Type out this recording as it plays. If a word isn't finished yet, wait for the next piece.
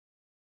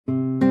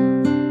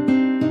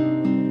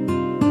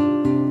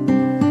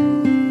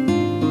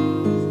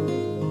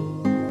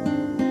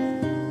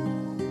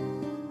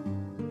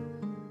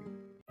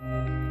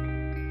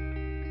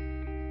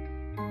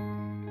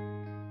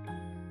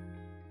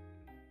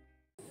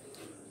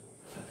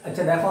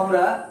আচ্ছা দেখো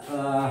আমরা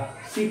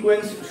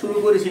সিকোয়েন্স শুরু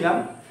করেছিলাম।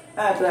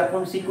 হ্যাঁ, তো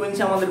এখন সিকোয়েন্স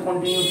আমাদের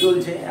কন্টিনিউ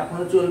চলছে,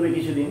 এখনো চলবে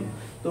কিছুদিন।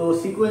 তো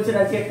সিকোয়েন্সের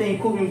আজকে একটা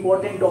খুব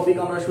ইম্পর্টেন্ট টপিক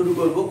আমরা শুরু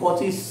করব,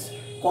 কচিস।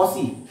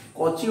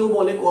 কচিও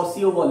বলে,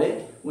 কসিও বলে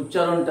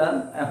উচ্চারণটা।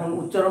 এখন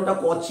উচ্চারণটা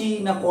কচি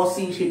না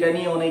কসি সেটা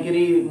নিয়ে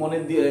অনেকেরই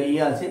মনের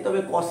ইয়ে আছে, তবে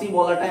কসি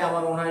বলাটাই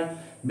আমার মনে হয়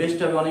বেস্ট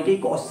হবে। অনেকেই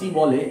কসি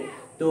বলে।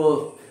 তো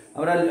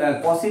আমরা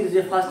কসির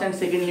যে first and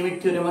second limit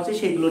theorem আছে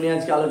সেগুলো নিয়ে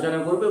আজকে আলোচনা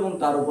করব এবং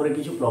তার উপরে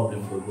কিছু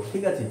প্রবলেম করব,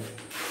 ঠিক আছে?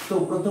 তো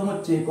প্রথম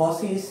হচ্ছে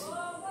কসিস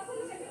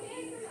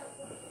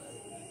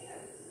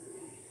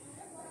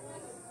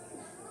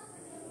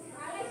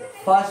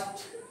ফার্স্ট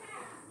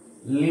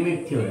লিমিট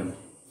থিওরেম।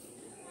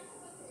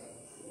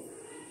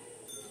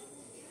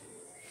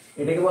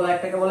 এটাকে বলা,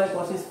 একটাকে বলা হয়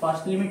কসিস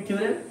ফার্স্ট লিমিট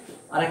থিওরেম,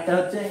 আর একটা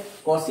হচ্ছে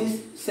কসিস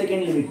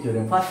second limit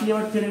theorem. First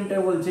limit থিওরেমটা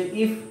বলছে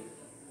if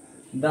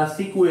the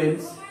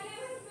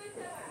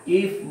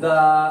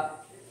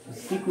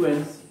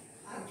sequence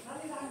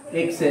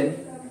xn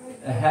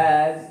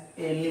has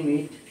a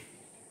limit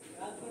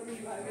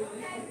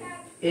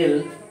l,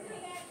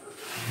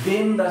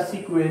 then the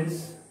sequence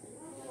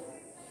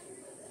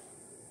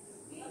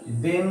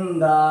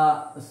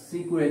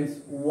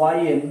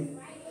yn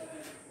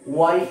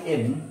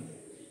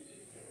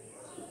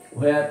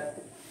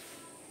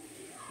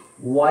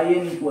where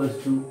yn equals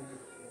to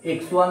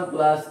x1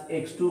 plus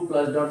x2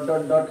 plus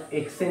dot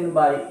xn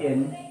by n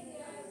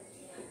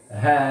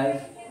has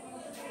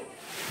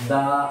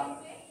the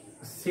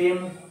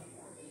same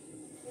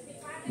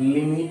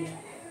limit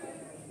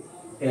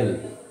l,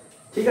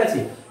 ঠিক আছে?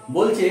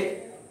 বলছে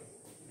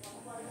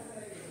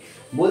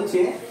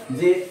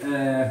যে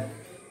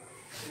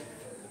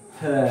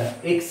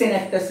xn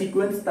একটা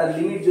sequence, তার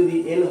limit যদি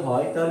l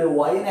হয় তাহলে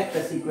yn একটা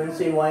সিকোয়েন্স,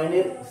 সেই yn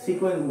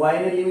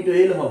এর লিমিটও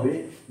l হবে,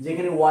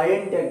 যেখানে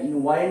ynটা কি,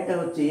 ynটা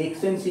হচ্ছে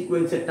xn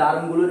সিকোয়েন্সের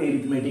টার্মগুলোর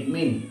এরিথমেটিক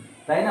মিন,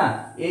 তাই না?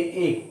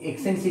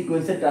 xn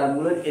সিকোয়েন্সের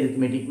টার্মগুলোর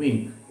এরিথমেটিক মিন।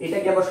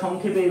 এটাকে আবার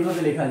সংক্ষেপে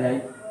এইভাবে লেখা যায়,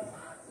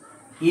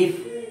 if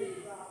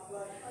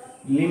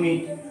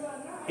limit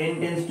n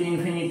tends to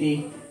infinity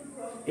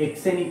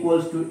xn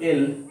equals to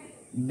l,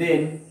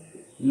 then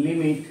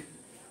limit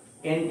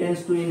n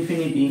tends to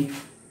infinity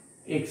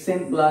xn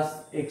plus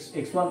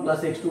x1 plus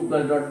x2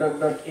 plus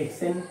dot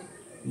xn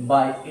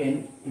by n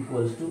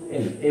equals to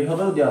l।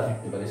 এইভাবেও দেওয়া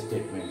থাকতে পারে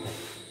স্টেটমেন্ট,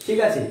 ঠিক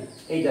আছে?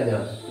 এইটা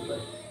দেওয়া থাকতে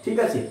পারে, ঠিক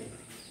আছে?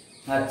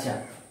 আচ্ছা,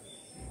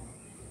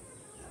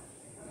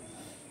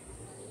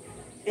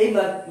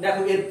 এইবার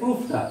দেখো এর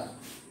প্রুফটা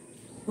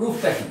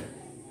কি।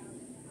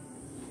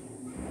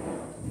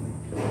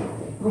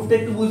 প্রুফটা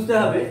একটু বুঝতে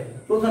হবে।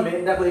 প্রথমে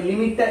দেখো এই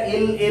লিমিটটা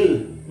l,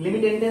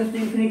 limit n tends to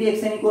infinity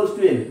xn equals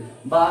to l,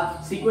 বা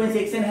sequence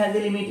xn has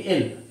a limit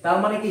l, তার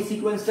মানে কি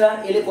সিকোয়েন্সটা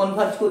l এ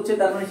কনভার্জ করছে,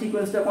 তার মানে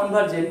সিকোয়েন্সটা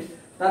কনভার্জেন্ট।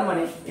 তার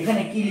মানে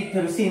এখানে কি লিখতে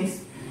হবে, since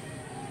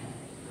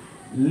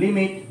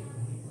limit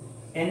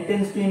n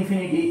tends to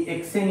infinity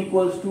xn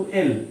equals to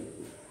l,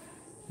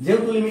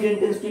 যেহেতু limit n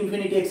tends to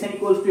infinity xn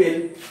equals to l,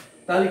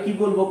 তাহলে কি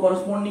বলবো,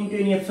 corresponding to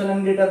any epsilon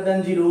greater than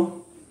 0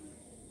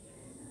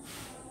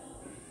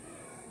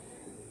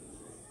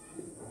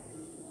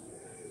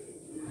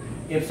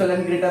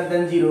 epsilon greater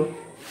than 0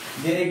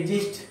 there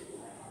exists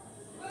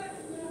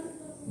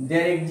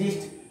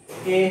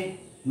a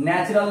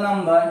natural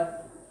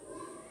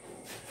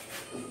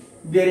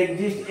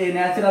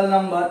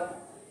number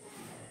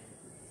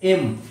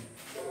m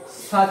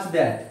such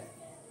that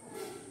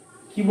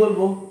কি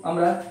বলবো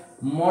আমরা,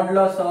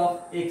 modulus of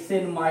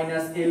xn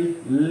minus l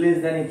less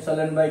than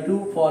epsilon by 2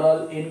 for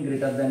all n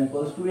greater than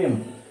equals to m।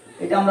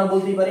 এটা আমরা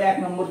বলতেই পারি, এক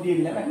নম্বর দিয়ে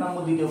দিলাম, এক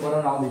নম্বর দিতেও পারো,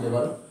 নাও দিতে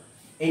পারো।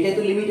 এইটাই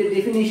তো লিমিটের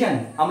ডেফিনিশন।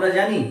 আমরা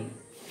জানি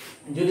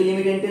যদি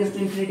limit n tends to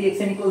infinity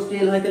xn equals to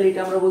l হয় তাহলে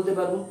এটা আমরা বলতে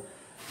পারবো,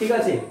 ঠিক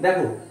আছে?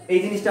 দেখো এই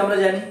জিনিসটা আমরা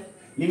জানি,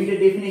 লিমিটের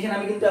ডেফিনিশন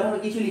আমি কিন্তু এখনো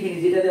কিছু লিখিনি,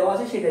 যেটা দেওয়া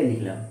আছে সেটাই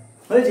লিখলাম,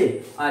 হয়েছে?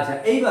 আচ্ছা,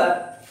 এইবার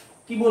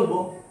কি বলবো,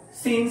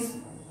 সিন্স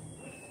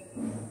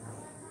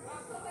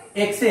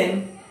xn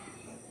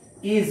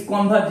is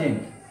convergent,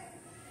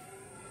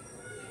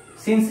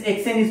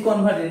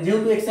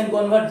 যেহেতু xn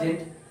convergent,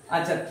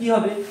 আচ্ছা কি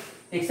হবে,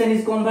 xn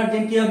is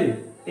convergent কি হবে,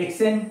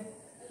 xn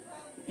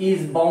is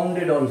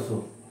bounded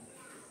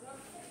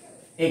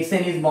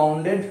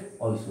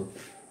also,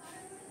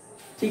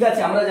 ঠিক আছে?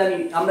 আমরা জানি,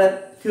 আমরা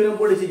থিওরেম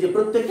পড়েছি যে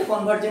প্রত্যেকটা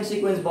কনভার্জেন্ট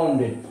সিকোয়েন্স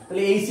বাউন্ডেড,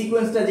 তাহলে এই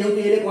সিকোয়েন্সটা যেহেতু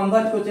এর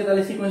কনভার্জ করছে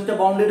তাহলে সিকোয়েন্সটা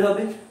বাউন্ডেড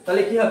হবে।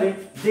 তাহলে কি হবে,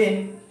 দেন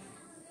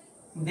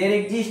there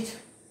exists,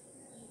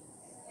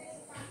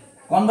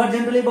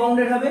 কনভার্জেন্টলি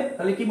বাউন্ডেড হবে,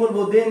 তাহলে কি বলবো,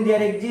 then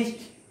there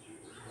exists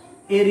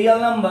a real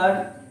number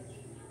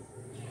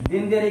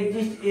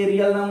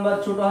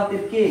ছোট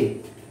হাতের k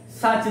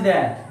such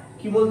that,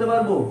 কি বলতে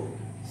পারবো,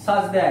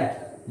 such that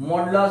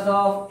modulus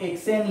of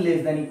xn less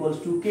than equals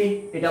to k,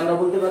 এটা আমরা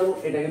বলতে পারবো।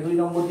 এটাকে 2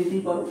 নম্বর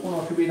দিতেই পারো, কোনো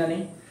অসুবিধা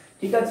নেই,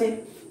 ঠিক আছে?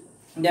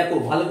 দেখো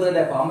ভালো করে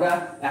দেখো, আমরা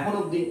এখন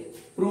অবধি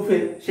প্রুফে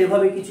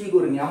সেভাবে কিছুই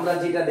করিনি। আমরা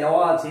যেটা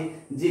দেওয়া আছে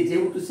যে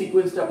যেহেতু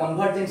সিকোয়েন্সটা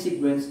কনভার্জেন্ট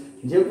সিকোয়েন্স,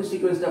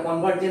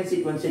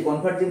 সেই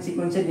কনভার্জেন্ট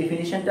সিকোয়েন্সের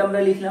ডেফিনিশনটা আমরা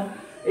লিখলাম।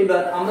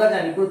 এবার আমরা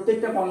জানি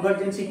প্রত্যেকটা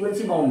কনভার্জেন্ট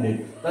সিকোয়েন্সই বাউন্ডেড,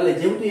 তাহলে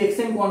যেহেতু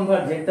xn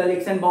কনভার্জেন্ট তাহলে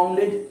xn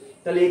বাউন্ডেড,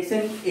 তাহলে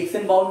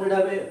xn বাউন্ডেড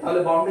হবে, তাহলে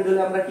বাউন্ডেড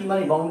হলে আমরা কি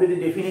মানি, বাউন্ডেড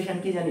ডেফিনিশন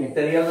কি জানি,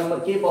 একটা রিয়েল নাম্বার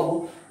k পাবো,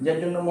 যার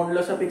জন্য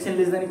modulus of xn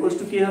less than equals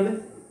to k হবে।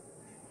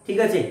 ঠিক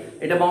আছে,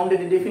 এটা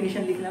বাউন্ডেড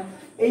ডেফিনিশন লিখলাম।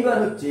 এইবার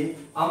হচ্ছে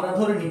আমরা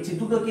ধরে নিচ্ছি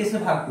দুটো কেসে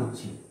ভাগ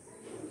করছি।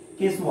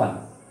 কেস 1,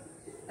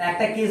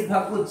 একটা কেস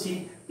ভাগ করছি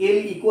l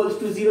ইকুয়ালস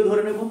টু 0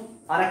 ধরে নেব,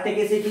 আর একটা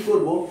কেসে কি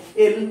করব,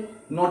 l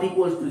নট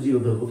ইকুয়ালস টু 0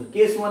 ধরব। তো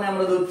কেস 1 এ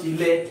আমরা ধরছি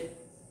লেট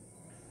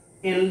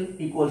l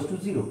ইকুয়ালস টু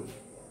 0।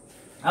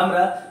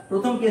 আমরা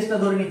প্রথম কেসটা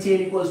ধরে নিচ্ছি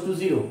l ইকুয়ালস টু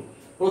 0।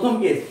 প্রথম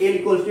কেস l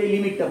ইকুয়ালস টু এই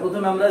লিমিটটা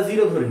প্রথমে আমরা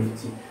 0 ধরে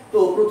নিচ্ছি। তো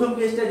প্রথম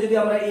কেসটা যদি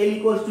আমরা l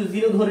ইকুয়ালস টু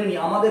 0 ধরে নিই,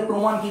 আমাদের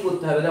প্রমাণ কি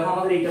করতে হবে, দেখো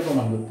আমাদের এইটা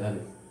প্রমাণ করতে হবে,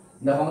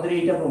 দেখো আমাদের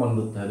এইটা প্রমাণ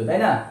করতে হবে, তাই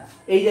না,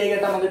 এই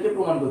জায়গাটা আমাদেরকে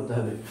প্রমাণ করতে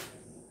হবে।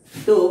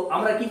 তো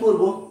আমরা কি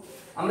করব,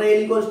 আমরা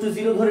l ইকুয়ালস টু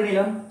 0 ধরে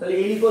নিলাম, তাহলে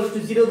l ইকুয়ালস টু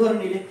 0 ধরে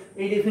নিলে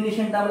এই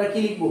ডেফিনিশনটা আমরা কি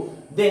লিখব,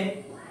 দেন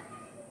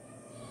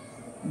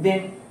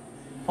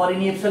for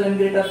any epsilon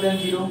greater than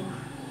 0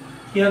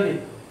 কি হবে,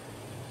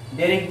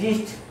 there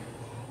exists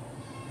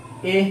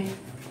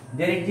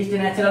a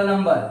natural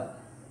number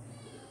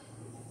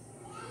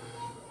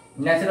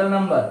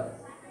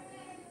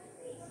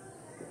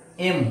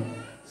m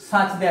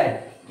such that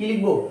কি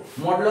লিখবো,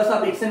 modulus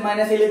of xn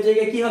minus l এর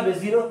জায়গায় কি হবে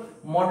 0,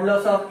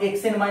 মডুলাস অফ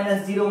xn মাইনাস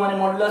 0 মানে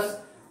মডুলাস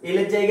l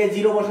এর জায়গায়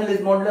 0 বসালে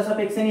মডুলাস অফ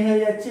xn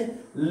হয়ে যাচ্ছে,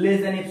 less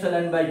than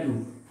epsilon by 2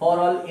 for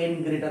all n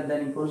greater than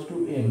equals to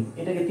m।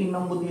 এটাকে 3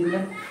 নম্বর দিয়ে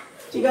দিলাম।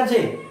 ঠিক আছে,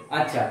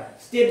 আচ্ছা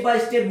স্টেপ বাই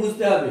স্টেপ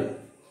বুঝতে হবে।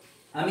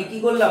 আমি কি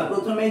করলাম,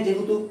 প্রথমে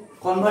যেহেতু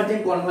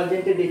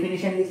কনভারজেন্টের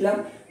ডেফিনিশন লিখলাম,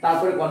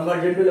 তারপরে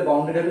কনভারজেন্ট হলে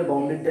বাউন্ডেড হবে,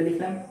 বাউন্ডেডটা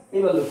লিখলাম।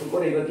 এবার লক্ষ্য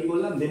করে এবার কি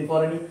করলাম, দেন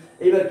ফর এনি,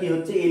 এবার কি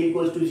হচ্ছে l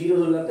ইকুয়ালস টু 0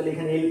 ধরলাম, তাহলে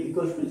এখানে l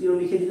ইকুয়ালস টু 0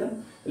 লিখে দিলাম।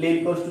 তাহলে l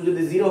ইকুয়ালস টু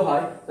যদি 0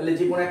 হয় তাহলে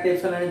যে কোনো একটা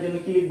এপসিলন এর জন্য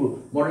কি লিখব,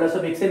 modulus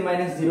of xn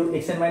minus 0,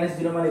 xn minus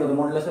 0 মানে কত,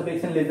 modulus of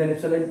xn less than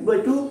epsilon by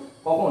 2,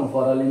 কখন,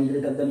 for all n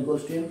greater than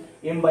equals to m,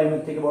 m by m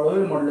এর থেকে বড়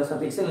হবে, modulus of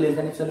xn less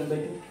than epsilon by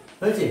 2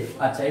 হয়েছে।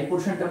 আচ্ছা এই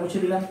পোরশনটা মুছে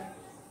দিলাম,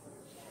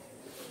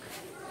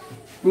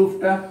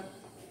 প্রুফটা।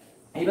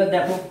 এবার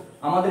দেখো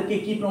আমাদেরকে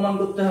কি প্রমাণ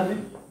করতে হবে,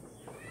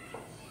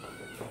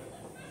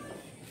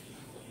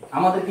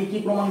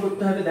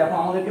 দেখো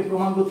আমাদেরকে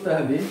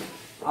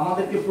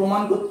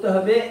প্রমাণ করতে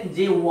হবে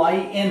যে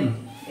yn,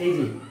 এই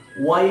যে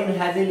yn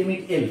has a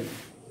limit l,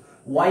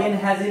 yn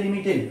has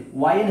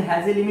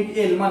a limit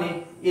l মানে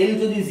l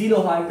যদি 0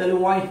 হয় তাহলে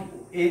y,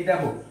 এই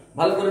দেখো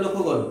ভালো করে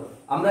লক্ষ্য করো,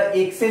 আমরা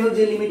xn ও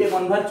যে লিমিটে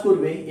কনভার্জ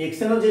করবে,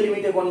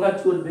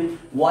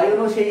 y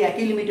ও সেই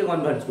একই লিমিটে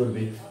কনভার্জ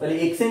করবে। তাহলে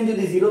xn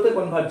যদি 0 তে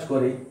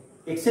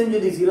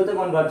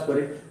কনভার্জ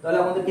করে, তাহলে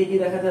আমাদেরকে কি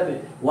দেখাতে হবে,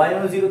 yn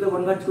ও 0 তে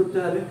কনভার্জ করতে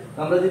হবে।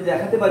 আমরা যদি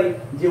দেখাতে পারি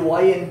যে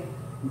yn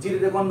 0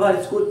 তে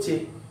কনভার্জ করছে,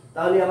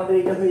 তাহলে আমাদের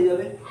এটা হয়ে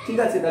যাবে। ঠিক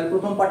আছে, তাহলে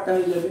প্রথম পার্টটা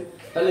হয়ে যাবে।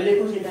 তাহলে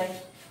লেখো সেটাই।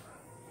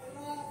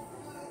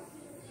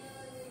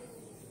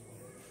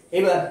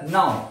 এবার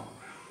নাও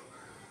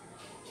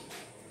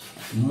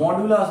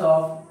মডুলাস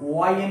অফ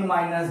yn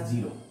মাইনাস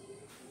 0,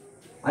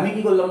 আমি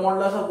কি করলাম,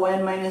 মডুলাস অফ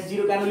yn মাইনাস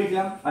 0 কেন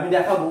লিখলাম আমি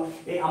দেখাবো।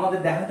 এই আমাদের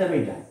দেখাতে হবে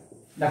এটা,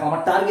 দেখো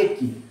আমার টার্গেট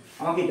কি,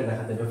 আমাকে এটা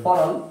দেখাতে হবে, for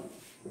all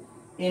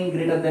n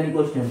greater than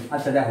equals to m।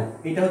 আচ্ছা দেখো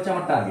এটা হচ্ছে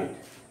আমার টার্গেট,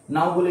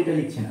 নাও বলে এটা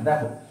লিখছি না,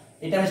 দেখো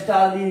এটা আমি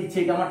স্টার দিয়ে দিচ্ছি,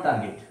 এটা আমার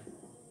টার্গেট।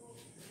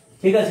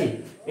 ঠিক আছে,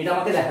 এটা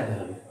আমাকে দেখাতে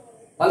হবে,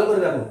 ভালো করে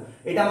দেখো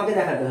এটা আমাকে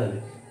দেখাতে হবে।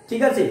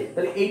 ঠিক আছে,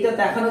 তাহলে এইটা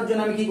দেখানোর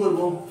জন্য আমি কি করব,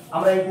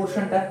 আমরা এই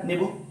পোরশনটা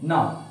নেব।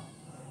 নাও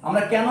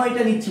আমরা কেন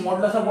এটা নিচ্ছি,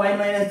 মডুলাস অফ y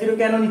মাইনাস 0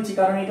 কেন নিচ্ছি,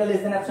 কারণ এটা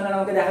লেস দ্যান এপসিলন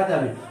আমাকে দেখাতে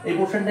হবে। এই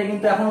পোরশনটা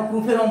কিন্তু এখনো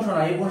প্রুফের অংশ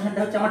নয়, এই পোরশনটা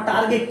হচ্ছে আমার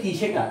টার্গেট কি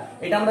সেটা,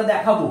 এটা আমরা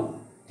দেখাবো।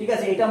 ঠিক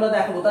আছে, এটা আমরা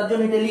দেখাবো, তার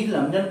জন্য এটা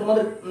লিখলাম যেন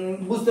তোমাদের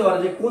বুঝতে পারো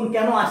যে কোন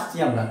কেন আসছি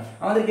আমরা,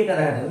 আমাদেরকে এটা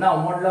দেখাতে হবে। নাও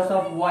modulus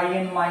of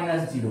yn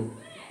minus 0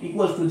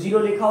 equals to 0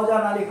 লেখাও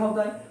যায় না লেখাও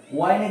যায়,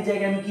 yn এর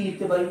জায়গায় আমি কি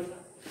লিখতে পারি,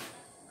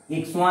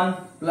 x1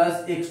 plus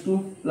x2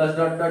 plus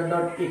dot dot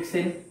dot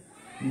xn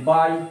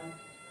by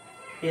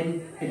n,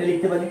 এটা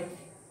লিখতে পারি।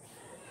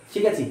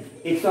 ঠিক আছে,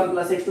 x1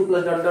 plus x2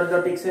 plus dot dot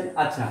dot xn।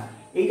 আচ্ছা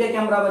এইটাকে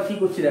আমরা আবার কি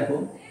করছি, দেখো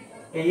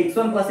এই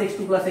x1 plus x2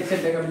 plus xn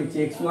টাকে আমি লিখছি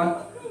x1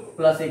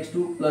 plus x2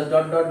 plus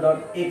dot dot dot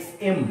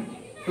xm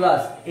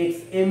plus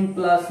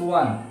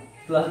 1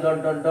 plus dot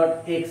dot dot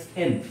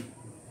xn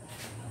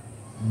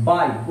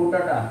by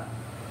গোটাটা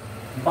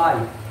by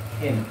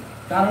n।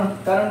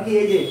 কারণ কি,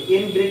 এই যে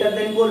n greater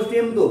than equals to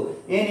m, তো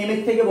n m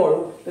এর থেকে বড়,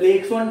 তাহলে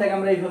x1 টাকে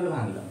আমরা এইভাবে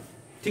ভাঙলাম।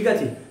 ঠিক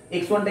আছে,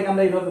 x1 টাকে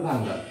আমরা এইভাবে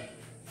ভাঙলাম।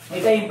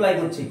 এটা ইমপ্লাই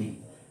করছে কি,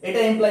 এই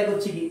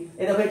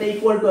দেখো এটা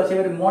ইকুয়াল টু আছে,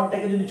 এবারে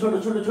মডটাকে যদি ছোট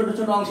ছোট ছোট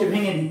ছোট অংশে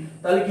ভেঙে দিই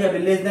তাহলে কি হবে,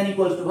 লেস দ্যান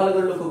ইকুয়ালস টু, ভালো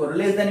করে লক্ষ্য করো,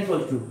 less than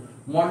equals to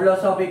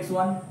modulus of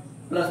x1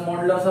 plus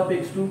modulus of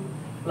x2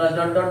 plus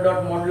dot dot dot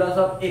modulus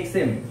of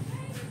xm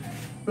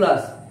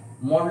plus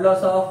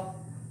modulus of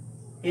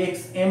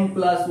xm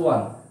plus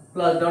 1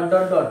 plus dot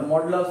dot dot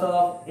modulus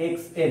of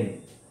xn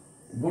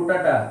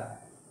গোটাটা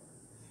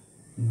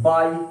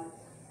by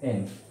n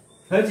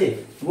হয়েছে,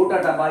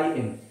 গোটাটা by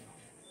n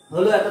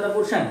হলো। এতটা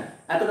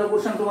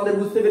portion তোমাদের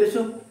বুঝতে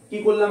পেরেছো? কি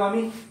করলাম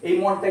আমি, এই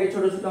মডটাকে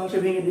ছোট ছোট অংশে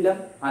ভেঙে দিলাম।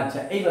 আচ্ছা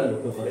এইবার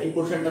লক্ষ্য করো, এই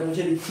পোরশনটা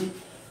মুছে দিচ্ছি,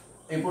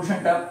 এই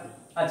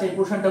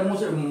পোরশনটা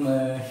মুছে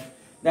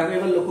দেখো,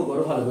 এবার লক্ষ্য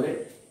করো ভালো করে,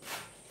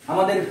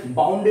 আমাদের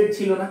বাউন্ডেড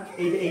ছিল না,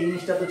 এই যে এই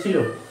জিনিসটা তো ছিল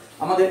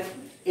আমাদের,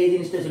 এই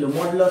জিনিসটা ছিল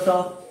modulus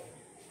of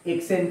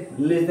xn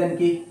less than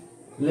কি,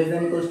 লেস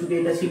দ্যান ইকুয়ালস টু কি,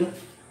 এটা ছিল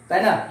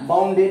তাই না,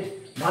 বাউন্ডেড।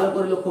 ভালো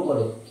করে লক্ষ্য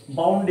করো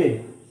বাউন্ডেড।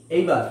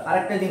 এইবার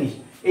আরেকটা জিনিস,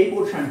 এই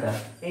পোরশনটা,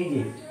 এই যে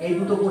এই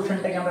দুটো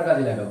পোরশনটাকে আমরা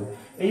কাজে লাগাবো।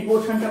 এই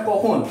পোরশনটা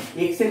কখন,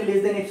 xn less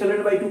than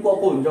epsilon by 2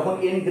 কখন, যখন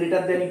n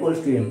greater than equals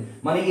to m,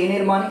 মানে n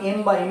এর মান m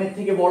বা m এর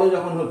থেকে বড়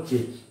যখন হচ্ছে,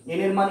 n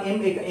এর মান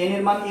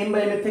m বা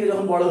m এর থেকে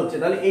যখন বড় হচ্ছে,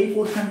 তাহলে এই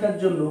পোরশনটার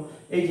জন্য,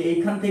 এই যে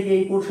এইখান থেকে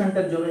এই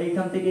পোরশনটার জন্য,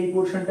 এইখান থেকে এই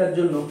পোরশনটার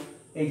জন্য,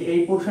 এই যে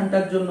এই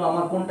পোরশনটার জন্য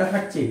আমার কোনটা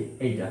খাটছে,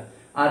 এইটা।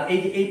 আর এই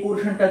যে এই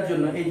পোরশনটার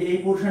জন্য, এই যে এই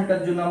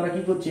পোরশনটার জন্য আমরা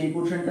কি করছি, এই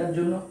পোরশনটার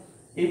জন্য,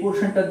 এই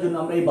পোরশনটার জন্য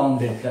আমরা এই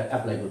বাউন্ডেডটা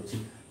অ্যাপ্লাই করছি।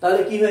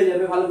 তাহলে কি হয়ে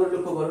যাবে, ভালো করে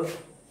লক্ষ্য করো,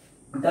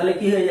 তাহলে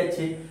কি হয়ে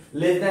যাচ্ছে,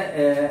 লেস দ্যান,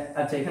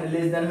 আচ্ছা এখানে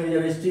লেস দ্যান হয়ে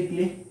যাবে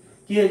স্ট্রিক্টলি,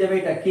 কি হয়ে যাবে,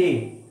 এটা k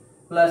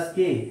plus k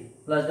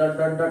plus dot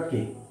dot dot k,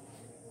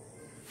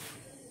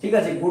 ঠিক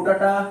আছে,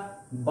 গোটাটা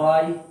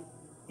বাই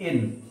n,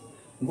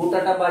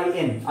 গোটাটা বাই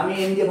n, আমি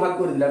n দিয়ে ভাগ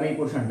করে দিলাম এই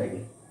পোরশনটাকে,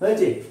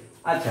 হয়েছে।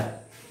 আচ্ছা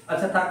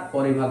আচ্ছা থাক,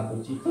 পরে ভাগ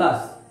করছি, প্লাস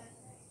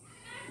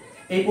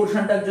এই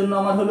পোরশনটার জন্য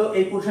আমার হলো,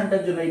 এই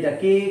পোরশনটার জন্য এটা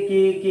k k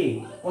k,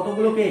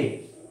 কতগুলো k,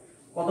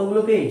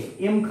 কতগুলো k,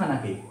 m খানা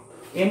k,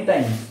 m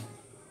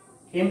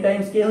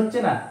টাইমস k হচ্ছে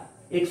না,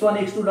 x1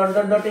 x2 dot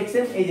dot dot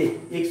xm, এই যে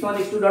x1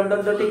 x2 dot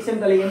dot dot xm,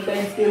 তাহলে m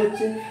টাইমস k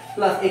হচ্ছে,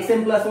 plus xm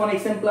plus 1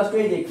 xm plus 2,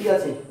 এই যে কি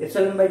আছে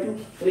এপসিলন বাই 2,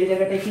 তাহলে এই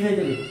জায়গাটায় কি হয়ে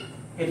যাবে,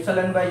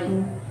 epsilon by 2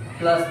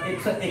 plus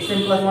xm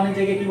plus 1 এর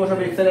জায়গায় কি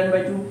বসাবে, এপসিলন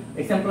বাই 2,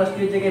 xm প্লাস 2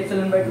 এর জায়গায়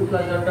epsilon by 2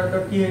 plus dot dot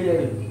dot কি হয়ে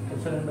যাবে,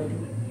 এপসিলন বাই 2,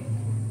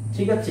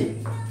 ঠিক আছে।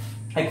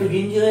 একটু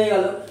গিঞ্জি হয়ে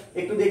গেল,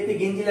 একটু দেখতে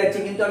গিঞ্জি লাগছে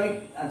কিন্তু আমি,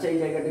 আচ্ছা এই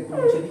জায়গাটা একটু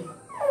মুছে দিই,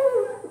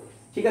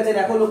 ঠিক আছে।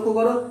 দেখো লক্ষ্য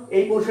করো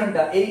এই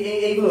পোরশনটা,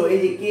 এইগুলো, এই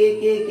যে কে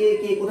কে কে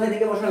কে কোথায়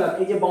থেকে বসালাম,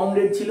 এই যে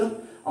বাউন্ডেড ছিল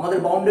আমাদের,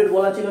 বাউন্ডেড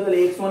বলা ছিল, তাহলে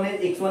x1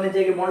 এর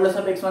জায়গায় মডুলাস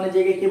অফ x1 এর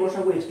জায়গায় কে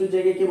বসাবো, x2 এর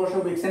জায়গায় কে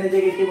বসাবো, xn এর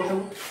জায়গায় কে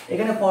বসাবো,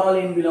 এখানে for all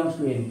n belongs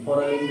to n, for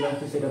all n belongs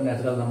to set of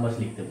natural numbers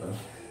লিখতে পারো,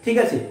 ঠিক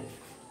আছে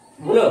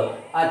বলো।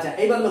 আচ্ছা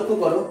এবার লক্ষ্য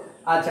করো,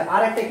 আচ্ছা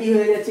আর একটা কি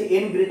হয়ে যাচ্ছে,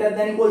 n greater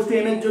than equals to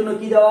m এর জন্য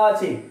কি দেওয়া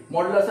আছে,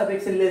 modulus of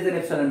xn less than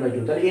epsilon by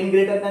 2, তাহলে n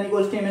greater than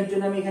equals to m এর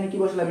জন্য আমি এখানে কি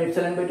বসালাম,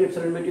 epsilon by 2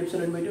 epsilon by 2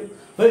 epsilon by 2,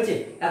 হয়েছে।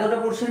 এতটা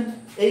পোরশন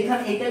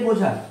এইখানে, এইটাই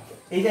বোঝা,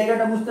 এই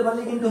জায়গাটা বুঝতে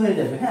পারলে কিন্তু হয়ে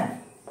যাবে, হ্যাঁ।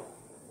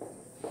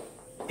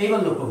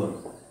 এইবার লক্ষ্য করো,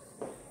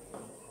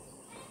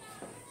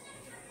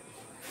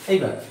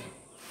 এইবার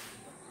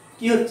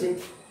কি হচ্ছে,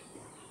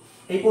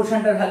 এই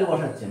পোরশনটার ভ্যালু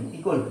বসাচ্ছেন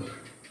ইকুয়াল টু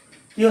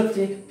কি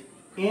হচ্ছে,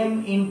 m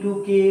into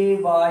k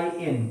by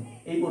n,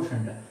 এই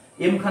পোরশনটা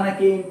m খানা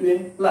k ইনটু n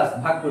প্লাস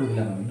ভাগ করে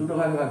দিলাম, আমি দুটো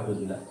ভাগে ভাগ করে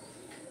দিলাম,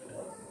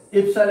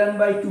 এপসিলন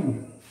বাই 2,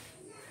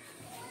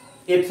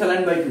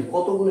 এপসিলন বাই 2,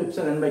 কতগুলো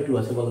এপসিলন বাই 2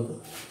 আছে বলো তো,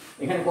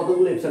 এখানে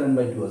কতগুলো এপসিলন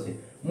বাই 2 আছে,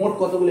 মোট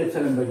কতগুলো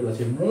এপসিলন বাই 2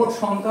 আছে, মোট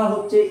সংখ্যা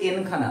হচ্ছে n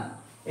খানা,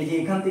 এই যে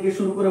এখান থেকে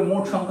শুরু করে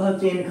মোট সংখ্যা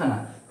হচ্ছে n খানা,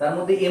 তার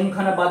মধ্যে m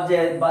খানা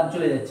বাদ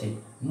চলে যাচ্ছে,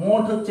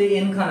 মোট হচ্ছে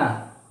n খানা,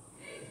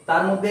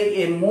 তার মধ্যে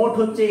মোট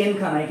হচ্ছে n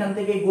খানা, এখান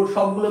থেকে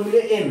সবগুলো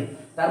মিলে n,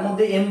 তার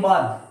মধ্যে m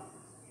বাদ,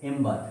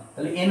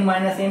 তাহলে n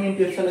minus m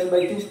into epsilon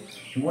by 2,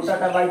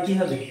 গোটাটা by কি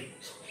হবে,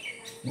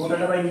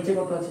 গোটাটা বাই নিচে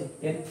কত আছে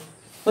n,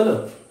 হলো।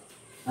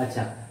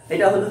 আচ্ছা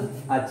এটা হলো,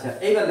 আচ্ছা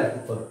এইবার দেখো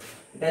করো,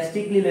 এটা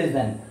strictly less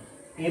than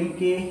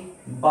mk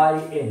by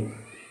n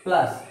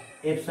plus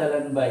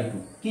epsilon by 2,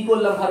 কি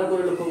করলাম ভালো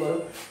করে লক্ষ্য করো,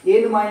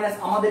 n মাইনাস,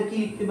 আমাদের কি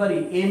লিখতে পারি,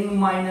 n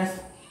minus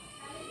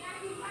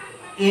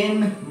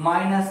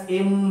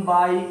m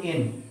by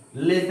n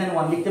less than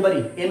 1 লিখতে পারি,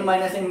 n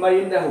minus m by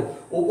n, দেখো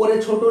উপরে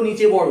ছোট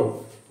নিচে বড়,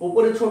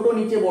 উপরে ছোট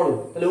নিচে বড়,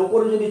 তাহলে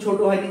উপরে যদি ছোট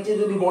হয় নিচে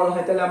যদি বড়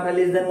হয় তাহলে আমরা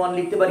লেস দ্যান 1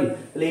 লিখতে পারি,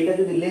 তাহলে এটা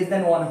যদি লেস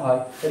দ্যান 1 হয়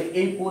তাহলে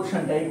এই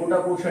পোরশনটা, এই গোটা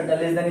পোরশনটা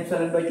লেস দ্যান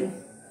এপসিলন বাই 2,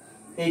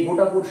 এই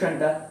গোটা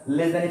পোরশনটা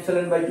লেস দ্যান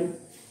এপসিলন বাই 2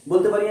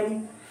 বলতে পারি আমি।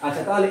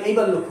 আচ্ছা তাহলে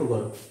এইবার লক্ষ্য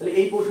করো, তাহলে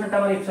এই পোরশনটা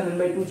আমার এপসিলন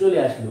বাই 2 চলে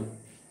আসলো,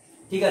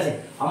 ঠিক আছে।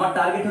 আমার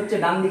টার্গেট হচ্ছে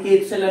ডান দিকে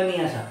এপসিলন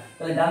নিয়ে আসা,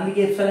 তাহলে ডান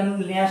দিকে এপসিলন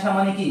নিয়ে আসা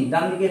মানে কি,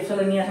 ডান দিকে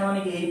এপসিলন নিয়ে আসা মানে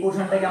কি, এই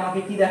পোরশনটাকে আমাকে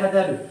কি দেখাতে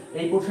হবে,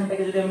 এই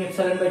পোরশনটাকে যদি আমি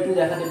এপসিলন বাই 2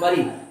 দেখাতে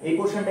পারি, এই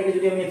পোরশনটাকে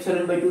যদি আমি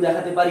এপসিলন বাই 2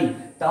 দেখাতে পারি,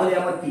 তাহলে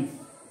আমার কি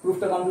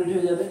প্রুফটা কমপ্লিট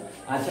হয়ে যাবে।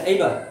 আচ্ছা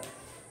এইবার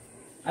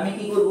আমি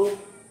কি করব,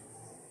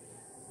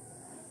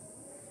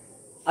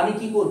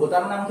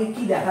 তার মানে আমাকে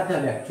কি দেখাতে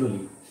হবে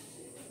অ্যাকচুয়ালি,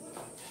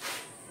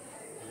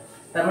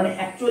 তার মানে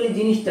অ্যাকচুয়ালি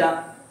জিনিসটা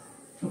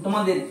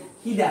তোমাদের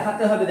কি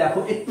দেখাতে হবে, দেখো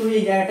একটু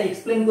এই জায়গাটা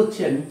এক্সপ্লেন করছি,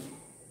 আমি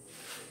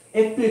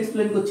একটু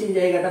এক্সপ্লেন করছি এই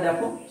জায়গাটা,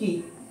 দেখো কি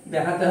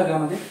দেখাতে হবে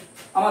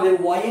আমাদের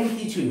yn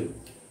কি ছিল,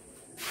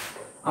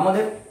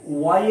 আমাদের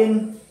yn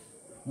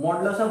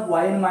modulus of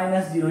yn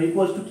minus 0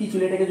 equals to কি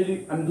ছিল, এটাকে যদি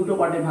আমি দুটো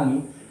পার্টে ভাঙি,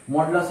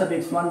 modulus of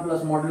x1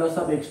 plus modulus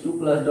of x2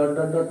 plus dot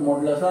dot dot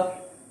modulus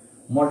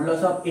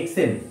of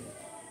xn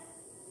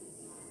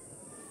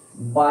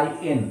by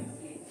n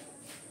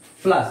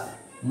plus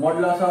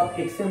modulus of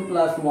xm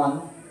plus 1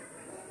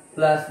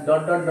 plus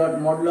dot dot dot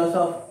modulus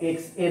of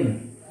xn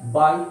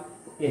by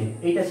n,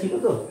 এইটা ছিল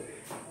তো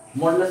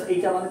মডুলাস,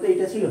 এইটা আমাদের তো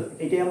এইটা ছিল,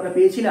 এইটাই আমরা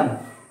পেয়েছিলাম,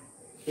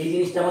 এই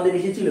জিনিসটা আমাদের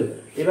এসেছিল।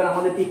 এবার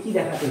আমাদেরকে কি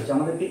দেখাতে হচ্ছে,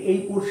 আমাদেরকে এই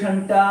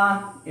পোরশনটা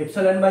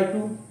এপসিলন বাই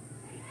 2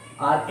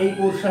 আর এই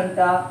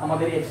পোর্শনটা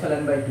আমাদের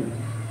এপসাইলন বাই 2।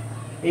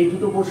 এই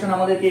দুটো পোর্শন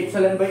আমাদেরকে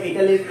এপসাইলন বাই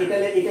এটা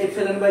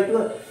এপসাইলন বাই 2,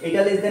 এটা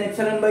লেস দেন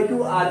এপসাইলন বাই 2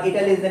 আর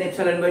এটা লেস দেন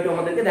এপসাইলন বাই 2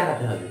 আমাদেরকে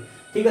দেখাতে হবে।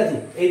 ঠিক আছে,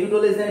 এই দুটো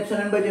লেস দেন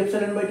এপসাইলন বাই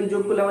 2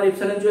 যোগ করলে আমার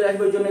এপসাইলন চলে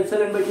আসবে, এর জন্য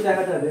এপসাইলন বাই 2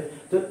 দেখাতে হবে।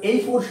 তো এই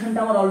পোর্শনটা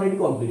আমার অলরেডি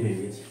কমপ্লিট হয়ে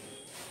গেছে।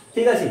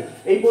 ঠিক আছে,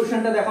 এই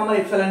পোর্শনটা দেখো আমার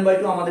এপসাইলন বাই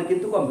 2 আমাদের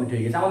কিন্তু কমপ্লিট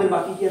হয়ে গেছে। আমাদের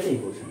বাকি কি আছে? এই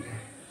পোর্শনটা।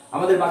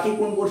 আমাদের বাকি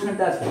কোন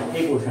পোর্শনটা আছে?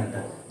 এই পোর্শনটা,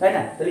 তাই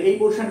না? তাহলে এই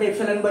পোর্শনটা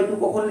এপসাইলন বাই 2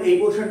 কখন, এই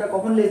পোর্শনটা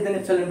কখন লেস দেন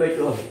এপসাইলন বাই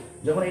 2 হবে?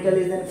 যখন এটা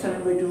লেস দেন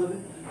এপসাইলন বাই 2 হবে।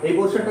 এই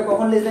পোর্শনটা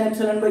কখন লেস দেন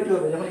এপসাইলন বাই 2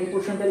 হবে? যখন এই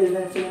পোর্শনটা লেস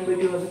দেন এপসাইলন বাই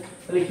 2 হবে।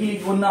 তাহলে কি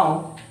লিখব নাও?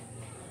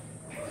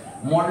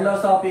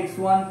 Modulus of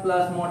x1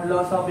 plus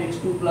modulus of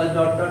x2 plus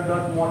dot dot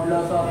dot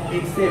modulus of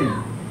xn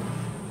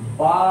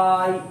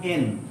by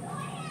n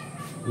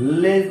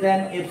less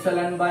than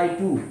epsilon by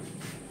 2,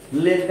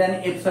 less than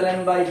epsilon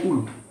by 2,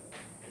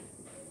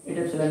 এটা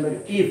epsilon by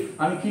 2 if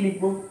আমি কি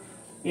লিখব?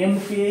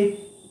 mk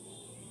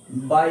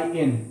by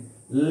n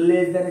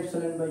less than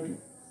epsilon by 2,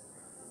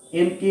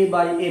 mk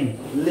by n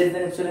less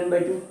than epsilon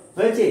by 2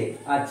 হয়েছে।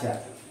 আচ্ছা,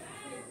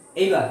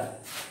 এইবার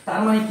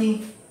তার মানে কি?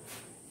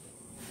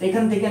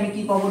 এখান থেকে আমি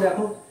কি পাবো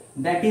দেখো?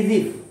 That is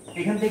if.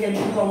 এখান থেকে আমি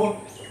কি পাবো?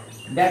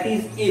 That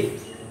is if,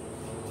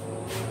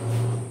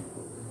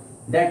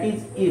 that is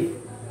if.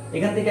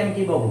 এখান থেকে আমি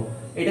কি পাবো?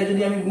 এটা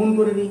যদি আমি গুণ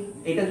করে দিই,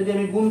 এটা যদি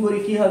আমি গুণ করি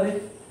কি হবে?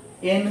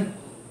 n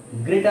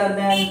greater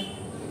than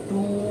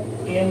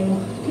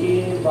 2mk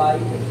by,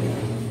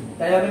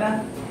 তাই হবে না?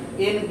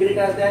 n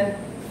greater than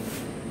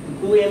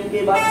 2mk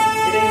by,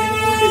 এটাকে যদি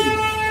উল্টে দিই,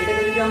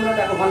 এটাকে যদি আমরা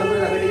দেখো ভালো করে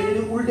দেখো, এটাকে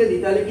যদি উল্টে দিই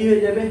তাহলে কি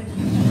হয়ে যাবে?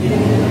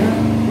 এটাকে যদি আমরা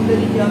উল্টে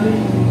দিই কি হবে?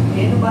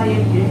 n by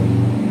mk।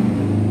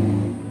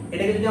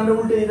 এটাকে যদি আমরা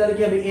উল্টে দিই তাহলে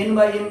কি হবে? n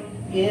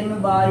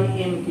by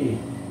mk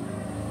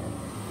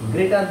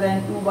greater than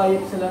 2 by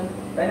epsilon,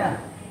 তাই না?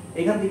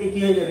 এখান থেকে কি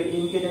হয়ে যাবে?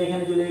 mk টা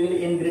এখানে চলে গেলে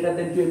n greater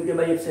than 2mk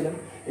by epsilon.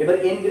 এবার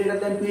n greater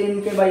than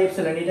 2mk by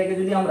epsilon এটাকে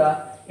যদি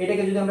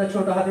আমরা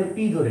ছোট হাতের p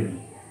ধরে নিই,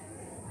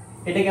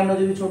 এটাকে আমরা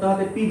যদি ছোট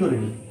হাতের p ধরে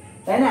নিই,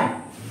 তাই না?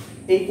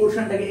 এই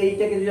পোরশনটাকে,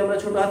 এইটাকে যদি আমরা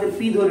ছোট হাতের p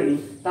ধরে নিই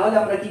তাহলে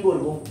আমরা কি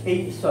করব? এই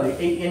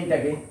n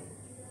টাকে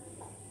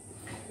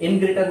n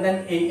গ্রেটার দ্যান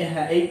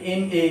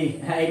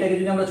এটাকে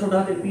যদি আমরা ছোট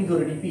হাতের p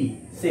ধরে নিই, p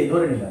সে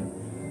ধরে নিলাম,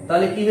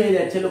 তাহলে কি হয়ে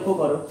যাচ্ছে লক্ষ্য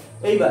করো।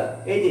 এইবার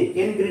এই যে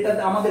n গ্রেটার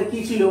আমাদের কি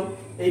ছিল?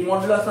 এই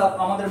মডুলাস অফ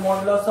আমাদের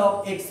modulus of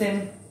xn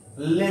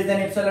less than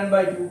epsilon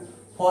by 2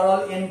 for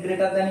all n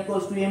greater than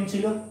equals to m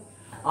ছিল।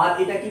 আর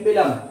এটা কি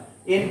পেলাম?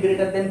 n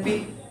greater than p।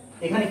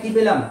 এখানে কি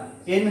পেলাম?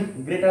 n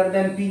greater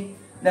than p।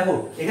 দেখো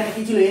এখানে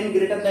কি ছিল? n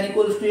greater than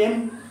equals to m,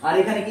 আর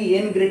এখানে কি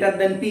n গ্রেটার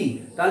দ্যান p।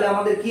 তাহলে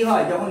আমাদের কি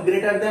হয়? যখন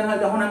গ্রেটার দ্যান হয়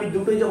তখন আমি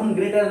দুটোই, যখন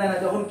গ্রেটার দ্যান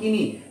হয় তখন কি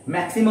নিই?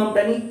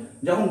 ম্যাক্সিমামটা নিই।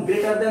 যখন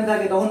গ্রেটার দ্যান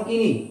থাকে তখন কি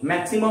নিই?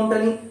 ম্যাক্সিমামটা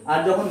নিই। আর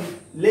যখন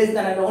লেস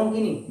দ্যান হয় তখন কি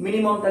নিই?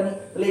 মিনিমামটা নিই।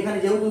 তাহলে এখানে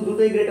যেহেতু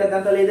দুটোই গ্রেটার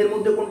দ্যান, তাহলে এদের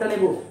মধ্যে কোনটা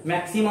নেব?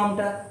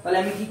 ম্যাক্সিমামটা। তাহলে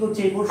আমি কি করছি?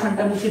 এই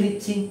পোরশনটা মুছে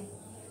দিচ্ছি।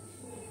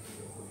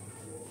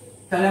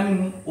 তাহলে আমি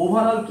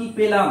ওভারঅল কি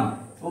পেলাম?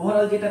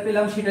 ওভারঅল যেটা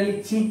পেলাম সেটা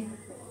লিখছি।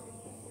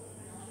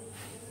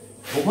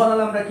 ওভারঅল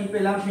আমরা কি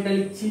পেলাম সেটা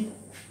লিখছি।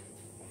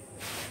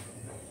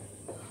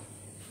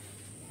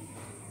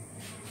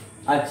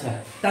 আচ্ছা,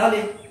 তাহলে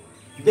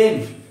দেন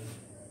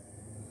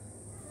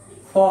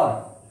for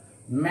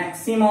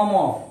maximum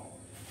of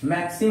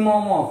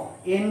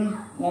n,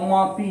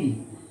 p,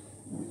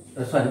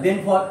 sorry, then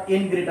for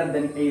n greater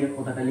than, এই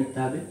কথাটা লিখতে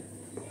হবে,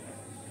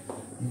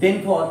 then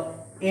for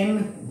n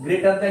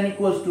greater than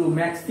equals to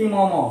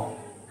maximum of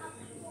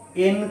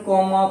n,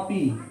 p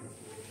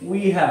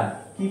we have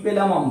কি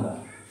পেলাম? আমরা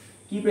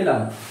কি পেলাম?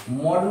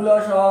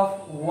 Modulus of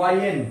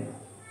yn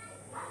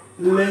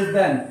less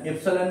than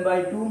epsilon by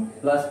 2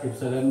 plus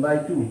epsilon by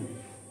 2,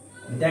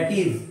 that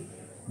is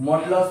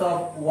modulus of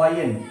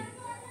yn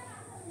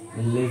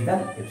less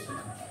than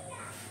epsilon।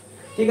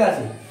 ঠিক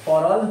আছে,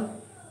 for all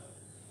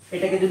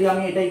এটাকে যদি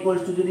আমি, এটা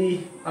ইকুয়ালস টু যদি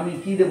আমি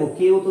কি দেব?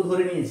 কেও তো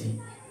ধরে নিয়েছি,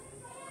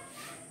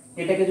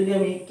 এটাকে যদি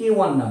আমি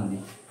k1 নাম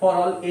দিই, for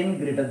all n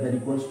greater than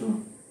equals to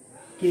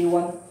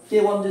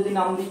k1 যদি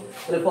নাম দিই,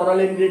 তাহলে for all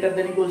n greater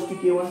than equals to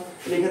k1।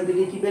 তাহলে এখান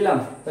থেকে কি পেলাম?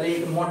 তাহলে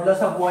modulus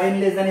of yn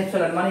less than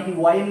epsilon মানে কি?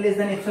 yn লেস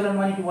দ্যান এপসাইলন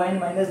মানে কি? yn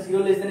minus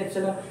 0 less than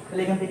epsilon.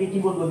 তাহলে এখান থেকে কি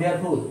বলবো?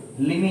 Therefore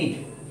limit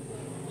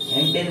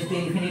n tends to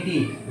infinity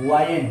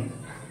yn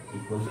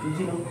equals to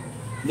 0,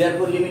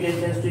 therefore limit n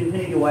tends to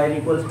infinity yn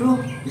equals to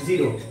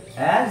 0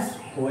 as,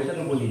 ওইটা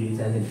তো বলি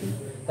দিয়েছি as n।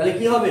 তাহলে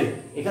কি হবে?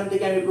 এখান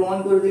থেকে আমি প্রমাণ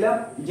করে দিলাম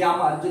যে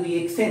আমার যদি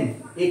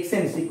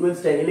xn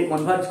সিকোয়েন্সটা l এ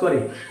কনভার্জ করে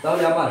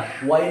তাহলে আমার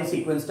yn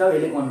সিকোয়েন্সটাও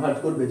l এ কনভার্জ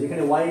করবে।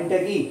 যেখানে yn টা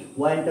কি?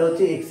 yn টা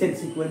হচ্ছে xn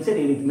সিকোয়েন্সের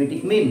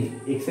এরিথমেটিক মিন,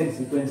 xn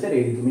সিকোয়েন্সের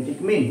এরিথমেটিক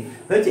মিন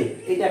হয়েছে।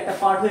 এটা একটা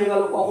পার্ট হয়ে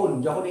গেল কখন?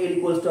 যখন l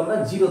ইকুয়ালস টু আমরা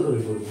 0 ধরে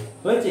করব,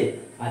 হয়েছে।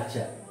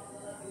 আচ্ছা,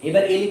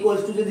 এবার l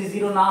ইকুয়ালস টু যদি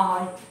 0 না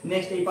হয়,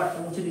 নেক্সট এই পার্টটা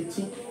মুছে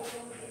দিচ্ছি।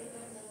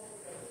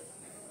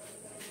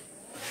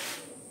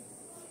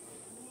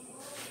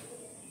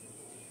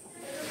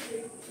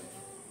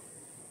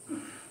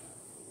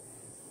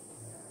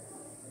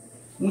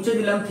 মুছে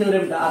দিলাম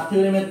থিওরেমটা। আর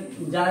থিওরেমের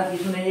জানার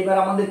কিছু নেই। এবার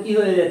আমাদের কি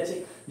হয়ে যাচ্ছে?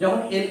 যখন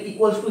l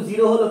ইকুয়ালস টু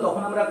 0 হলো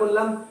তখন আমরা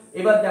করলাম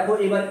এবার দেখো,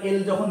 এবার এল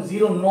যখন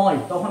 0 নয়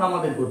তখন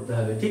আমাদের করতে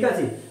হবে, ঠিক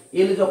আছে?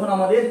 এল যখন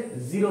আমাদের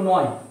 0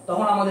 নয়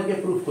তখন আমাদেরকে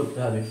প্রুফ করতে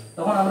হবে,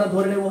 তখন আমরা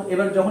ধরে নেব।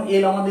 এবার যখন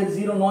এল আমাদের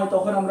 0 নয়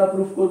তখন আমরা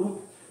প্রুফ করব,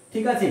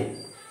 ঠিক আছে?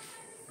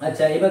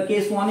 আচ্ছা, এবার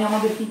কেস 1 এ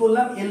আমাদের কি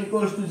করলাম, l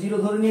ইকুয়ালস টু 0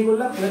 ধরে নিয়ে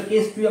করলাম। এবার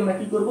কেস 2 এ আমরা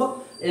কি করব,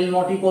 l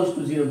নট ইকুয়ালস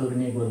টু 0 ধরে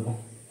নিয়ে করব,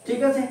 ঠিক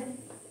আছে?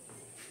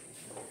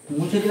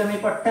 মুছে দিলাম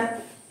এই পার্টটা।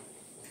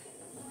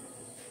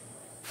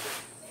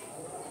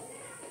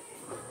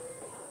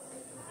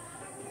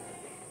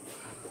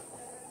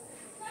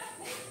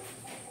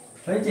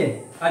 হয়েছে?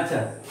 আচ্ছা,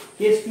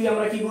 কেস 2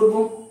 আমরা কি করব,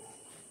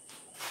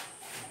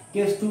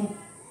 case 2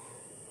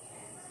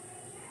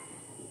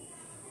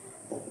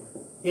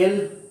 l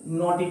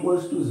not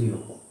equals to 0,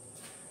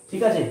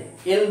 ঠিক আছে?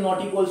 l নট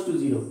ইকুয়ালস টু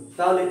 0,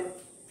 তাহলে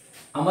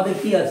আমাদের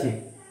কি আছে,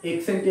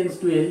 xn tends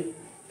to l,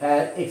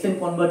 xn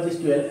কনভার্জেস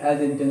two l as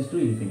n tends to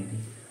infinity,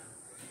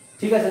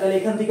 ঠিক আছে? তাহলে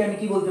এখান থেকে আমি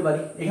কি বলতে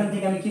পারি, এখান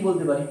থেকে আমি কি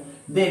বলতে পারি,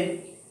 দেন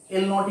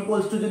l নট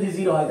ইকুয়ালস টু যদি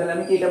 0 হয় তাহলে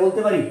আমি কি এটা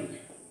বলতে পারি,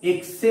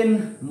 xn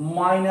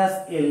minus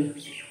l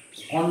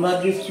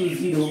converges to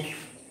 0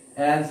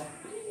 as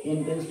n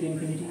tends to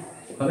infinity,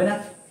 হবে না?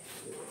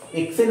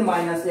 xn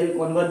minus l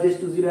converges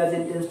to 0 as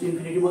n tends to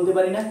infinity বলতে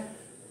পারি না?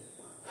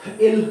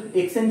 l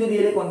xn যদি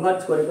l এ কনভার্জ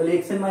করে তাহলে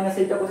xn minus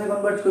l টা কোথায়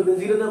কনভার্জ করবে,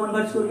 0 তে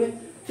কনভার্জ করবে,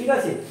 ঠিক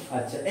আছে?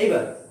 আচ্ছা,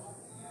 এইবার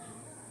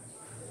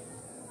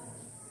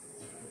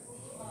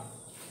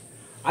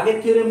আগের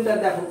থিওরেমটা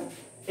দেখো।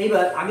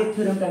 এইবার আগের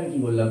থিওরেমটা আমি কি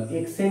বললাম,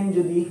 xn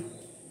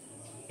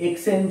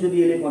যদি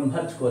l এ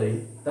কনভার্জ করে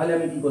তাহলে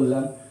আমি কি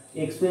করলাম,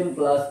 xn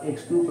plus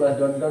x2 plus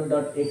dot dot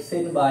dot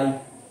xn by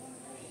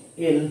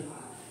l,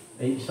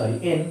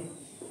 n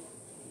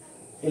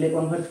l A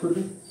converge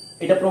করবে,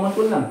 এটা প্রমাণ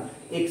করলাম।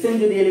 xn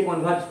যদি l এ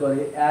কনভার্জ করে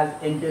as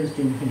n tends to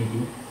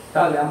infinity,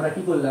 তাহলে আমরা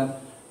কি করলাম,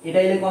 এটা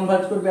l এ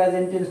কনভার্জ করবে as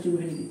n tends to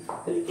infinity,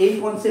 তাহলে এই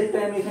কনসেপ্টটা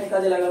আমি এখানে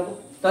কাজে লাগাবো।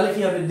 তাহলে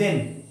কি হবে,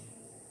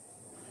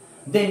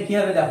 দেন কি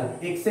হবে দেখো,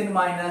 xn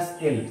minus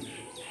l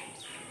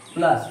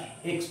plus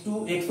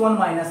x1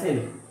 minus l,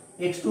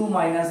 x2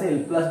 minus l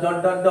plus dot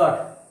dot dot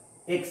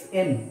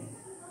xn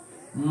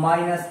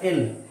minus l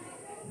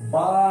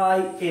by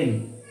n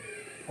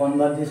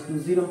converges to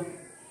 0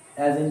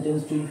 as n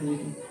tends to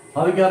infinity,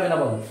 হবে কি হবে না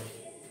বলো?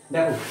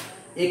 দেখো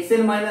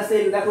xn minus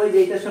l, দেখো এই যে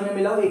এটার সঙ্গে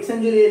মিলাও, xn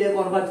যদি l এ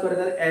কনভার্জ করে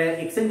তাহলে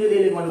xn যদি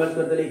l এ কনভার্জ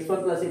করে তাহলে x1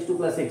 plus x2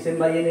 plus xn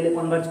by n l A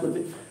converge করবে,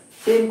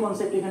 সেম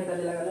কনসেপ্ট এখানে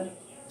কাজে লাগালাম,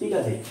 ঠিক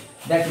আছে?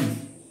 দেখি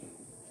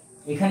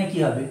এখানে কি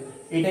হবে,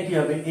 এটা কি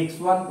হবে,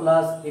 x1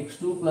 plus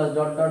x2 plus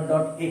dot dot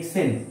dot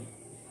xn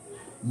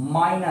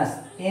minus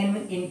n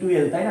into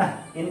l, তাই না?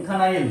 n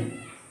খানা l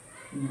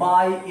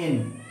by n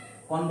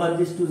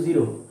converges to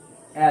 0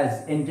 as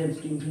n tends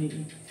to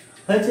infinity,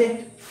 হয়েছে?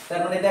 তার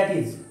মানে দ্যাট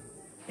ইজ,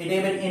 এটা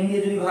এবার n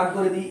দিয়ে যদি ভাগ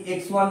করে দিই,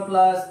 x1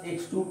 plus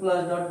x2 plus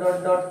dot dot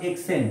dot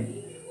xn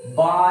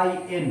by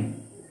n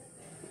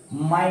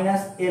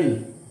minus l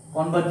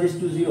converges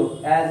to 0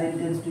 as n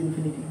tends to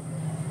infinity,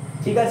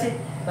 ঠিক আছে?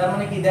 তার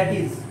মানে কি, দ্যাট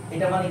ইজ,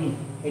 এটা মানে কি,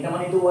 এটা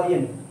মানে তো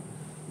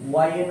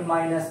yn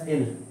minus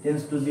l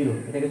tends to 0,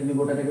 এটাকে যদি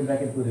গোটাটাকে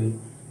ব্র্যাকেট করে দিই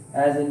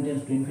as n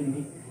tends to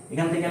infinity,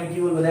 এখান থেকে আমি কি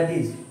বলবো, that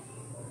is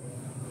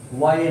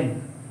yn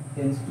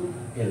tends to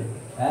l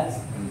as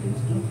n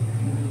tends to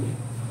infinity,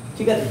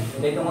 ঠিক আছে?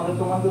 এটাই তো আমাদের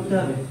প্রমাণ করতে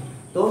হবে।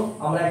 তো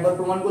আমরা একবার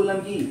প্রমাণ করলাম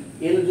কি,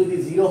 l যদি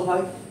 0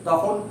 হয়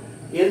তখন,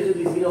 l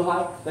যদি 0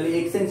 হয় তাহলে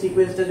xn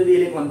সিকোয়েন্সটা যদি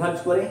l এ কনভার্জ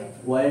করে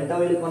yn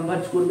টাও l এ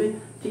কনভার্জ করবে,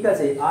 ঠিক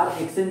আছে? আর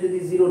xn যদি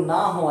 0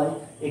 না হয়,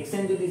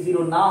 xn যদি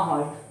 0 না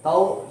হয়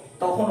তাও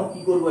তখনও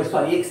কি করব,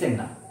 সরি xn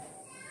না,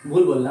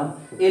 ভুল বললাম,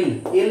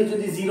 l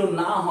যদি 0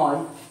 না হয়,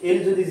 l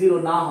যদি 0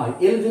 না হয়,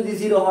 l যদি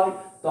 0 হয়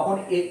তখন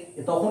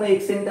তখনও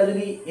xnটা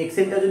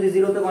যদি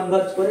 0 তে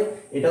কনভার্জ করে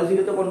এটাও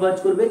 0 তে কনভার্জ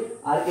করবে,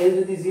 আর l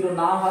যদি 0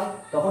 না হয়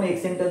তখন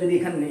xnটা যদি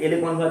এখানে l এ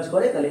কনভার্জ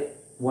করে তাহলে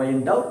yn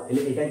টাও l,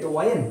 এটাই তো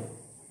yn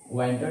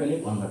টাও l এ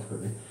কনভার্জ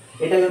করবে।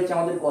 এটাই হচ্ছে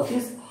আমাদের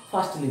Cauchys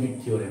first limit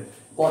theorem,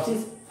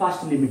 Cauchys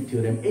first limit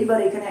theorem. এইবার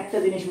এখানে একটা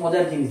জিনিস,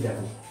 মজার জিনিস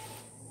দেখো,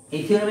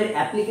 এই থিওরেমের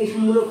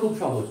অ্যাপ্লিকেশন গুলো খুব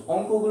সহজ,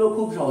 অঙ্কগুলো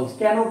খুব সহজ।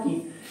 কেন কি,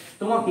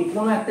 তোমাকে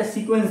কোনো একটা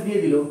সিকোয়েন্স দিয়ে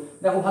দিল,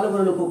 দেখো ভালো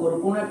করে লক্ষ্য করো,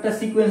 কোনো একটা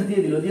সিকোয়েন্স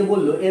দিয়ে দিল, দিয়ে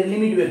বললো এর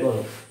লিমিট বের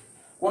করো,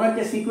 কোনো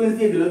একটা সিকোয়েন্স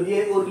দিয়ে দিল, দিয়ে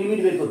ওর লিমিট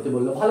বের করতে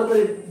বললো, ভালো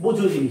করে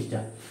বোঝো জিনিসটা।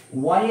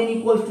 yn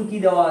ইকুয়ালস টু কি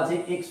দেওয়া আছে,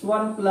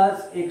 x1 plus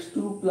x2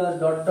 plus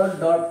dot dot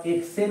dot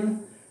xn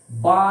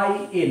by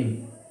n,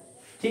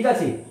 ঠিক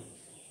আছে?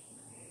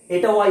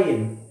 এটা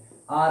yn,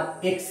 R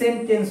xn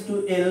tends to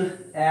l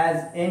as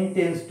n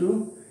tends to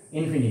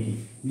infinity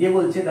দিয়ে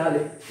বলছে, তাহলে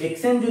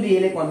xn যদি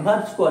l এ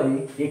কনভার্জ করে,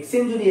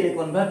 xn যদি l এ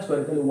কনভার্জ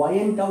করে তাহলে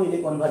yn টাও l এ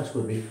কনভার্জ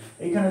করবে।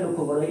 এইখানে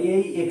লক্ষ্য করো,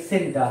 এই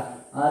xn টা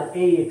আর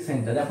এই xn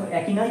টা দেখো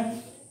একই নয়,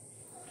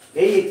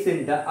 এই xn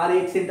টা আর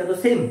xn টা তো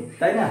সেম,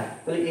 তাই না?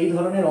 তাহলে এই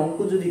ধরনের অঙ্ক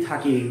যদি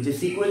থাকে, যে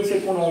সিকোয়েন্সের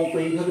কোন অঙ্ক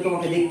এইভাবে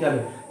তোমাকে দেখতে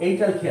হবে,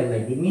 এইটার খেয়াল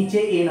রাখবে নিচে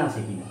n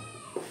আছে কিনা,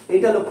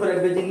 এটা লক্ষ্য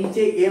রাখবে যে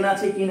নিচে n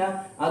আছে কিনা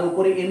আর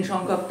উপরে n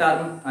সংখ্যক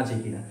টার্ম আছে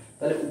কিনা।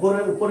 তাহলে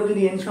উপরে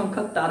যদি n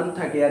সংখ্যক টার্ম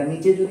থাকে আর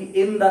নিচে যদি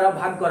n দ্বারা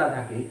ভাগ করা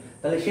থাকে,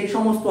 তাহলে সেই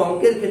সমস্ত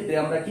অঙ্কের ক্ষেত্রে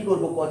আমরা কি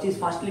করব, Cauchys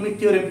ফার্স্ট লিমিট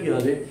থিওরেম কি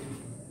হবে,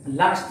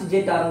 লাস্ট যে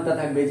টার্মটা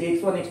থাকবে, যে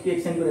x1 x2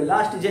 xn করে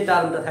লাস্ট যে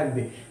টার্মটা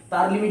থাকবে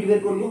তার লিমিট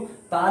বের করব,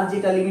 তার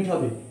যেটা লিমিট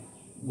হবে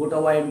গোটা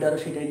y-টারও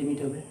সেটাই লিমিট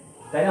হবে,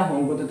 তাই না?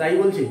 অঙ্ক তো তাই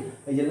বলছে।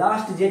 এই যে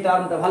লাস্ট যে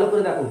টার্মটা ভালো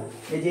করে দেখো,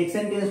 এই যে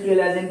xn tends to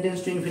l as n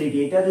tends to infinity,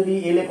 এটা যদি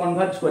l এ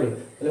কনভার্জ করে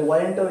তাহলে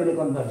y-টাও l এ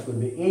কনভার্জ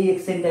করবে। এই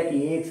xnটা কি?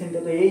 এই xnটা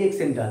তো এই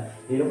xnটা,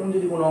 এরকম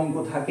যদি কোনো অঙ্ক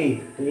থাকে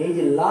তো এই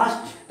যে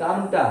লাস্ট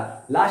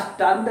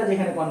টার্মটা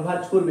যেখানে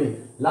কনভার্জ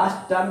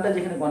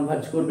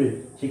করবে,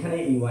 সেখানে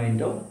এই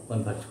y-টাও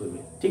কনভার্জ করবে।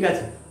 ঠিক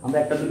আছে, আমরা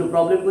একটা দুটো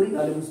প্রবলেম করি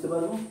তাহলে বুঝতে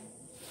পারবো।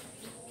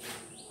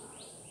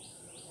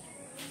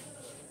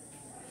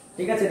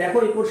 ঠিক আছে, দেখো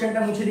এই পোরশনটা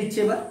মুছে দিচ্ছি,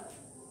 এবার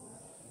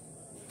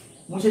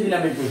মুছে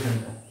দিলাম এই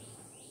পোরশনটা।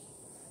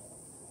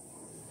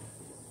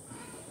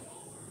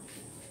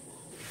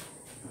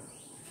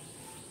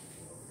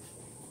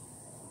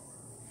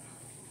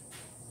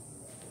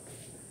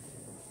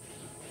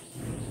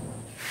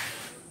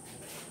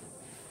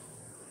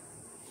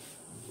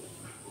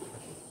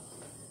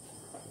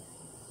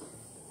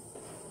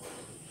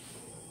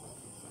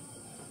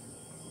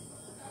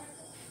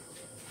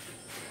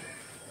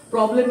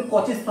 প্রবলেম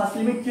কচিস ফার্স্ট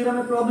লিমিট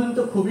থিওরেমের প্রবলেম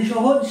তো খুবই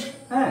সহজ।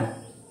 হ্যাঁ,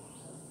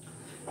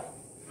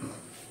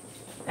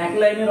 এক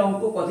লাইনের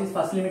অঙ্ক, কচিস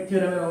ফার্স্ট লিমিট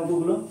থিওরেমের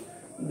অঙ্কগুলো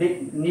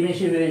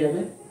নিমেষে হয়ে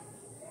যাবে।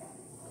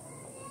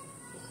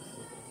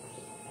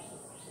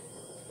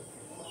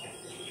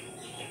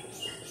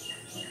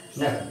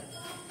 দেখো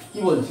কি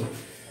বলছে,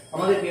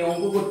 আমাদেরকে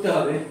অঙ্ক করতে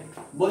হবে।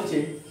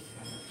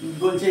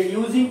 বলছে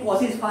ইউজিং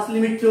কচিস ফার্স্ট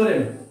লিমিট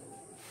থিওরেম,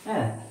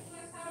 হ্যাঁ,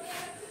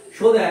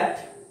 so that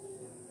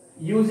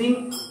using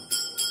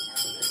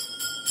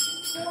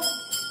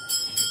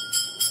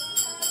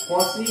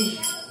Cauchy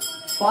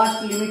first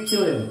limit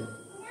theorem,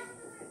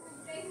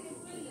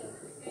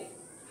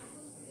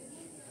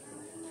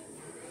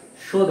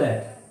 show that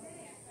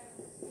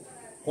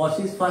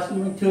Cauchy's first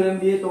limit theorem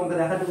দিয়ে তোমাকে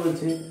দেখাতে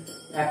বলছে।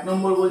 এক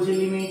নম্বর বলছে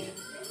limit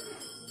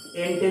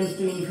n tends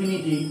to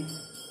infinity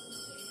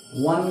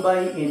 1 by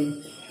n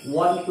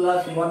 1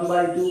 plus 1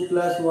 by 2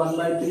 plus 1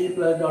 by 3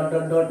 plus dot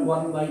dot dot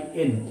 1 by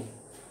n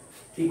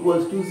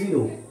equals to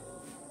 0।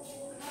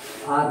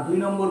 আর দুই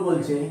নম্বর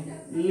বলছে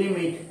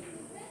limit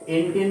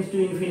n tends to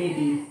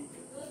infinity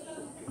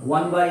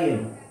 1 by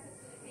n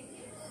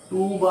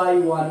 2 by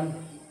 1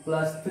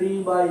 plus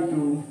 3 by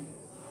 2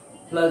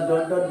 plus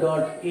dot dot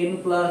dot n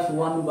plus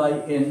 1 by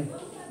n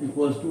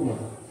equals to 1।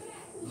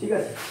 ঠিক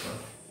আছে,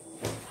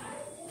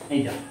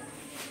 এইটা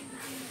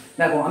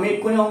দেখো আমি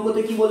এক্ষুনি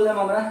অঙ্কতে কি বললাম,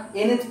 আমরা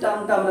n এর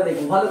টার্মটা আমরা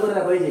দেখব ভালো করে।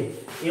 দেখো এই যে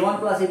a1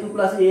 plus a2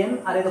 plus an,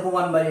 আর এই দেখো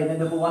 1 by n,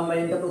 দেখো 1 by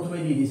n টা প্রথমে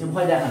দিয়ে দিয়েছে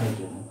ভয় দেখানোর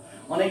জন্য।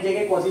 অনেক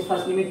জায়গায় কচিস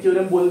ফার্স্ট লিমিট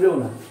থিওরেম বলবেও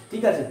না।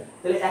 ঠিক আছে,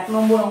 তাহলে এক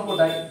নম্বর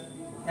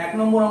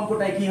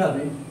অঙ্কটাই কি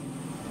হবে,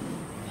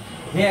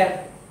 here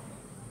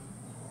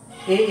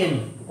an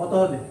কত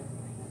হবে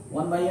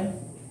 1 by n।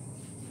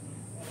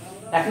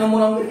 এক নম্বর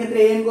অঙ্কের ক্ষেত্রে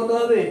an কত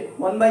হবে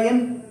 1 by n,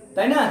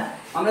 তাই না?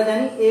 আমরা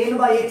জানি an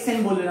by xn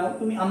বলে নাও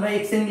তুমি, আমরা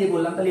xn দিয়ে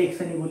বললাম তাহলে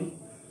xn ই বলি,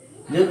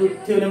 যেহেতু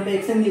থিওরেমটা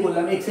xn দিয়ে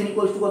বললাম, xn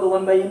equals to কত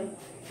 1 by n।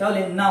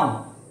 তাহলে নাও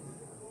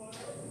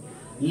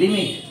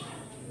limit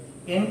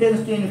n tends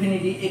to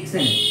infinity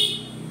xn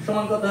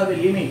সমান কত হবে,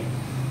 limit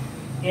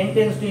n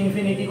tends to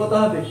infinity কত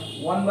হবে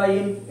 1 by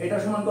n, এটা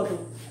সমান কত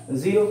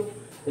 0।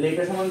 তাহলে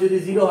এটা সমান যদি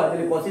 0 হয়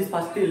তাহলে Cauchy's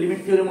ফার্স্ট লিমিট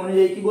থিওরেম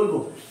অনুযায়ী কি বলবো,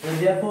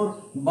 therefore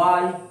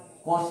by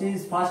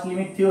Cauchy's first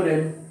limit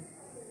theorem,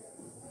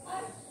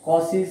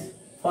 Cauchy's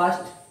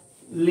first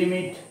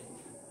limit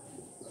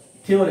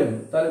theorem,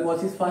 তাহলে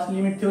Cauchy's ফার্স্ট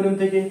লিমিট থিওরেম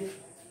থেকে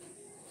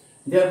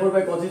therefore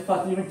by Cauchy's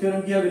first limit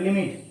theorem কি হবে,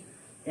 limit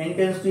n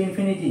tends to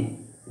infinity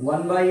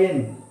 1 by n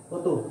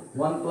কত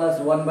 1 plus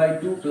 1 by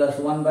 2 plus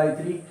 1 by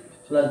 3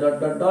 plus dot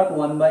dot dot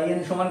 1 by n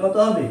সমান কত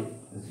হবে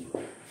 0।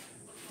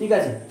 ঠিক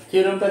আছে,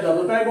 থিওরেমটা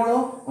যতটাই বড়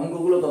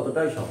অঙ্কগুলো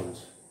ততটাই সহজ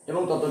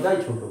এবং ততটাই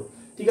ছোট।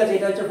 ঠিক আছে,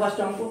 এটা হচ্ছে ফার্স্ট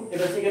অঙ্ক।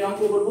 এবার সেকেন্ড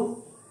অঙ্ক করব।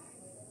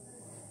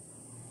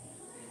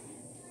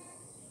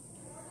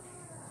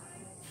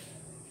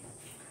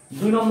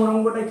 দুই নম্বর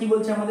অঙ্কটা কি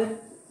বলছে আমাদের,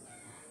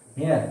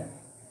 হিয়ার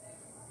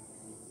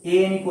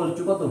an equals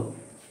to কত,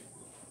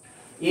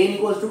 n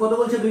equals to কত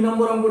বলছে দুই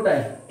নম্বর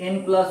অঙ্কটায়, n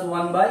plus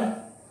 1 by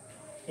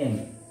n,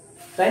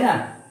 তাই না?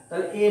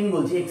 তাহলে n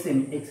বলছি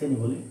xn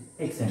বলি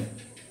xn,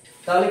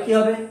 তাহলে কি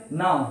হবে,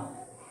 নাও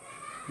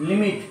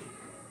limit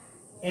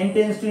n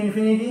tends to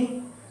infinity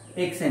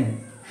xn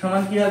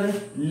সমান কি হবে,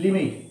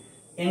 limit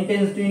n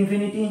tends to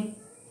infinity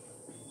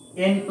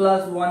n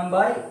plus 1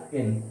 by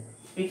n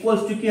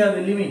equals to কি হবে,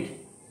 limit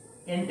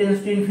n tends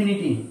to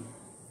infinity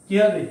কি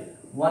হবে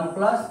 1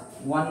 plus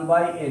 1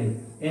 by n,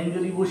 n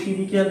যদি বসিয়ে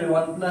দিই কি হবে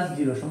 1 plus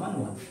 0 সমান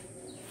 1।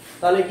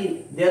 তাহলে কি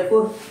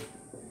therefore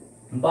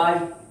by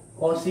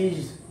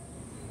Cauchy's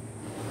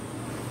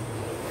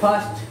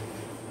first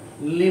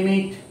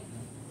limit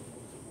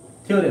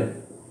theorem,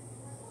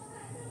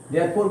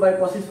 therefore by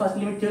Cauchy's first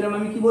limit theorem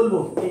আমি কি বলবো,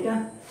 এটা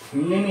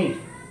limit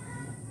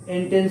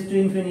n tends to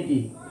infinity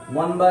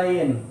 1 by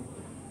n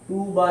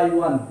 2 by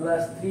 1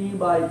 plus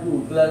 3 by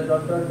 2 plus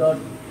dot dot dot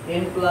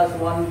n plus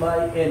 1 by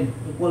n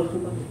equals to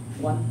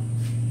 1।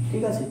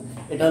 ঠিক আছে,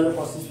 এটা হলো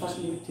কসিস first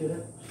limit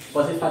theorem.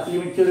 কসিস first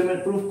limit থিওরেমের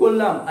proof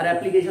করলাম আর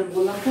অ্যাপ্লিকেশন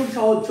করলাম, খুব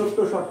সহজ ছোট্ট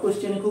শর্ট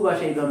কোশ্চেনে খুব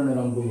আসে এই ধরনের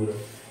অঙ্কগুলো।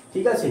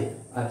 ঠিক আছে,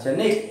 আচ্ছা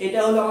নেক্সট এটা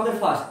হলো আমাদের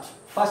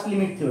ফার্স্ট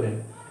লিমিট থিওরেম।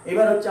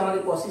 এবার হচ্ছে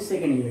আমাদের কসিস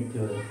সেকেন্ড লিমিট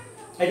থিওরেম।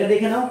 এটা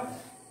দেখে নাও,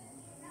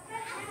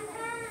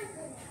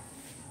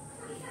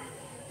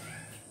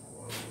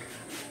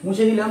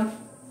 মুছে দিলাম।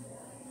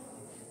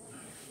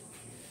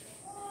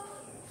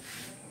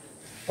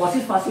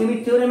 কসিস ফার্স্ট লিমিট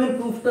থিওরেমের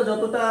প্রুফটা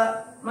যতটা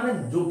মানে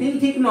জটিল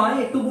ঠিক নয়,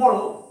 একটু বড়,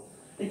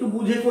 একটু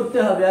বুঝে করতে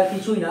হবে আর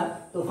কিছুই না।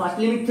 তো ফার্স্ট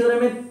লিমিট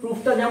থিওরেমের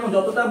প্রুফটা যেমন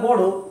যতটা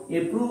বড়,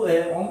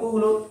 এর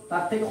অঙ্কগুলো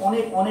তার থেকে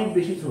অনেক অনেক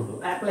বেশি ছোট,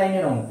 এক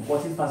লাইনের অঙ্ক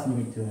কসিস ফার্স্ট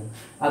লিমিট থিওরেম।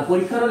 আর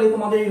পরীক্ষার হলে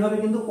তোমাদের এইভাবে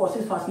কিন্তু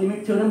কসিস ফার্স্ট লিমিট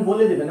থিওরেম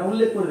বলে দেবে না,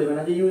 উল্লেখ করে দেবে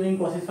না যে ইউজিং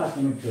কসিস ফার্স্ট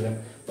লিমিট থিওরেম।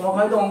 তোমাকে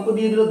হয়তো অঙ্ক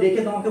দিয়ে দিল,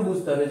 দেখে তোমাকে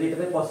বুঝতে হবে যে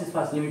এটাতে কসিস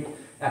ফার্স্ট লিমিট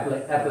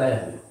অ্যাপ্লাই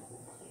হবে।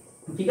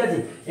 ঠিক আছে,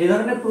 এই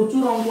ধরনের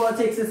প্রচুর অঙ্ক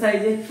আছে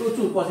এক্সারসাইজে,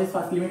 প্রচুর কসিস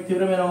ফার্স্ট লিমিট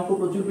থিওরেমের অঙ্ক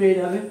প্রচুর পেয়ে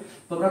যাবে,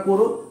 তোমরা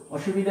করো,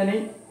 অসুবিধা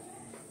নেই।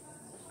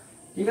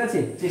 ঠিক আছে,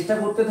 চেষ্টা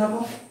করতে থাকো।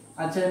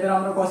 আচ্ছা, এবার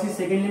আমরা কসিস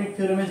সেকেন্ড লিমিট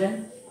থিওরেমে যাই।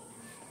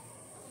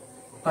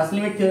 ফার্স্ট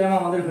লিমিট থিওরেম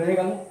আমাদের হয়ে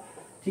গেল।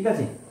 ঠিক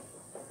আছে,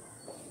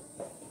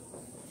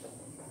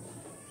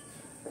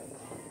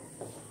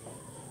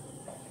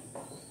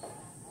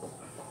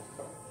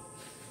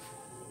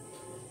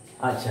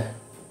 আচ্ছা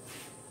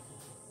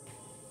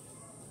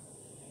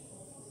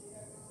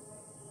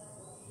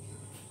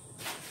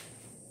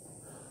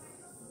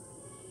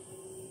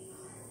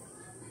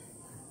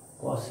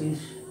কসিস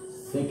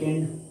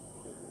সেকেন্ড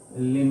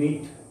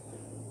লিমিট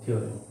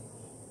থিওরেম।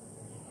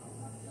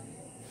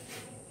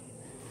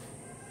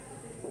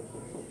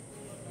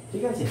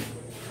 ঠিক আছে,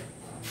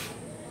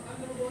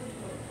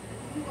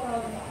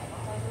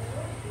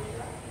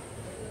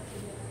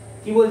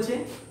 কি বলছে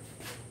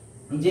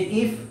যে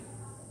if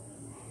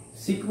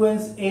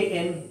sequence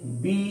an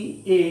be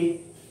a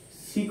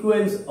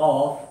sequence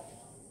of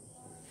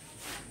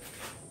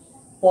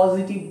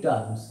positive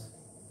terms,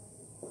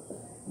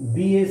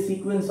 be a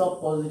sequence of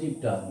positive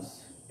terms,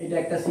 এটা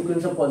একটা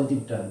sequence of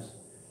positive terms,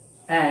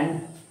 and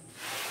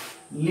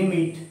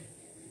limit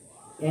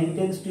n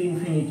tends to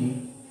infinity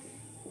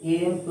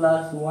an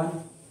plus 1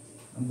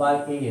 by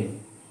an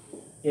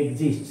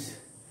exists।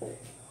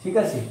 ঠিক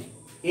আছে,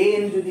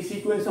 an যদি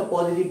sequence of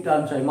positive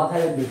terms হয়,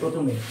 মাথায় রাখবে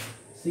প্রথমে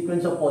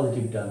sequence of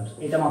positive terms,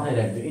 এটা মাথায়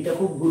রাখবে, এটা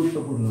খুব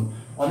গুরুত্বপূর্ণ।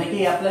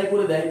 অনেকেই অ্যাপ্লাই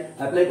করে দেয়,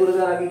 অ্যাপ্লাই করে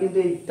দেওয়ার আগে কিন্তু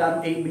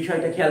এই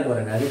বিষয়টা খেয়াল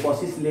করে না।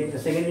 কসিস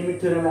সেকেন্ড লিমিট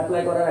থিওরেম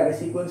অ্যাপ্লাই করার আগে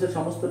সিকোয়েন্সের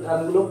সমস্ত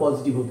টার্মগুলো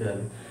পজিটিভ হতে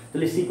হবে।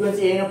 তাহলে sequence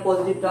an of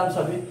positive terms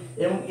হবে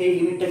এবং এই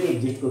লিমিটটাকে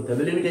এক্সিস্ট করতে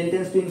হবে। Limit n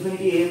tends to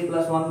infinity an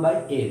plus 1 by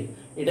n,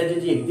 এটা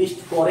যদি এক্সিস্ট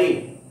করে,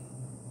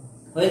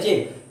 হয়েছে,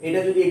 এটা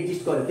যদি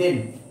এক্সিস্ট করে দেন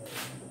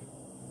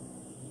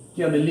কি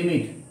হবে,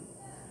 limit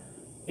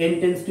n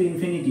tends to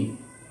infinity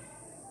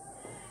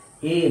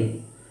n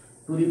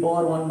to the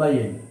power 1 by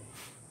n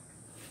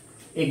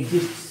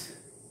exists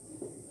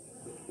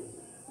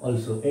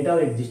also, এটাও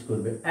এক্সিস্ট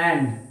করবে।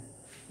 and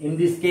in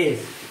this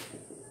case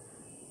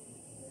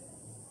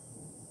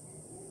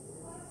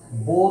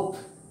both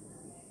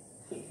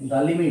the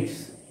limits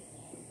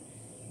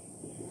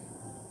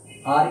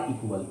are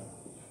equal,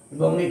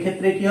 এবং এই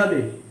ক্ষেত্রে কি হবে,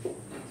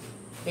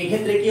 এই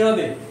ক্ষেত্রে কি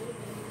হবে,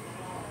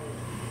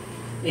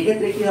 এই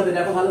ক্ষেত্রে কি হবে,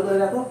 দেখো ভালো করে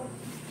দেখো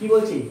কি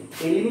বলছি।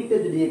 এই লিমিটটা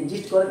যদি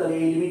এক্সিস্ট করে তাহলে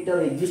এই লিমিটটাও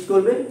এক্সিস্ট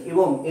করবে,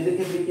 এবং এদের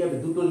ক্ষেত্রে কি হবে,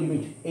 দুটো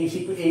লিমিট, এই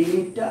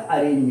লিমিটটা আর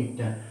এই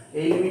লিমিটটা,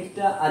 এই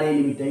লিমিটটা আর এই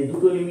লিমিটটা, এই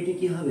দুটো লিমিটই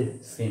কি হবে,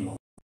 সেম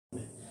হবে।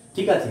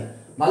 ঠিক আছে,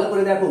 ভালো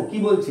করে দেখো কি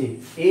বলছে,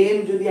 an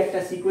যদি একটা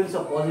সিকোয়েন্স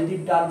অফ পজিটিভ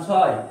টার্মস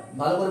হয়,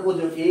 ভালো করে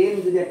বোঝো, an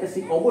যদি একটা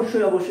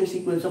অবশ্যই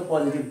সিকোয়েন্স অফ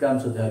পজিটিভ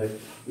টার্মস হতে হবে,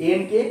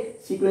 an K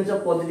sequence of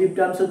positive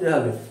terms হতে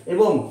হবে,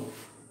 এবং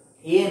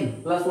n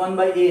প্লাস 1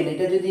 বাই n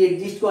এটা যদি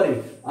এক্সিস্ট করে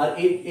আর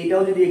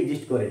এটাও যদি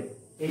এক্সিস্ট করে,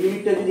 এই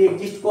লিমিটটা যদি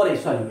এক্সিস্ট করে,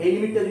 সরি এই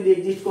লিমিটটা যদি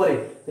এক্সিস্ট করে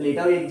তাহলে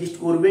এটাও এক্সিস্ট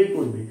করবেই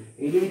করবে,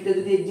 এই লিমিটটা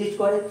যদি এক্সিস্ট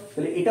করে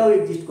তাহলে এটাও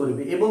এক্সিস্ট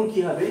করবে, এবং কি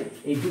হবে,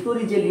 এই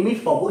দুটোরই যে লিমিট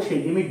পাবো সেই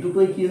লিমিট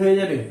দুটোই কি হয়ে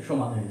যাবে,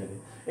 সমান হয়ে যাবে।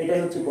 এটাই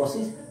হচ্ছে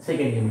কসিস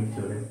সেকেন্ড লিমিট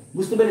থিওরেম।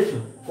 বুঝতে পেরেছো,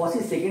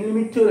 কসিস সেকেন্ড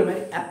লিমিট থিওরেমের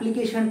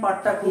অ্যাপ্লিকেশন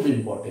পার্টটা খুব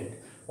ইম্পর্টেন্ট।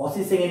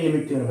 কসিস সেকেন্ড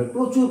লিমিট থিওরেমের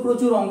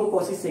প্রচুর অঙ্ক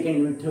কসিস সেকেন্ড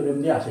লিমিট থিওরেম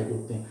দিয়ে আসে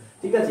করতে।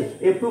 ঠিক আছে,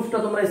 এই প্রুফটা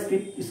তোমরা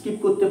স্কিপ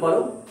করতে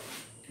পারো,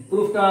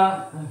 প্রুফটা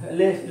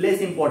লেস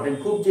ইম্পর্টেন্ট,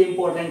 খুব যে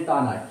ইম্পর্টেন্ট তা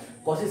নয়।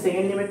 কসিস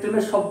সেকেন্ড লিমিট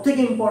থিওরেমের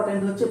সবথেকে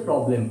ইম্পর্টেন্ট হচ্ছে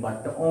প্রবলেম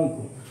পার্টটা, অঙ্ক,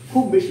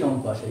 খুব বেশি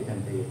অঙ্ক আসে এখান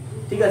থেকে।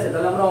 ঠিক আছে,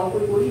 তাহলে আমরা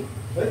অঙ্কই করি,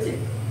 হয়েছে।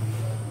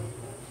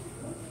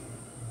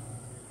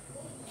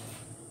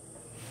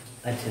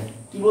 আচ্ছা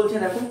কি বলছে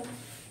দেখো,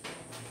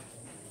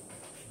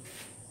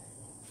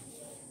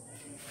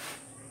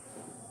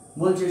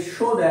 বলছে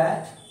show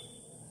that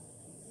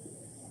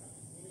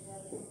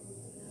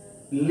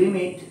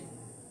limit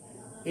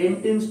n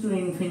tends to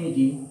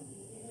infinity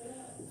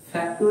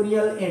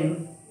factorial n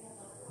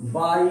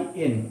by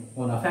n,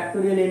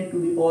 factorial n to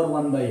the power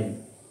 1 by n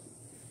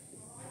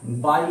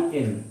by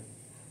n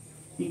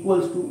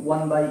equals to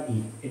 1 by e,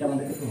 এটা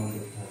আমাদেরকে প্রমাণ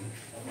করতে হবে।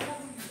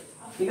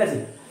 ঠিক আছে,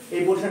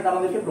 এই পোরশনটা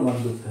আমাদেরকে প্রমাণ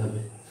করতে হবে,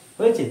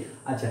 হয়েছে।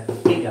 আচ্ছা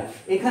এইটা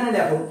এখানে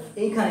দেখো,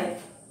 এইখানে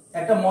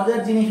একটা মজার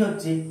জিনিস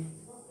হচ্ছে,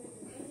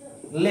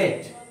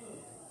 লেট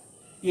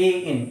এ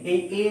এন, এই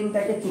এ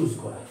এনটাকে চুজ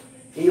করা,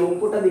 এই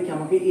অঙ্কটা দেখে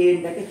আমাকে এ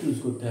এনটাকে চুজ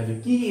করতে হবে।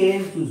 কি এ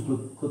এন চুজ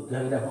করতে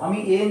হবে? দেখো আমি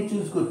এ এন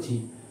চুজ করছি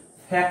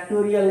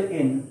factorial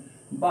N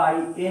by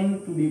N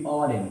to the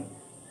power N.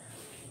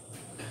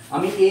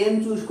 আমি এন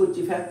চুজ করছি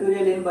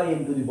factorial N by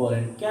N to the power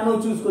N. কেন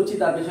চুজ করছি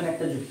তার পেছনে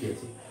একটা যুক্তি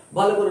আছে,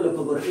 ভালো করে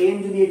লক্ষ্য করো। এন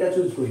যদি এটা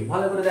চুজ করি,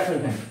 ভালো করে দেখো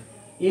এখানে,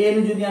 এন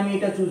যদি আমি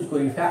এটা চুজ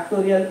করি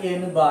factorial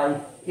N by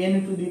N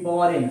to the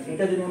power N,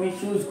 এটা যদি আমি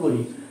চুজ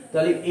করি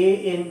তাহলে A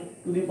N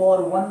to the power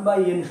 1 by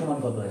N সমান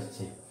কত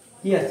আসছে?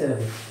 কি আসছে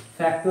দেখো,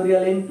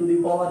 factorial N to the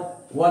power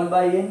 1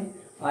 by N,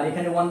 আর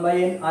এখানে 1 বাই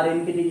এন আর এন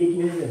কেটে গিয়ে কি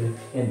হয়ে যাবে?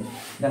 এন।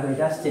 দেখো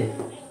এটা আসছে,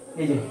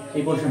 এই যে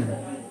এই পোরশনটা,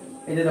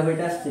 এই যে দেখো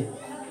এটা আসছে,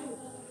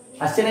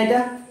 আসছে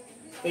না?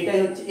 এটাই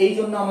হচ্ছে, এই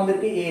জন্য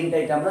আমাদেরকে এ এনটা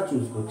এটা আমরা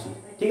চুজ করছি।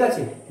 ঠিক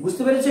আছে,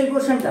 বুঝতে পেরেছো এই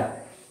কোশ্চেনটা?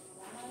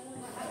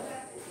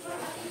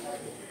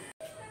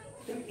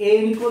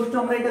 এন ইকুয়ালস টু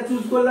আমরা এটা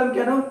চুজ করলাম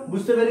কেন,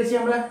 বুঝতে পেরেছি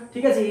আমরা?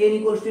 ঠিক আছে, এন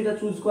ইকুয়ালস টু এটা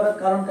চুজ করার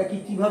কারণটা কি,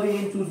 কিভাবে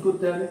এন চুজ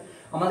করতে হবে?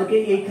 আমাদেরকে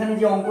এইখানে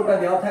যে অঙ্কটা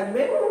দেওয়া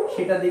থাকবে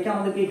সেটা দেখে,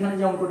 আমাদেরকে এখানে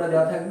যে অঙ্কটা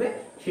দেওয়া থাকবে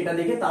সেটা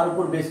দেখে তার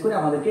উপর বেস করে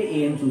আমাদেরকে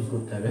এন চুজ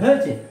করতে হবে।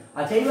 হয়েছে?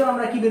 আচ্ছা, এবার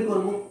আমরা কি বের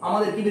করব?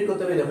 আমাদের কি বের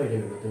করতে হবে? দেখো এটা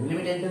বের করতে হবে,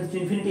 limit n tends to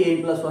infinity n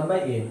plus 1 by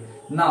n।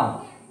 নাও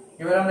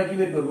এবার আমরা কি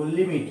বের করব?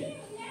 Limit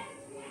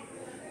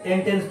n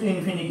tends to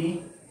infinity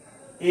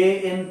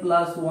an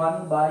plus 1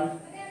 by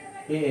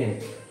an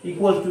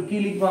equals to কি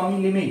লিখবো আমি?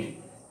 Limit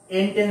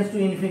n tends to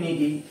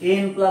infinity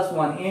n plus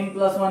 1, n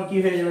plus 1 কি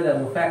হয়ে যাবে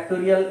দেখো,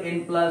 factorial n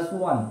plus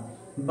 1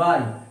 by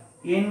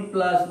n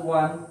plus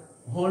 1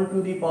 whole to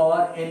the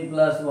power n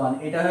plus 1,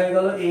 এটা হয়ে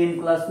গেল n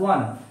plus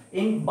 1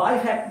 n by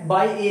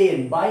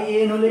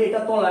an হলে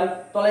এটা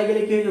তলায়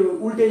গেলে কি হয়ে যাবে?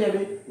 উল্টে যাবে,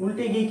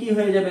 উল্টে গিয়ে কি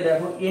হয়ে যাবে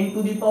দেখো, n to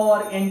the power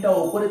n টা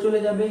উপরে চলে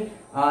যাবে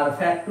আর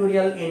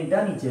ফ্যাক্টোরিয়াল n টা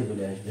নিচে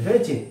চলে আসবে।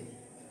 হয়েছে?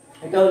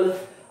 এটা হলো।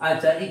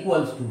 আচ্ছা,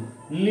 equals to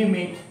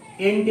limit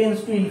n tends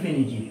to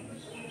infinity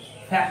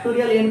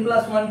factorial n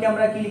plus 1 কে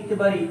আমরা কি লিখতে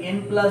পারি? n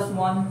plus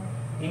 1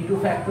 into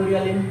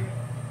factorial n,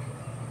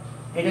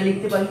 এটা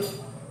লিখতে পারি।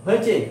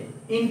 হয়েছে?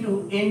 Into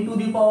n to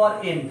the power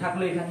n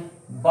থাকলো এখানে,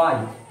 by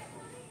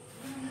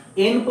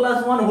n plus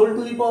 1 whole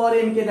to the power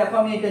n কে দেখো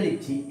আমি এটা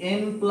লিখছি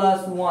n plus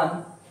 1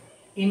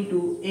 into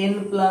n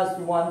plus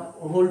 1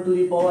 whole to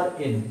the power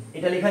n,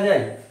 এটা লেখা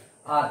যায়।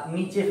 আর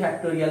নিচে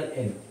ফ্যাক্টোরিয়াল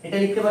n, এটা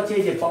লিখতে পাচ্ছি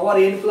এই যে পাওয়ার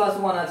n প্লাস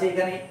 1 আছে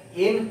এখানে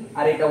n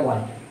আর এটা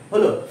 1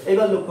 হলো।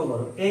 এবার লক্ষ্য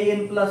করো, এই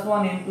n প্লাস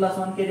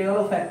 1 কেটে গেল,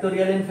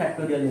 ফ্যাক্টোরিয়াল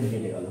n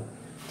কেটে গেল।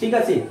 ঠিক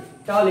আছে,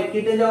 তাহলে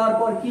কেটে যাওয়ার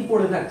পর কি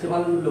পড়ে থাকছে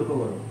ভালো লক্ষ্য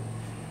করো,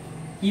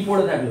 কি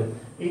পড়ে থাকলো?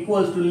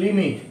 Equals to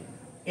limit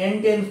n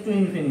tends to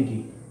infinity,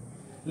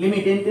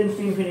 limit n tends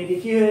to infinity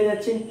কি হয়ে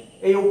যাচ্ছে?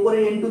 এই উপরে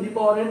n to the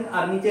power n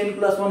আর নিচে n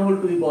plus 1 whole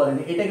to the power n,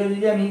 এটাকে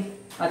যদি আমি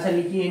আচ্ছা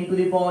লিখি n to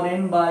the power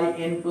n by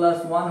n plus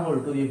 1 whole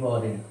to the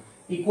power n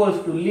equals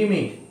to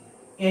limit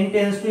n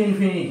tends to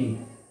infinity,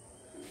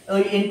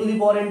 ওই n to the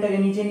power n টাকে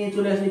নিচে নিয়ে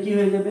চলে আসলে কি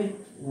হয়ে যাবে?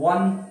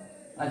 1,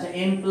 আচ্ছা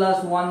n plus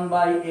 1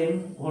 by n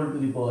whole to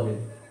the power n,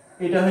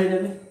 এটা হয়ে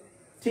যাবে।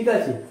 ঠিক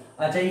আছে,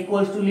 আচ্ছা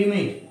equals to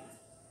limit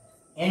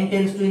n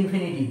tends to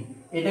infinity,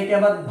 এটাকে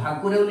আবার ভাগ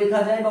করেও লেখা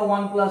যায় বা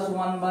 1 plus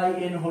 1 by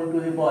n whole to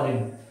the power n।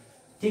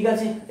 ঠিক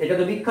আছে, এটা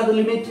তো বিখ্যাত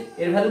লিমিট,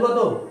 এর ভ্যালু কত?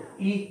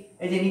 e,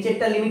 এই যে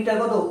নিচেরটা লিমিটটা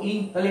কত? e,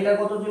 তাহলে এটা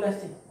কত চলে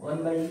আসছে? 1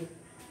 বাই e,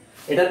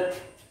 এটা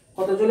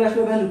কত চলে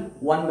আসলো ভ্যালু?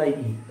 1 by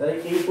e। তাহলে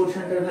এই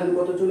পোরশনটার ভ্যালু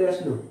কত চলে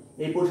আসলো?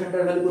 এই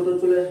পোরশনটার ভ্যালু কত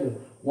চলে আসলো?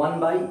 1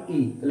 বাই e।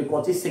 তাহলে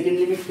কচিস সেকেন্ড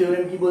লিমিট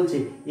থিওরেম কি বলছে?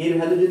 এর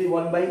ভ্যালু যদি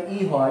 1 বাই e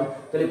হয়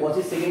তাহলে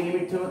কচিস সেকেন্ড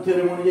লিমিট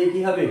থিওরেম অনুযায়ী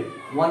কি হবে?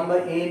 1 by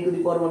a to the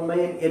power 1 by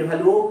n এর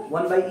ভ্যালুও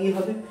 1 বাই e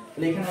হবে।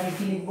 তাহলে এখানে আমি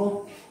কি লিখবো?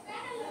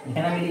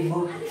 এখানে আমি লিখবো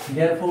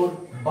therefore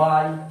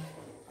by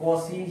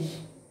Cauchys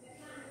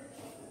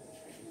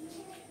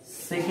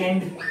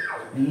second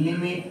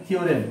limit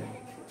theorem,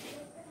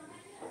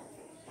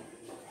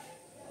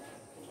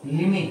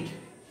 limit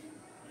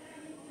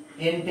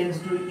n tends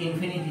to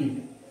infinity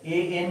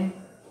an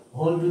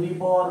whole to the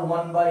power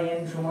 1 by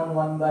n সমান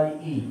 1 by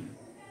e,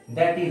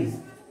 that is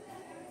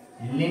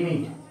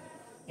limit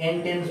n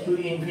tends to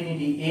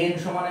infinity n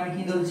সমান আমি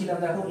কি ধরেছিলাম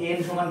দেখো, n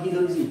সমান কি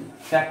ধরেছি?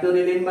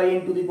 Factorial n by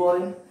n to the power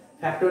n,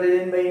 factorial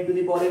n by n to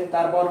the power n,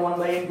 তারপর 1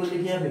 by n করলে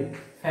কি হবে?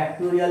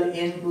 Factorial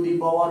n to the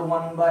power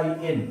 1 by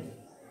n,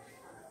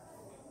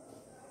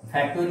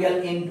 factorial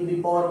n to the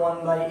power 1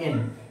 by n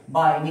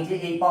by নিচে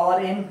এই পাওয়ার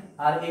n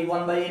আর এই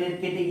 1 by n এর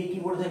কেটে গিয়ে কি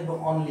পড়ে থাকবে?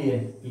 Only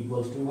n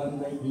equals to 1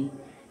 by e।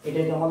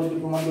 এটাই তো আমাদেরকে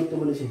প্রমাণ করতে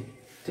বলেছে।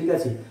 ঠিক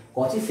আছে,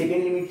 কচিস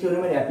সেকেন্ড লিমিট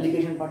থিওরেমের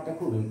অ্যাপ্লিকেশন পার্টটা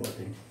খুব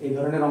ইম্পর্টেন্ট, এই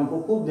ধরনের অঙ্ক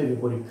খুব দেবে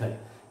পরীক্ষায়।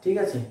 ঠিক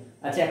আছে,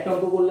 আচ্ছা একটা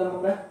অঙ্ক করলাম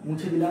আমরা,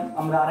 মুছে দিলাম,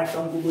 আমরা আরেকটা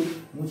অঙ্ক করি,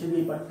 মুছে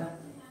দিই পার্টটা।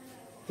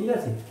 ঠিক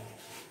আছে,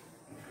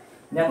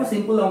 দেখো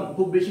সিম্পল অঙ্ক,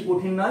 খুব বেশি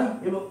কঠিন নয়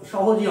এবং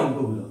সহজই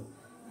অঙ্কগুলো।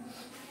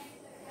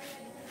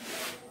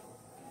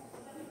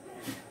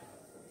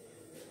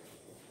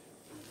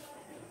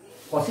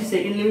 কচিস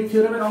সেকেন্ড লিমিট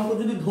থিওরেমের অঙ্ক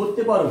যদি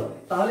ধরতে পারো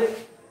তাহলে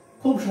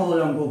খুব সহজ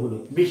অঙ্কগুলো,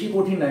 বেশি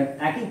কঠিন নয়।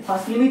 একই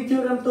ফার্স্ট লিমিট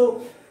থিওরেম তো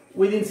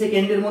উইদিন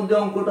সেকেন্ডের মধ্যে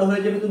অঙ্কটা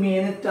হয়ে যাবে, তুমি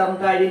এন এর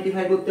টার্মটা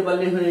আইডেন্টিফাই করতে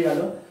পারলে হয়ে গেল।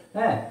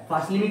 হ্যাঁ,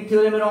 ফার্স্ট লিমিট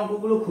থিওরেমের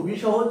অঙ্কগুলো খুবই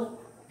সহজ।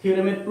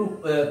 থিওরেমের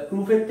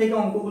প্রুফের থেকে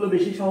অঙ্কগুলো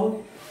বেশি সহজ,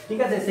 ঠিক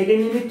আছে।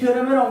 সেকেন্ড লিমিট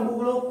থিওরেমের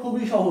অঙ্কগুলো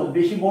খুবই সহজ,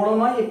 বেশি বড়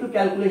নয়, একটু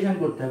ক্যালকুলেশন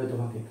করতে হবে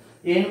তোমাকে,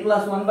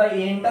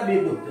 n+1/n টা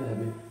বের করতে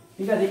হবে,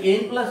 ঠিক আছে।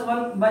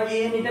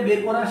 n+1/n এটা বের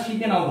করা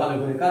শিখে নাও ভালো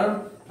করে, কারণ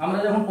আমরা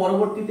যখন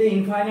পরবর্তীতে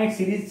ইনফাইনাইট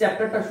সিরিজ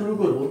চ্যাপ্টারটা শুরু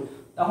করব,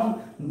 তখন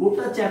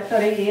গোটা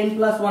চ্যাপ্টারে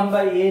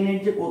n+1/n এর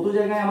যে কত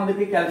জায়গায়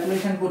আমাদেরকে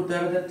ক্যালকুলেশন করতে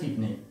হবে তার ঠিক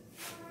নেই,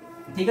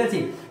 ঠিক আছে।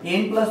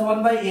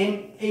 n+1/n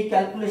এই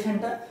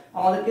ক্যালকুলেশনটা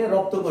আমাদেরকে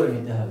রপ্ত করে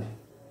নিতে হবে।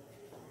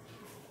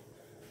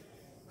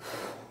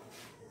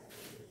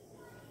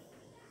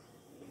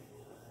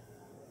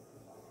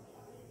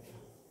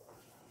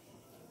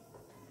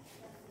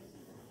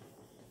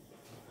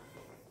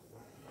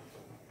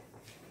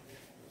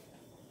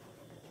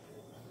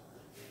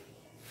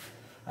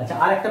 আচ্ছা,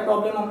 আর একটা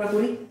প্রবলেম আমরা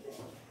করি,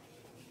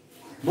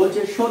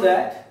 বলছে show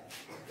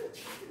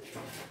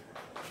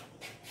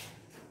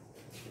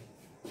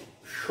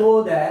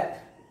that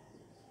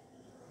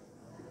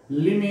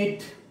limit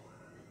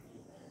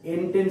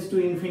n tends to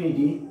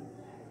infinity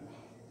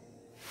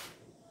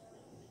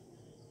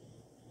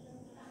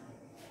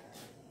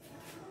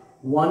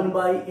 (1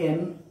 by n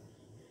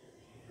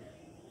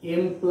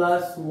m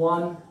plus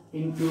 1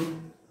 into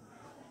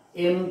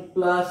m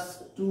plus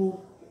 2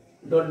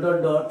 dot dot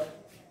dot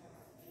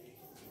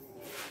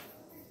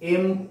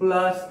m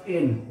plus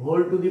n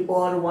whole to the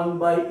power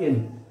 1 by n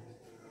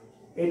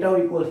এটাও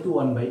ইকুয়ালস টু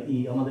 1 বাই e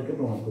আমাদেরকে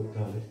প্রমাণ করতে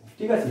হবে,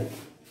 ঠিক আছে।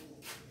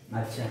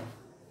 আচ্ছা,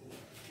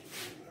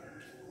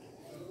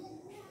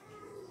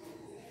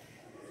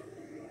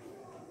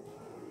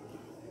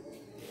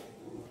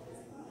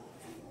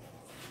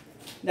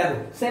 দেখো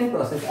সেম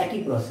প্রসেস,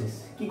 একই প্রসেস।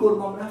 কি করব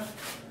আমরা,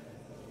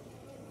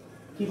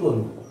 কি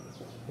করব,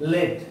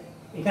 লেট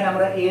এখানে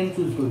আমরা n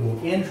চুজ করব,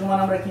 n সমান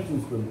আমরা কি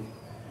চুজ করব,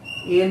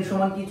 n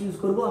সমান কি চুজ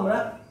করব আমরা,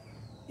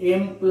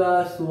 m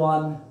plus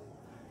 1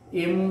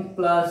 m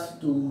plus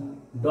 2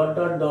 dot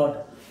dot dot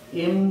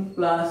m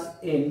plus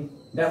n।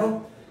 দেখো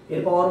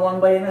এর পাওয়ার 1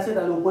 বাই n আছে,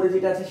 তাহলে উপরে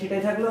যেটা আছে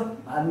সেটাই থাকলো,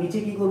 আর নিচে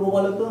কি করব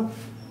বলো তো,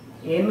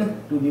 n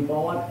to the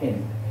power n।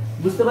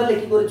 বুঝতে পারলে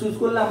কি করে চুজ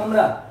করলাম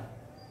আমরা,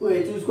 ওই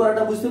চুজ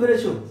করাটা বুঝতে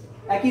পেরেছো?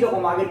 একই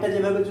রকম আগেরটা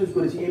যেভাবে চুজ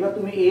করেছি, এবার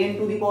তুমি n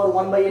to the power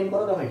 1 by n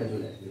করো, দেখো এটা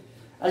চলে আসবে,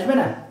 আসবে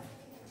না?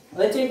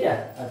 হয়েছে এটা?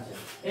 আচ্ছা,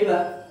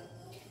 এবার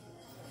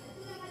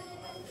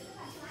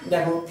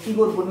দেখো কি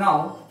করব, নাও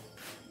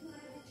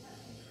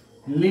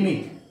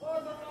limit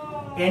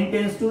n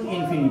tends to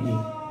infinity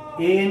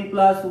an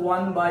plus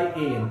 1 by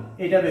an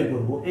এটা বের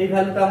করব। এই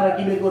ভ্যালুটা আমরা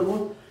কি বের করব,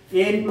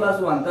 an plus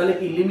 1, তাহলে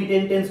কি limit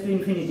n tends to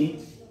infinity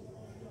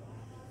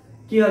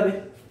কি হবে,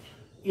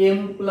 m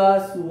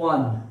plus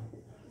 1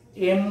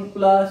 m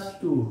plus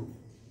 2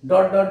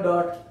 dot dot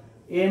dot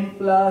m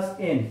plus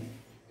n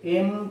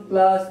m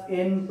plus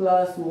n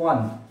plus 1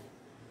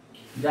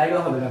 জায়গা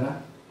হবে না।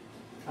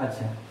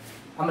 আচ্ছা,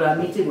 আমরা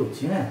নিচে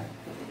করছি, হ্যাঁ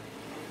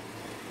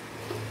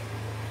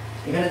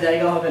এখানে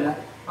জায়গা হবে না,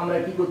 আমরা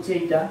কি করছি,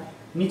 এইটা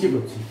নিচে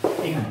করছি,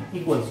 এখানে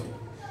equals to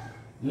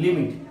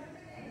limit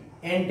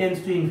n tends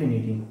to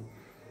infinity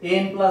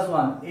n plus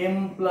 1 m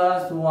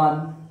plus 1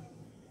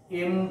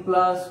 m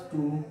plus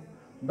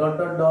 2 dot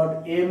dot dot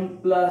m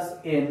plus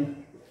n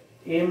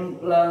m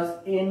plus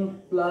n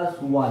plus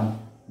 1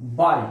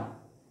 by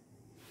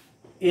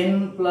n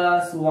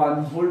plus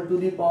 1 whole to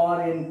the power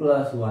n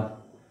plus 1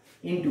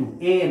 into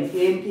n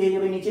কি হয়ে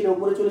যাবে, নিচেটা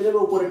উপরে চলে যাবে,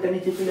 উপরেরটা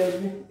নিচে চলে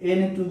আসবে,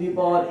 n to the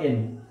power n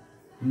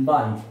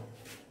by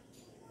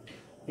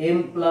m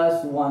plus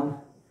 1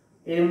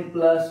 m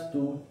plus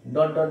 2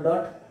 dot dot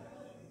dot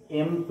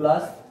m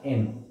plus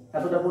n।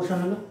 এতটা পোরশন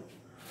হলো,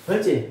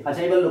 হয়েছে?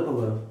 আচ্ছা, এবার লক্ষ্য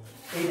করো,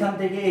 এইখান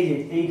থেকে এই যে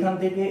এইখান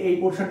থেকে এই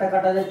পোরশনটা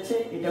কাটা যাচ্ছে,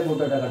 এটা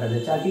গোটাটা কাটা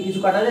যাচ্ছে, আর কি কিছু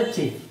কাটা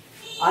যাচ্ছে,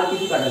 আর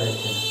কিছু কাটা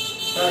যাচ্ছে না।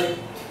 তাহলে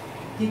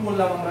কি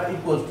করলাম আমরা,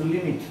 equals to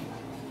limit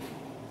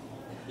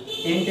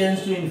n tends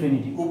to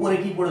infinity, উপরে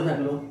কি পড়ে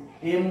থাকলো,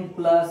 m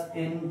plus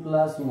n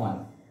plus 1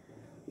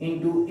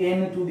 into n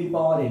to the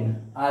power n,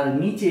 আর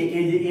নিচে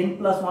এই যে n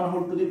plus 1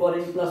 whole to the power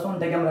n plus 1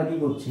 টাকে আমরা কি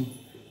করছি,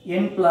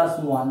 n plus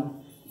 1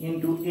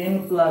 into n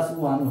plus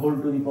 1 whole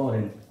to the power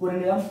n করে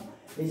নিলাম,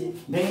 এই যে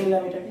ভেঙে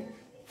নিলাম এটাকে।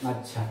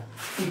 আচ্ছা,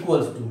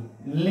 equals to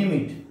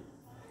limit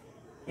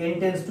n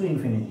tends to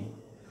infinity,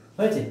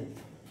 হয়েছে?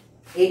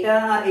 এটা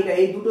আর এটা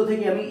এই দুটো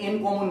থেকে আমি n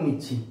কমন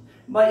নিচ্ছি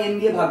বা n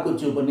দিয়ে ভাগ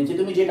করছি উপর নিচে,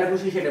 তুমি যেটা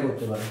খুশি সেটা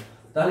করতে পারো।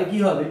 তাহলে কি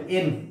হবে,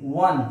 n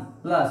 1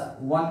 plus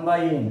 1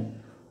 by n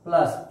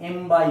plus m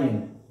by n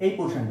এই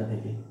পোরশনটা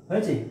থেকে,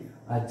 হয়েছে?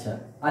 আচ্ছা,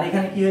 আর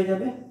এখানে কি হয়ে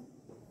যাবে,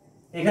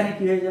 এখানে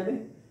কি হয়ে যাবে,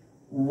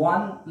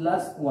 1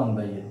 plus 1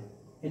 by n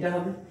এটা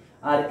হবে,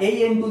 আর এই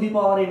n to the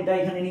power n টা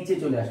এখানে নিচে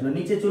চলে আসলো,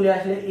 নিচে চলে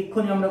আসলে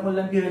এক্ষুনি আমরা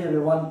করলাম কি হয়ে যাবে,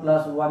 1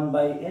 plus 1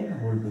 by n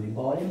whole to the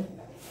power n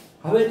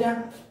হবে এটা,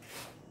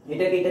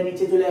 এটাকে এটা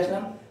নিচে চলে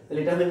আসলাম, তাহলে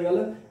এটা হয়ে গেল,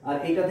 আর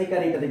এটা থেকে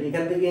আর এটা থেকে,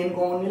 এখান থেকে n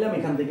কমন নিলাম,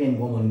 এখান থেকে n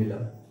কমন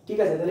নিলাম, ঠিক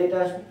আছে? তাহলে এটা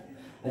আসবে।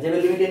 আচ্ছা,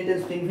 এবার limit n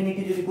tends to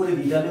infinity যদি করে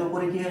দিই, তাহলে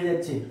উপরে কি হয়ে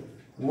যাচ্ছে,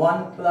 1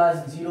 plus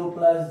 0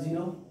 plus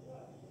 0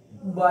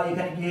 বা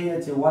এখানে কি হয়ে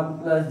যাচ্ছে, 1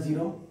 plus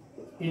 0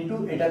 ইনটু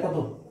এটা কত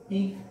e,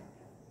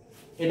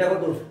 এটা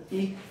কত e,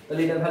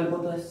 তাহলে এটার ভ্যালু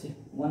কত আসছে,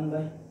 1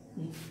 by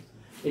e।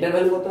 এটার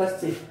ভ্যালু কত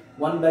আসছে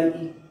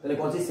 1/e, তাহলে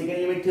Cauchys সেকেন্ড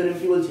লিমিট থিওরেম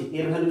কি বলছে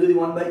এর ভ্যালু যদি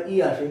 1/e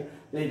আসে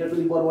তাহলে এটা to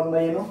the power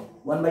 1/n O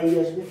 1/e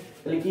আসবে।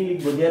 তাহলে কি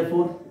লিখবো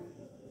therefore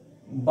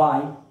by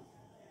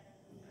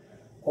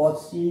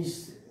Cauchys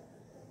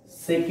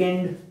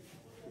second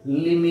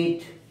limit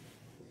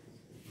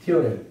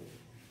theorem,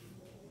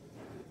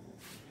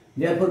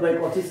 therefore by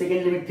Cauchys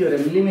second limit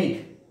theorem limit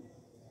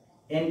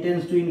n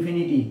tends to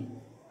infinity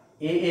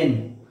an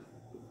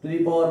to the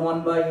power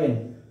 1/n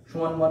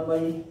সমান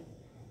 1/e,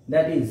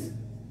 that is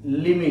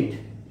limit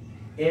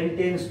n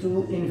tends to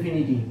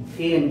infinity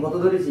n কত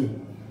ধরেছি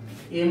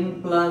m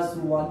plus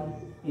 1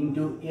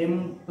 into m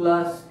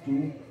plus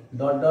 2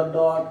 dot dot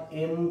dot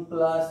m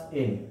plus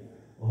n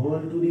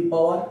whole to the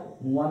power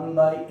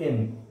 1/n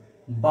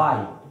by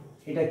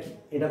এটা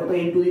কত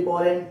n to the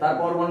power n তার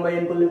পাওয়ার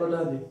 1/n করলে কত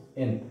হবে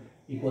n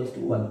equals to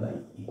 1/e,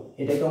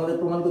 এটাই তো আমাদের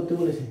প্রমাণ করতে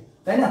বলেছে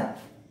তাই না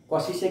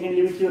Cauchys সেকেন্ড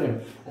লিমিট থিওরেম।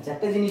 আচ্ছা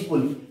একটা জিনিস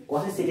বলি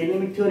Cauchys সেকেন্ড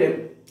লিমিট থিওরেম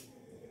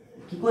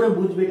কি করে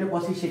বুঝবে এটা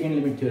Cauchys সেকেন্ড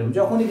লিমিট থিওরেম,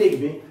 যখনই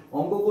দেখবে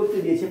অঙ্ক করতে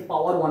দিয়েছে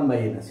পাওয়ার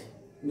 1/n আছে,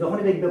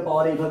 যখনই দেখবে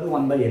পাওয়ার এইভাবে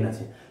 1/n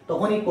আছে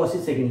তখনই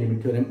Cauchys second limit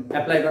theorem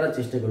apply করার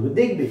চেষ্টা করবে।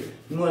 দেখবে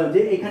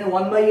যে এখানে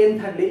 1/n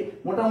থাকলে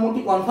মোটামুটি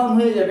কনফার্ম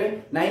হয়ে যাবে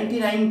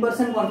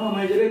 99% কনফার্ম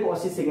হয়ে যাবে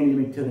Cauchys second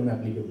limit theorem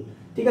applicable.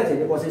 ঠিক আছে,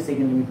 এটা Cauchys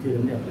second limit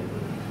theorem apply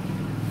করবে।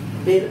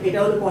 এটা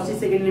হলো Cauchys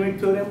second limit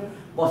theorem.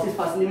 Cauchys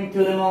first limit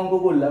থিওরেমে অঙ্ক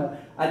করলাম।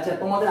 আচ্ছা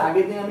তোমাদের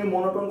আগের দিন আমি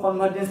মনোটোন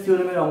কনভার্জেন্স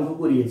থিওরেমের অঙ্ক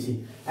করিয়েছি,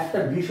 একটা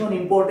ভীষণ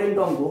ইম্পর্টেন্ট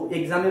অঙ্ক,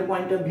 এক্সামের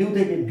পয়েন্ট অফ ভিউ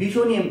থেকে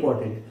ভীষণই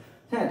ইম্পর্টেন্ট।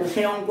 হ্যাঁ, তো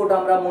সেই অঙ্কটা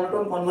আমরা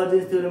মনোটোন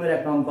কনভার্জেন্স থিওরেমের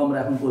একটা অঙ্ক আমরা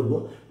এখন করব।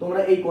 তোমরা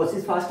এই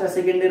Cauchys ফার্স্ট আর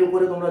সেকেন্ডের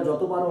উপরে তোমরা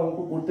যতবার অঙ্ক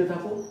করতে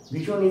থাকো,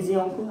 ভীষণ ইজি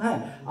অঙ্ক। হ্যাঁ,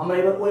 আমরা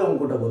এবার ওই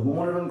অঙ্কটা করব,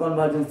 মনোটোন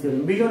কনভার্জেন্স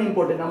থিওরেম। ভীষণ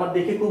ইম্পর্টেন্ট, আমার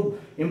দেখে খুব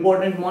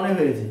ইম্পর্টেন্ট মনে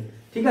হয়েছে।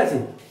 ঠিক আছে,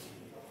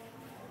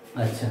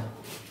 আচ্ছা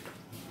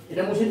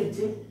এটা মুছে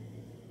দিচ্ছি,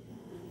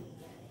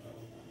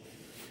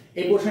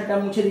 এই পোর্শনটা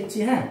মুছে দিচ্ছি।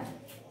 হ্যাঁ,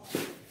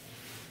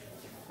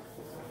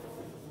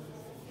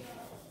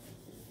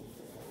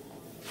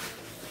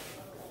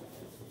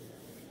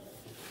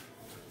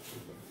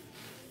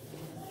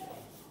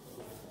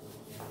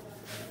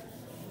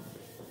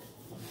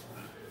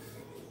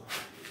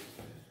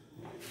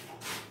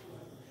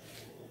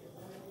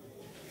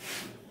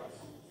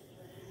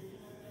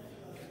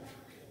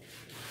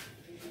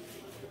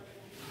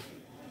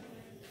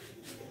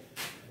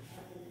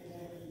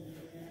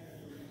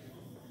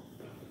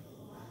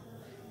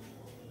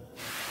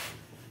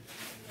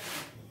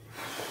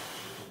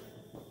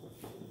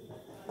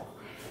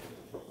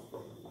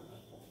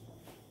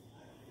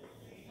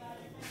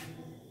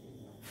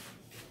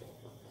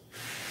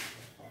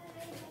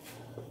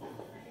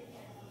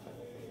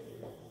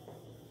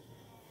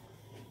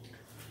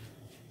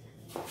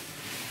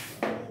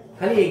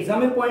 খালি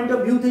এক্সামের পয়েন্ট অফ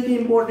ভিউ থেকে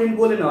ইম্পর্টেন্ট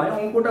বলে নয়,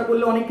 অঙ্কটা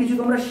করলে অনেক কিছু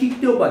তোমরা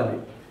শিখতেও পারবে।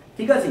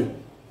 ঠিক আছে,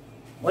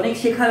 অনেক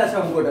শেখার আছে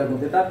অঙ্কটার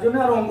মধ্যে, তার জন্য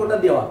আর অঙ্কটা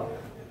দেওয়া।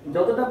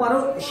 যতটা পারো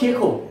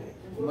শেখো,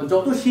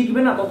 যত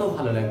শিখবে না তত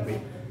ভালো লাগবে।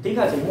 ঠিক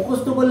আছে,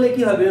 মুখস্থ করলে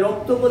কি হবে,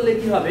 রপ্ত করলে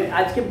কি হবে,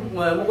 আজকে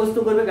মুখস্থ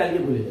করবে কালকে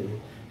ভুলে যাবে,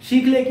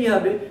 শিখলে কি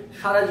হবে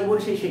সারা জীবন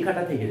সেই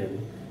শেখাটা থেকে যাবে।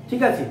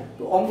 ঠিক আছে,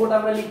 তো অঙ্কটা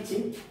আমরা লিখছি।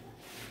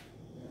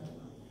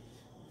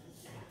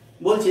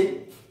 বলছে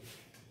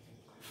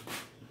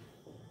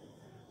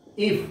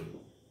if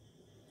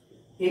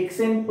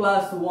xn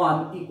plus 1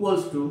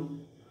 equals to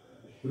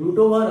root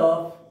over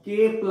of k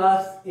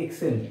plus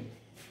xn,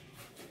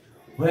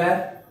 where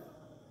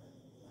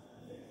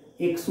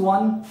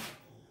x1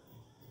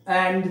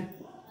 and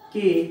k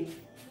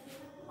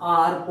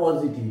are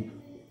positive,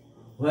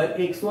 where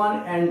x1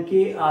 and k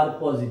are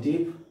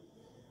positive,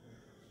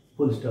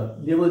 full stop.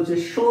 They will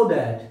just show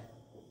that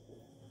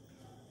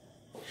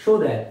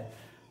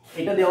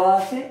এটা দেওয়া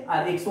আছে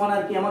আর x1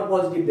 আর কি আমার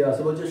positive দেওয়া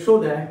আছে, বলছে show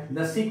that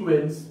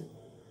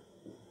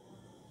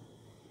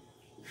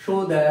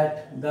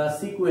the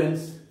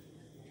sequence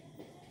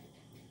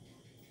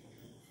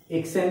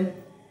xn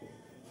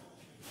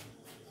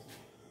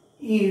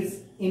is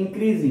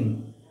increasing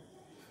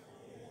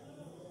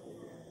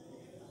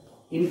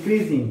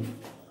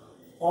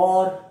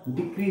or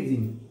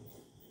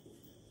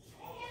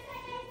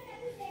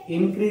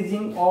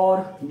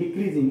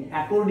decreasing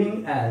according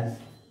as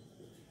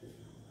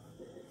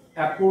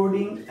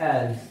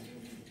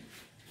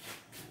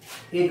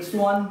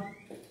x1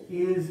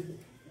 is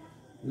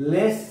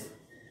less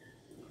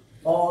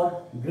or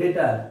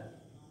greater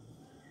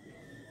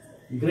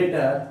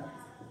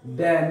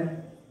than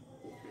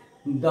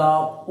the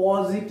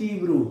positive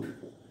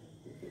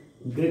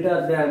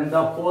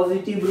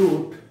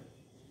root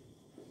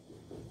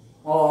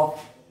of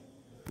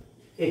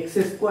x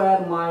square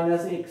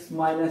minus x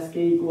minus k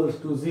equals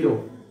to 0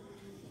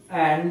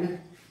 and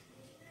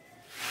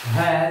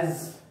has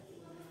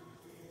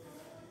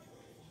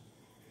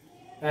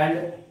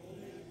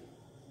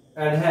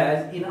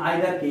in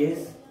either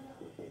case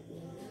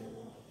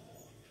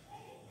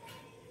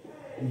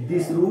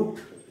this root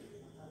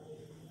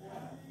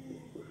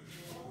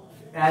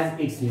as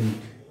its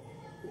limit.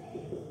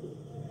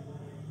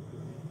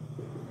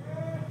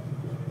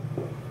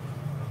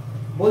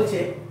 বলছে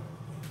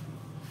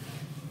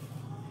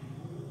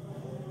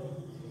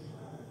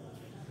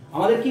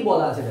আমাদের কি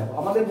বলা আছে দেখো,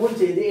 আমাদের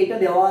বলছে যে এটা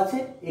দেওয়া আছে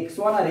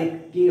x1 আর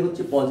k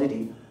হচ্ছে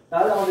পজিটিভ,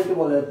 তাহলে আমাদেরকে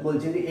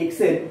বলছে যে x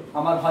এর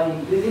আমার হয়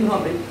ইনক্রিজিং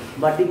হবে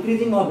বা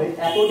ডিক্রিজিং হবে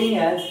according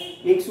as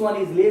x1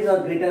 is less or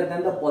greater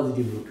than the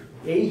positive root.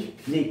 এই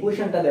যে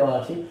ইকুয়েশনটা দেওয়া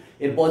আছে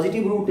এর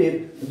পজিটিভ রুটের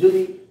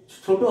যদি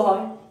ছোট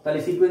হয় তাহলে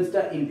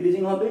সিকোয়েন্সটা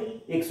ইনক্রিজিং হবে,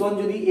 x1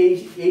 যদি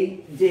এই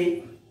যে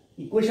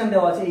ইকুয়েশন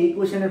দেওয়া আছে এই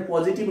ইকুয়েশনের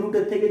পজিটিভ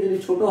রুটের থেকে যদি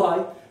ছোট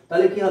হয়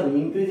তাহলে কি হবে,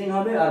 ইনক্রিজিং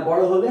হবে, আর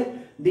বড় হলে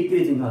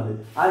ডিক্রিজিং হবে।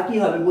 আর কি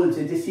হবে বলছে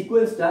যে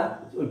সিকোয়েন্সটা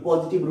ওই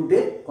পজিটিভ রুটে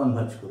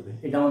কনভার্জ করবে,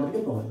 এটা আমাদেরকে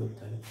প্রমাণ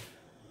করতে হবে।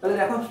 তাহলে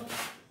দেখো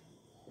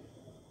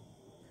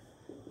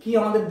কি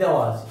আমাদের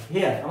দেওয়া আছে,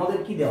 হিয়ার আমাদের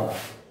কি দেওয়া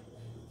আছে,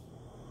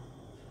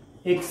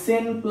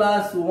 xn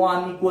plus 1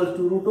 equals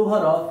to root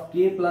over of k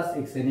plus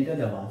xn, এটা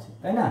দেওয়া আছে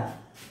তাই না।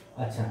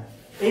 আচ্ছা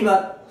এইবার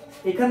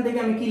এখান থেকে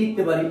আমি কি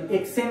লিখতে পারি,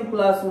 xn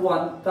plus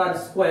 1 তার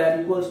square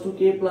equals to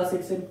k plus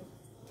xn,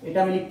 এটা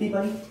আমি লিখতেই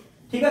পারি,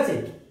 ঠিক আছে।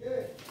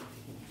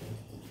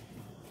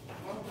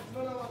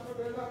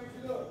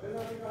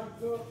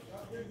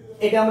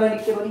 এটা আমরা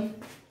লিখতে পারি,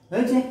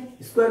 হয়েছে,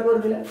 স্কয়ার করে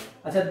দিলে।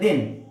 আচ্ছা দেন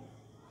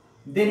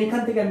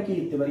এখান থেকে আমি কি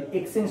লিখতে পারি,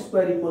 xn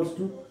square equals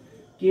to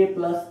k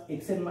plus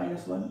xn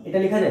minus 1, এটা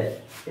লেখা যায়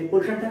এই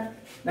পোরশনটা।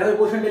 দেখো এই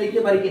পোরশনটা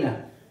লিখতে পারি কিনা,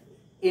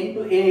 n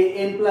to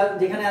n প্লাস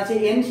যেখানে আছে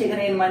n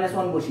সেখানে n minus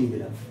 1 বসিয়ে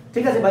দিলাম,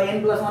 ঠিক আছে, বা n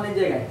plus 1 এর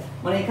জায়গায়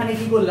মানে এখানে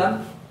কি করলাম,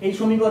 এই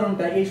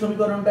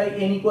সমীকরণটায়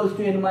n equals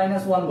to n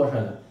minus 1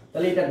 বসালাম,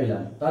 তাহলে এটা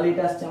পেলাম, তাহলে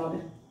এটা আসছে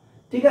আমাদের,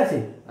 ঠিক আছে।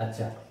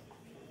 আচ্ছা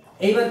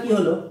এইবার কি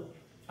হলো,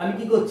 আমি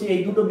কি করছি, এই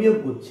দুটো বিয়োগ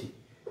করছি,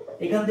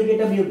 এখান থেকে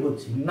এটা বিয়োগ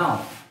করছি,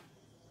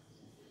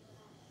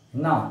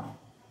 নাও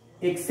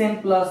xn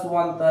plus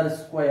 1 তার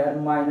square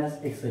minus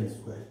xn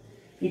square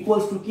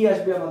equals to কি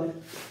আসবে আমাদের,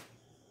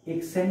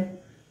 xn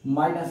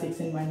মাইনাস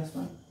xn মাইনাস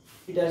 1,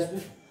 এটা আসবে,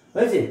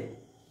 হয়েছে।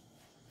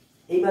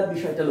 এইবার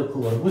বিষয়টা লক্ষ্য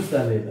করো, বুঝতে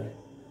হবে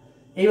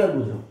এইবার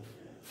বুঝো,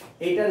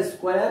 এইটার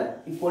স্কয়ার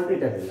ইকুয়াল টু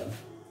এটা পেলাম।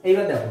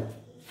 এইবার দেখো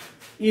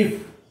if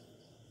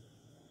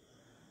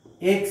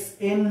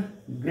xn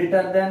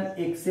greater than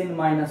xn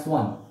minus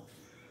 1,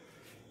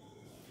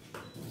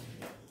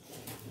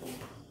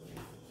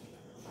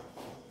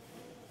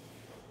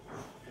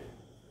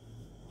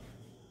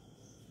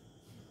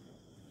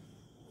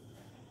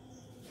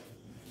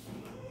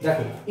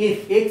 দেখো if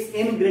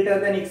xn greater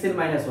than xn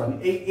minus 1,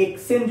 এই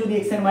xn যদি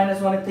xn minus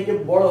 1 এর থেকে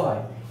বড়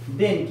হয়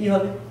দেন কি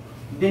হবে,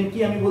 দেন কি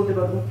আমি বলতে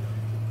পারবো,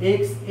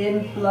 xn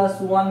plus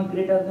 1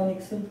 greater than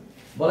xn,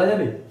 বলা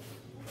যাবে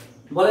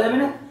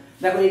না।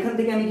 দেখো এখান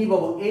থেকে আমি কি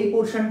পাবো, এই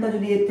পোরশনটা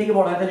যদি এর থেকে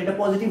বড় হয় তাহলে এটা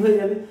পজিটিভ হয়ে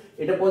যাবে,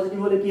 এটা পজিটিভ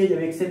হলে কি হয়ে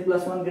যাবে, xn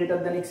plus 1 greater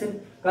than xn,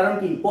 কারণ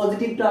কি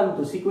পজিটিভ টার্ম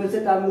তো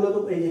সিকোয়েন্সের টার্মগুলো তো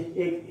এই যে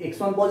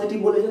x1 পজিটিভ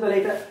বলেছে, তাহলে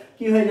এটা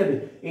কি হয়ে যাবে,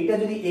 এটা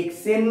যদি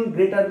xn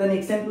greater than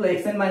xn plus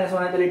xn minus 1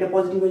 হয় তাহলে এটা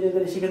পজিটিভ হয়ে যাবে,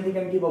 তাহলে সেখান থেকে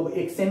আমি কি পাবো,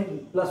 xn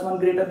plus 1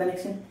 greater than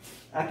xn।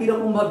 একই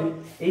রকম ভাবে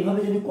এইভাবে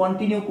যদি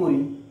কন্টিনিউ করি,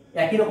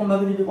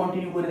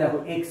 দেখো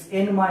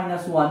xn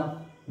minus 1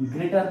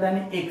 greater than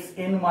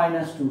xn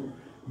minus 2,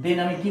 দেন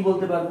আমি কি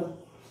বলতে পারবো,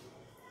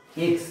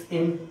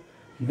 xn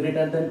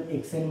greater than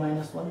xn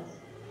minus 1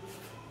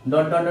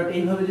 dot dot dot,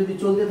 এইভাবে যদি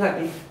চলতে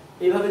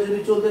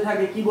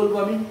থাকে কি বলবো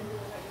আমি,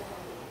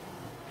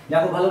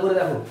 দেখো ভালো করে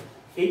দেখো,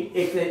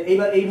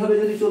 এইবার এইভাবে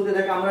যদি চলতে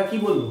থাকে আমরা কি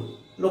বলবো,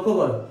 লক্ষ্য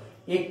করো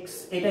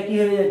এটা কি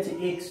হয়ে যাচ্ছে,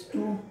 x2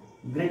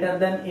 greater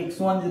than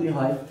x1 যদি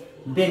হয়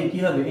দেন কি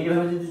হবে,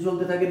 এইভাবে যদি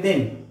চলতে থাকে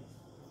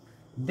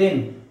দেন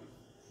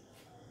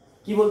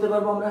কি বলতে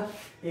পারবো আমরা,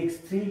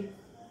 x3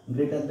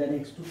 greater than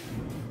x2,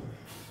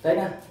 তাই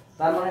না।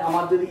 তার মানে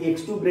আমার যদি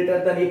x2 greater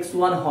than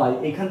x1 হয়,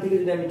 এখান থেকে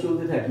যদি আমি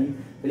চলতে থাকি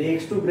তাহলে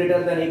x2 greater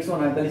than x1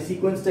 হয়, তাহলে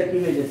সিকোয়েন্সটা কি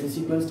হয়ে যাচ্ছে,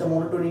 সিকোয়েন্সটা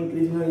মনোটোন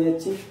ইনক্রিজিং হয়ে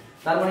যাচ্ছে।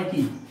 তার মানে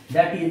কি,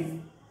 that is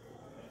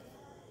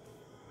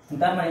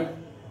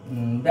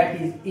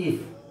if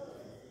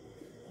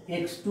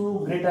x2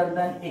 greater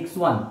than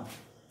x1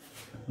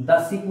 the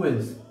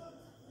sequence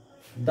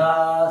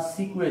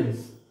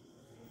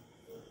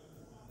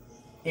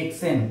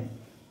xn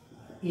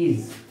is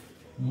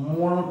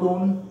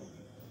monotone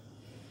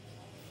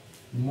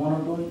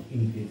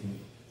increasing,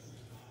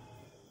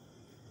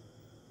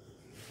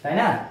 তাই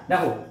না।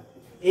 দেখো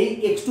এই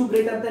x2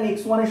 greater than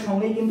x1 এর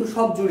সঙ্গেই কিন্তু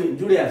সব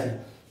জুড়ে আছে।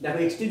 দেখো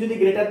x2 যদি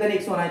greater than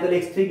x1 হয় তাহলে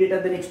x3 greater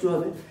than x2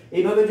 হবে,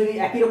 এইভাবে যদি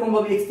একই রকম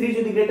ভাবে x3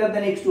 যদি greater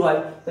than x2 হয়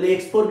তাহলে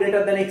x4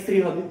 greater than x3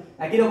 হবে,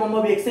 একই রকম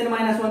ভাবে xn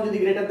minus 1 যদি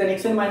greater than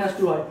xn minus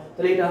 2 হয়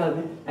তাহলে এটা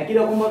হবে, একই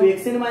রকম ভাবে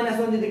xn minus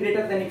 1 যদি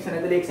greater than xn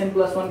হয় তাহলে xn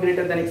plus 1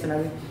 greater than xn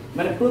হবে।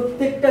 মানে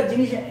প্রত্যেকটা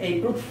জিনিস এই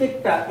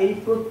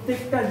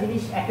প্রত্যেকটা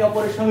জিনিস একে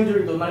অপরের সঙ্গে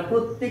জড়িত, মানে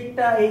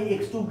প্রত্যেকটা এই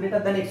x2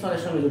 greater than x1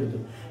 এর সঙ্গে জড়িত।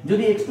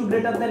 যদি x2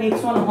 greater than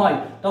x1 হয়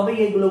তবেই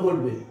এইগুলো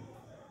ঘটবে,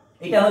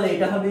 এটা হলে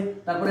এটা হবে,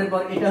 তারপরে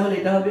এটা হলে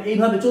এটা হবে,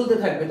 এইভাবে চলতে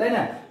থাকবে, তাই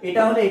না।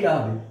 এটা হলে এটা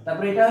হবে,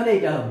 তারপরে এটা হলে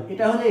এটা হবে,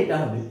 এটা হলে এটা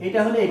হবে, এটা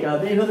হলে এটা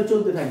হবে, এইভাবে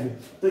চলতে থাকবে।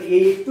 তো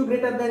এই x2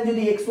 greater than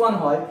যদি x1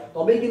 হয়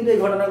তবেই কিন্তু এই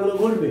ঘটনাগুলো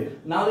ঘটবে,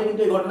 না হলে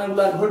কিন্তু এই ঘটনাগুলো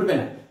আর ঘটবে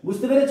না,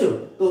 বুঝতে পেরেছো।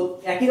 তো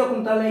একই রকম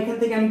তাহলে এখান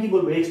থেকে আমি কি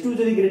বলবো, x2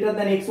 যদি greater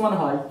than x1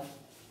 হয়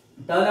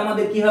তাহলে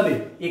আমাদের কি হবে,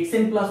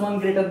 xn plus 1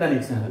 greater than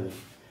xn হবে।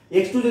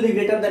 x2 যদি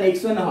গ্রেটার দ্যান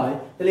x1 হয়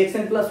তাহলে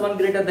xn plus 1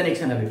 greater than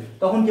xn হবে,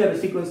 তখন কি হবে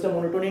সিকোয়েন্সটা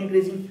মনোটোন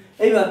ইনক্রিজিং।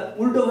 এইবার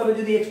উল্টো ভাবে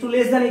যদি x2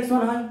 লেস দ্যান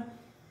x1 হয়,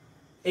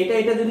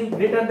 এটা যদি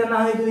গ্রেটার দ্যান না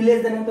হয় যদি লেস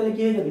দ্যান হয় তাহলে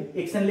কি হয়ে যাবে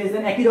xn লেস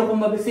দ্যান। একই রকম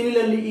ভাবে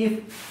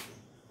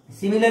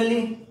similarly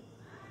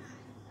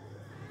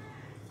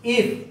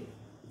if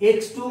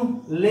x2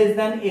 less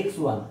than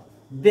x1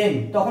 দেন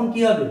তখন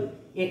কি হবে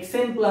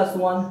xn plus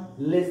 1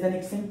 less than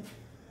xn,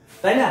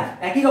 তাই না?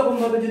 একই রকম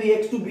ভাবে যদি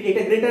x2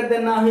 এটা গ্রেটার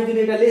দ্যান না হয়ে যদি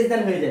এটা লেস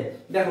দ্যান হয়ে যায়,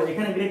 দেখো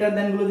এখানে গ্রেটার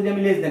দ্যান গুলো যদি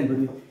আমি লেস দ্যান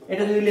করি,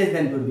 এটা যদি লেস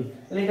দ্যান করবি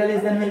তাহলে এটা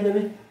লেস দ্যান হয়ে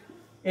যাবে,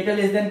 এটা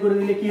লেস দ্যান করে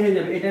দিলে কি হয়ে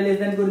যাবে, এটা লেস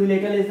দ্যান করে দিলে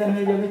এটা লেস দ্যান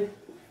হয়ে যাবে,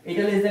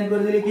 এটা লেস দ্যান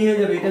করে দিলে কি হয়ে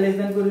যাবে, এটা লেস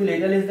দ্যান করে দিলে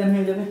এটা লেস দ্যান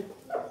হয়ে যাবে,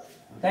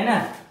 তাই না?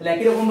 তাহলে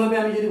একই রকম ভাবে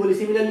আমি যদি বলি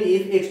similarly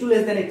if x2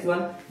 less than x1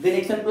 then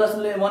xn plus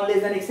 1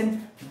 less than xn,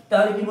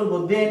 তাহলে কি বলবো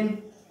then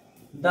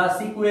the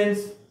sequence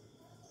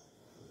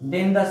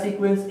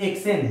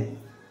xn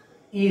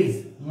is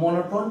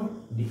monotone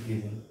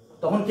decreasing,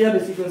 তখন কি হবে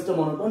সিকোয়েন্সটা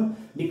মনোটোন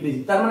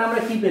ডিক্রিজিং। তার মানে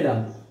আমরা কি পেলাম,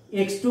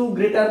 x2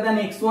 greater than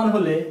x1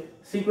 হলে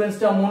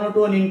সিকোয়েন্সটা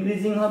মনোটোন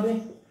ইনক্রিজিং হবে,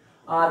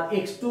 আর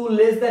x2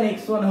 less than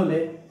x1 হলে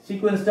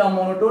সিকোয়েন্সটা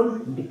মনোটোন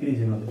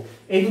ডিক্রিজিং হবে।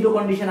 এই দুটো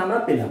কন্ডিশন আমরা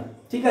পেলাম,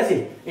 ঠিক আছে?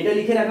 এটা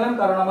লিখে রাখলাম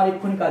কারণ আমার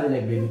এক্ষুনি কাজে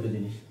লাগবে এই দুটো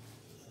জিনিস,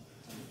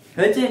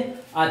 হয়েছে?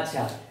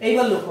 আচ্ছা,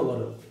 এইবার লক্ষ্য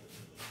করো,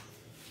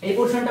 এই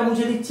পোরশনটা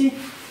মুছে দিচ্ছি।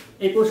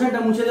 এই পোরশনটা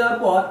মুছে দেওয়ার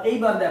পর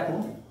এইবার দেখো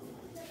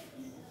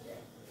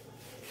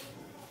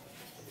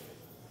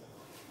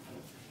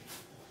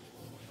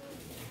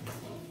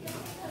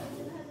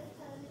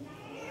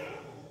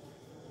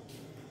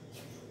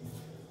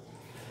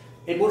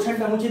এই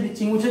পোরশনটা মুছে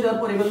দিচ্ছি। মুছে দেওয়ার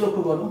পর এবার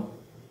লক্ষ্য করো,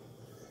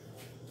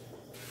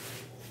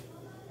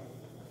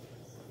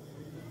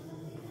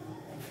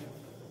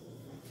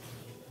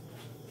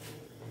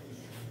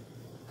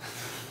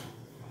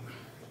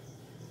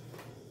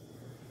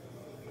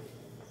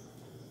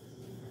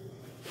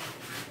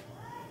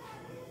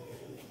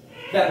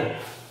 দেখো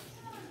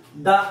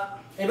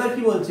এবার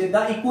কি বলছে,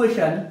 the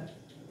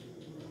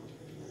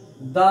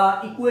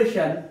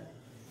equation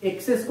x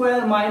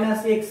square minus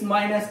x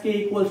minus k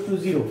equals to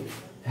 0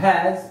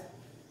 has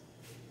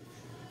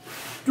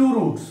two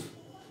roots,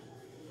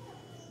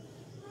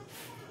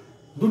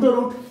 দুটো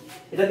রুট।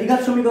 এটা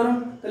দ্বিঘাত সমীকরণ,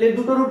 তাহলে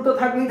দুটো রুট তো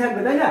থাকবেই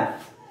থাকবে, তাই না?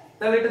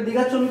 তাহলে এটা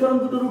দ্বিঘাত সমীকরণ,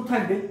 দুটো রুট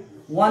থাকবে,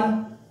 one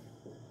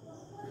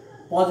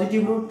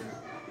পজিটিভ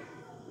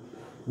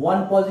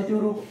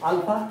রুট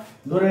আলফা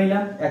ধরে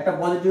নিলাম, একটা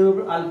positive root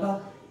alpha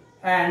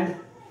and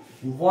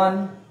one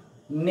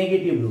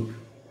negative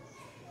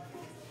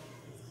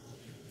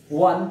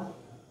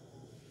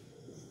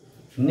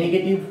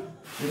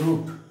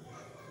root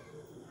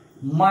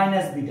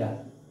minus beta,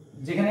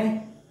 যেখানে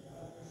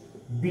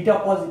বিটা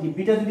পজিটিভ,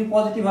 বিটা যদি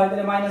পজিটিভ হয়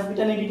তাহলে মাইনাস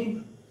বিটা নেগেটিভ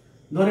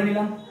ধরে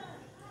নিলাম।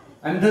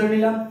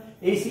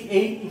 এই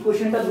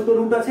ইকুয়েশনটা দুটো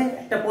রুট আছে,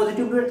 একটা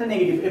পজিটিভ রুট একটা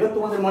নেগেটিভ। এবার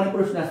তোমাদের মনে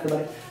প্রশ্ন আসতে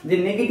পারে যে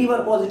নেগেটিভ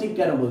আর পজিটিভ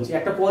কেন বলছি,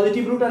 একটা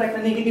পজিটিভ রুট আর একটা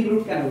নেগেটিভ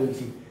রুট কেন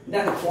বলছি?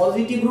 দেখো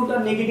পজিটিভ রুট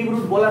আর নেগেটিভ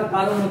রুট বলার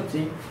কারণ হচ্ছে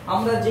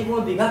আমরা যে কোনো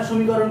দ্বিঘাত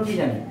সমীকরণ কি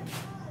জানি,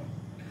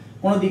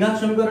 কোন দ্বিঘাত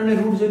সমীকরণের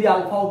রুট যদি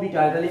আলফা ও বিটা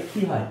হয় তাহলে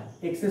কি হয়,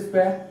 x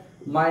square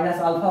minus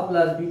alpha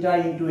plus beta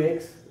into x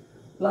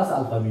plus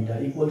alpha beta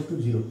equals to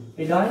 0,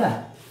 এটা হয় না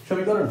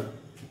সমীকরণ?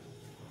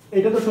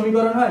 এটা তো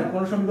সমীকরণ হয়।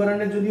 কোন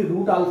সমীকরণের যদি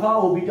রুট আলফা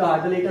ও বিটা হয়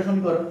তাহলে এটা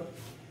সমীকরণ।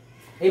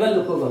 এবার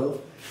লক্ষ্য করো,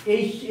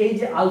 এই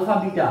যে আলফা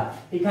বিটা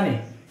এখানে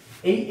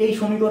এই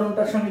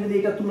সমীকরণটার সঙ্গে যদি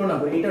এটা তুলনা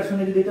করি, এটার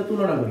সঙ্গে যদি এটা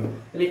তুলনা করি,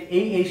 তাহলে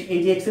এই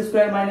যে x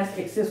square minus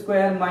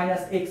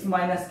x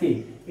minus k,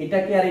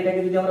 এটাকে আর এটাকে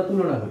যদি আমরা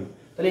তুলনা করি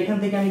তাহলে এখান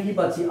থেকে আমি কি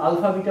পাচ্ছি,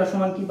 আলফা বিটা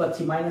সমান কি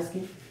পাচ্ছি, মাইনাস k।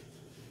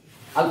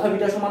 আলফা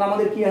বিটা সমান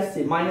আমাদের কি আসছে,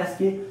 মাইনাস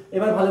k।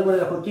 এবার ভালো করে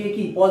দেখো k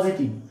কি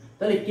পজিটিভ,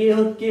 তাহলে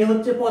k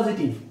হচ্ছে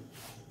পজিটিভ,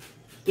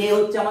 k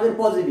হচ্ছে আমাদের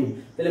পজিটিভ,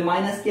 তাহলে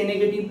minus k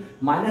negative.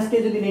 Minus k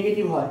যদি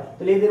নেগেটিভ হয়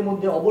তাহলে এদের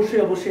মধ্যে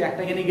অবশ্যই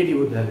একটাকে নেগেটিভ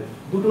হতে হবে।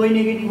 দুটোই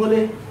নেগেটিভ হলে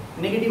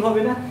নেগেটিভ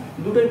হবে না,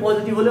 দুটোই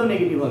পজিটিভ হলেও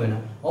নেগেটিভ হবে না,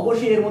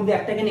 অবশ্যই এর মধ্যে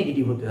একটাকে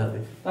নেগেটিভ হতে হবে।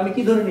 তো আমি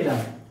কি ধরে নিলাম,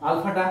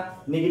 আলফাটা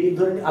নেগেটিভ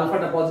ধরে,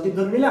 আলফাটা পজিটিভ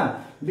ধরে নিলাম,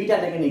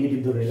 বিটাটাকে নেগেটিভ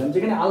ধরে নিলাম।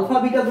 যেখানে আলফা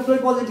বিটা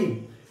দুটোই পজিটিভ,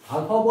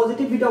 আলফাও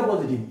পজিটিভ বিটাও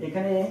পজিটিভ,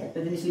 এখানে একটা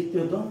জিনিস লিখতে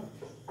হতো,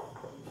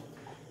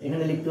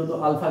 এখানে লিখতে হতো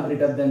আলফা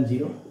গ্রেটার দ্যান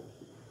 0,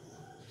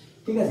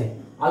 ঠিক আছে?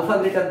 আলফা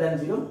গ্রেটার দ্যান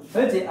 0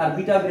 হয়েছে, আর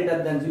বিটা গ্রেটার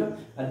দ্যান 0,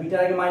 আর বিটার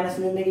আগে মাইনাস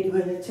নিলে নেগেটিভ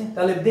হয়ে যাচ্ছে।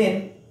 তাহলে দেন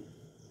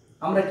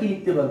আমরা কি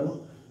লিখতে পারবো,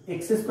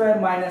 x square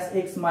minus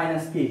x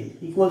minus k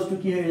equals to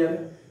কি হয়ে যাবে,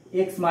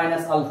 x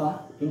minus alpha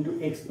into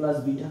x plus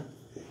beta,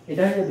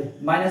 এটা হয়ে যাবে।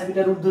 মাইনাস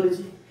বিটা রুট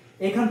ধরেছি,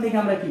 এখান থেকে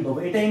আমরা কি পাবো,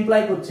 এটা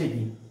ইমপ্লাই করছে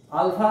কি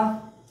আলফা,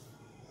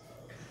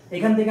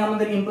 এখান থেকে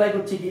আমাদের ইমপ্লাই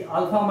করছে কি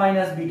alpha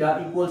minus beta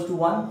equals to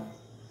 1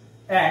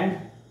 and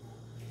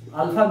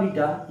alpha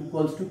beta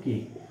equals to k,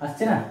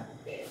 আসছে না?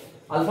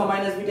 Alpha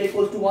minus beta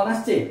equals to 1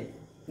 আসছে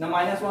না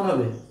মাইনাস 1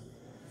 হবে?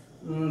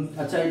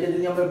 আচ্ছা, এটা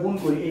যদি আমরা গুণ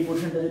করি, এই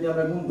পোরশনটা যদি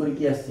আমরা গুণ করি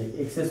কি আসছে,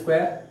 x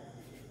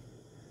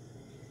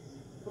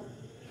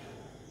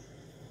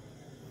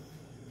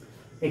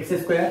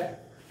square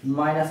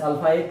minus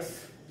alpha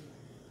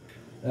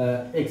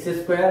x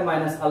square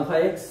minus alpha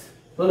x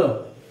হলো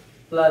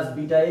plus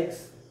beta x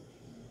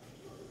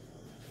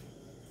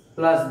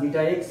plus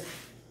beta x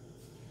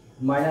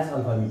minus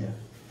alpha beta,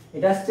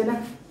 এটা আসছে না?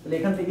 তাহলে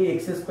এখান থেকে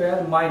x square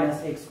minus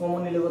x common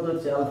নিলে কত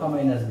হচ্ছে alpha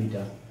minus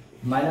beta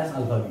minus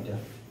alpha beta,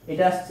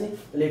 এটা আসছে।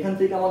 তাহলে এখান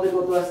থেকে আমাদের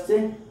কত আসছে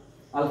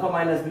আলফা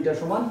মাইনাস বিটা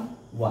সমান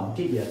 1,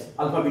 ঠিকই আছে,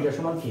 আলফা বিটা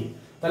সমান কি,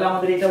 তাহলে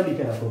আমাদের এটাও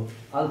লিখে রাখো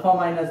আলফা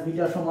মাইনাস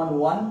বিটা সমান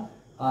 1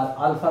 আর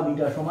আলফা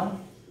বিটা সমান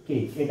কে,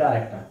 এটা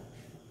আরেকটা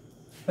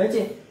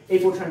হয়েছে। এই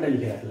পোরশনটা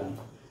লিখে রাখলাম।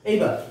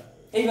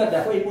 এইবার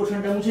দেখো এই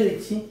পোরশনটা মুছে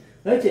দিচ্ছি,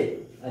 হয়েছে?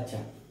 আচ্ছা,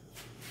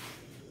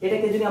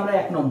 এটাকে যদি আমরা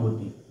 1 নম্বর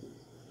দিই,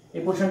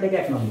 এই পোরশনটাকে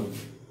 1 নম্বর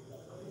দিই,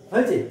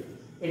 হয়েছে?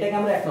 এটাকে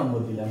আমরা 1 নম্বর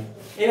দিলাম।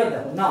 এবার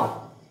দেখো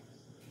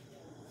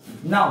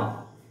নাও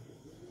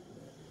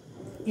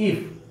if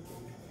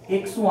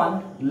x1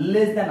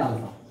 less than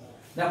alpha,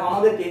 দেখো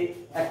আমাদেরকে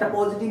একটা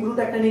পজিটিভ রুট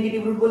একটা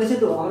নেগেটিভ রুট বলেছে,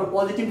 তো আমরা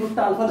পজিটিভ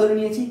রুটটা আলফা ধরে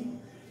নিয়েছি,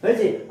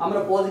 হয়েছে? আমরা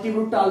পজিটিভ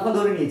রুটটা আলফা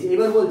ধরে নিয়েছি।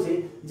 এবার বলছে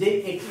যে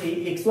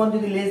x1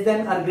 যদি লেস দ্যান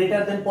আর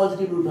গ্রেটার দ্যান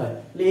পজিটিভ রুট হয়,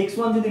 তাহলে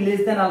x1 যদি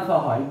লেস দ্যান আলফা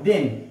হয়,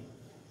 দেন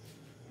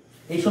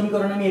এই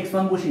সমীকরণে আমি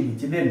x1 বসিয়ে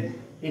দিচ্ছি, দেন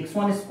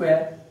x1 square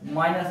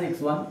minus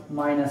x1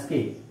 minus k,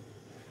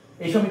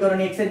 এই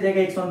সমীকরণে x এর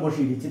জায়গায় x1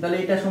 বসিয়ে দিচ্ছি, তাহলে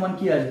এটা সমান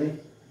কি আসবে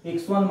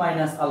x1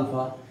 minus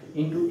alpha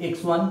into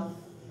x1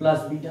 plus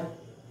beta,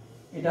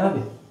 এটা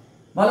হবে।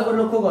 ভালো করে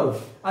লক্ষ্য করো,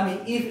 আমি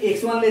if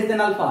x1 less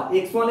than alpha,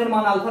 x1 এর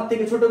মান আলফার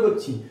থেকে ছোট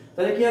করছি,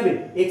 তাহলে কি হবে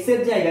x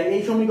এর জায়গায়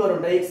এই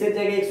সমীকরণটা, x এর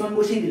জায়গায় x1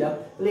 বসিয়ে দিলাম,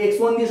 তাহলে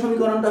x1 দিয়ে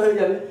সমীকরণটা হয়ে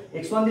যাবে।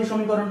 x1 দিয়ে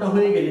সমীকরণটা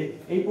হয়ে গেলে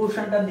এই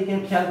পোরশনটার দিকে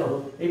খেয়াল করো,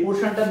 এই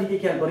পোরশনটার দিকে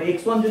খেয়াল করো,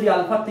 x1 যদি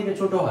আলফার থেকে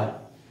ছোট হয়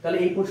তাহলে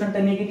এই পোরশনটা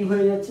নেগেটিভ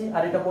হয়ে যাচ্ছে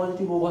আর এটা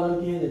পজিটিভ, ওভারঅল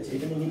কি হয়ে যাচ্ছে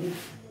এটা নেগেটিভ,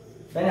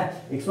 তাই না?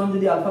 x1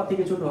 যদি আলফার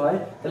থেকে ছোট হয়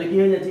তাহলে কি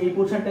হয়ে যাচ্ছে এই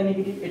পোরশনটা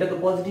নেগেটিভ, এটা তো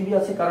পজিটিভই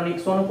আছে কারণ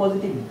x1 ও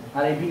পজিটিভ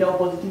আর এই বিটাও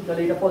পজিটিভ,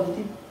 তাহলে এটা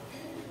পজিটিভ,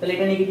 তাহলে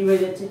এটা নেগেটিভ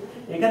হয়ে যাচ্ছে।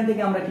 এখান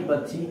থেকে আমরা কি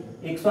পাচ্ছি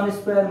x1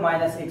 square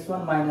minus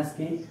x1 minus k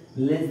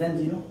less than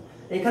 0,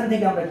 এখান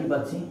থেকে আমরা কি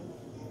পাচ্ছি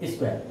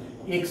square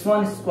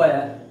x1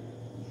 square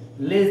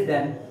less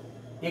than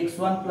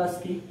x1 plus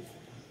k,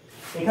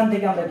 এখান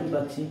থেকে আমরা কি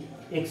পাচ্ছি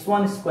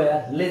x1 square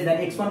less than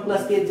x1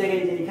 plus k এর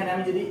জায়গায়, যে এখানে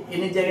আমি যদি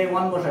n এর জায়গায়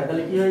 1 বসাই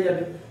তাহলে কি হয়ে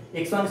যাবে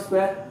x1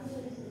 স্কয়ার,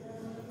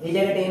 এই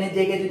জায়গাটা n এর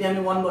জায়গায় যদি আমি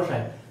 1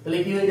 বসাই তাহলে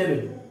কি হয়ে যাবে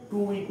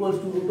 2 equals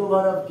to root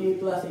over of k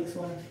plus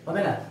x1,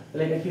 হবে না?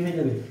 তাহলে এটা কি হয়ে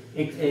যাবে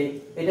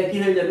এটা কি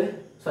হয়ে যাবে,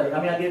 সরি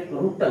আমি আগে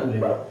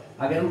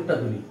রুটটা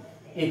তুলি,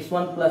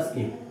 x1 প্লাস k,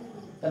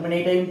 তার মানে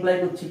এটা ইমপ্লাই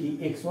করছে কি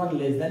x1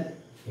 less than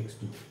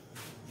x2,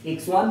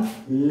 x1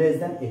 less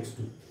than x2,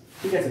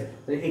 ঠিক আছে?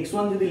 তাহলে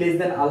x1 যদি লেস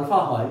দ্যান আলফা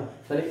হয়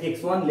তাহলে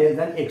x1 লেস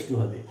দ্যান x2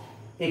 হবে,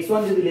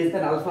 x1 যদি লেস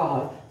দ্যান আলফা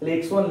হয় তাহলে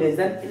x1 লেস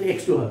দ্যান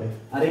x2 হবে,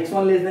 আর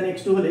x1 লেস দ্যান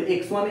x2 হলে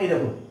x1 এই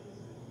দেখো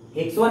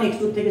x1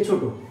 x2 থেকে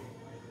ছোট,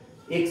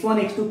 x1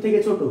 x2 থেকে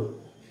ছোট,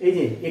 এই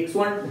যে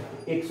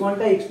x1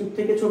 টা x2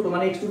 থেকে ছোট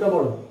মানে x2 টা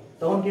বড়,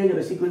 তখন কি হয়ে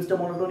যাবে সিকোয়েন্সটা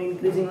মনোটোন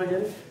ইনক্রিজিং হয়ে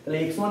যাবে। তাহলে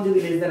x1 যদি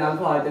লেস দ্যান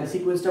আলফা হয় তাহলে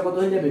সিকোয়েন্সটা কত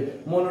হয়ে যাবে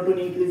মনোটোন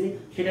ইনক্রিজিং,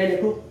 সেটাই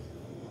লেখো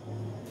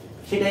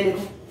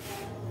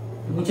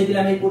মুছে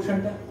দিলাম এই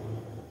পোরশনটা,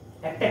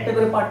 একটা একটা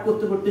করে পার্ট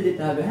করতে করতে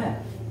যেতে হবে, হ্যাঁ?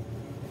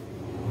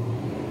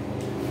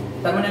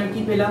 তার মানে আমি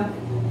কি পেলাম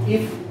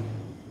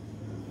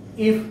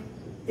if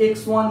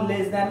x1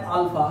 less than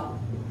alpha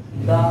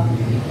the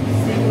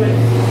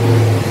sequence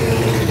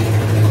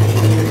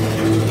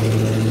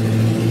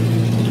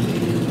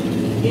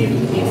if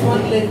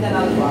x1 less than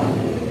alpha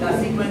the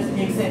sequence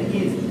xn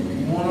is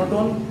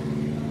monotone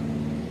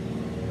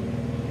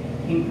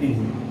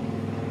increasing,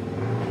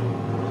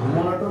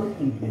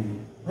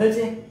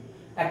 হয়েছে?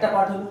 একটা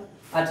পার্ট হলো।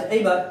 আচ্ছা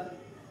এইবার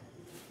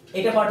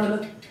এটা পার্ট হলো,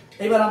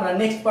 এবার আমরা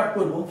নেক্সট পার্ট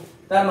করব।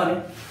 তার মানে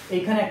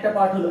এইখানে একটা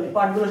পার্ট হলো, এই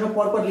পার্টগুলো সব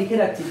পরপর লিখে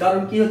রাখছি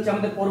কারণ কি হচ্ছে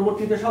আমাদের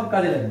পরবর্তীতে সব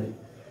কাজে লাগবে।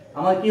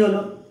 আমার কি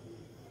হলো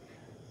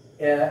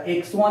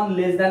x1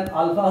 লেস দ্যান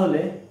আলফা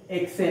হলে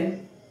xn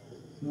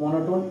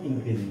monotone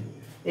increasing,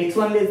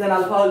 x1 less than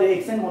alpha হলে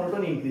xn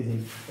মনোটোন ইনক্রিজিং,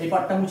 এই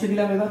পার্টটা মুছে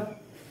দিলাম এবার।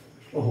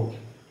 ওহো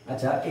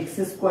আচ্ছা x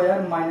square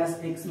minus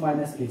x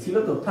minus k ছিল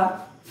তো, থাক।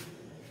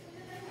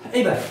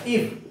 এইবার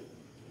if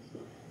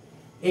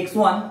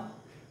x1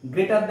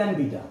 greater than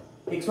beta,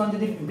 x1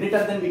 যদি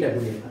গ্রেটার দ্যান বিটা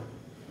করি,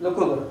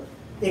 লক্ষ্য করো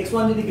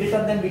x1 যদি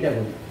গ্রেটার দ্যান বিটা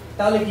করি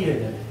তাহলে কি হয়ে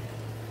যাবে,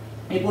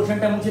 এই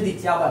পোরশনটা মুছে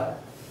দিচ্ছি, আবার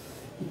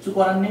কিছু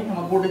করার নেই,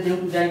 আমার বোর্ডে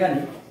যেহেতু জায়গা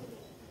নেই,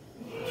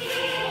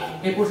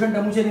 এই পোরশনটা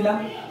মুছে দিলাম।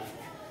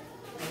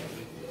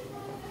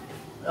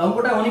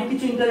 অঙ্কটা অনেক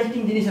কিছু ইন্টারেস্টিং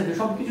জিনিস আছে,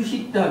 সবকিছু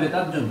শিখতে হবে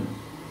তার জন্য।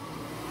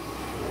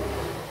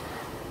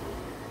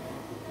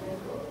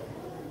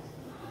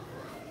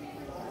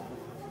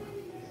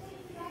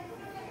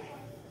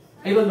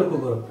 এবার লক্ষ্য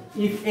করো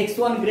if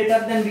x1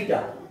 greater than beta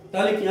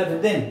তাহলে কি হবে,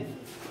 দেন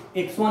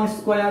x1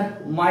 square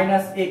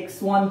minus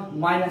x1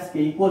 minus k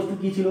equals to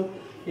কি ছিল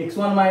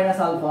x1 minus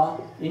alpha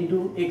into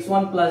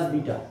x1 plus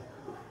beta,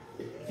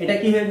 এটা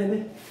কি হয়ে যাবে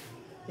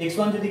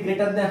x1 যদি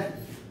গ্রেটার দ্যান,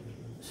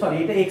 সরি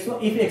এটা x1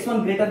 if x1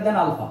 greater than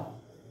alpha,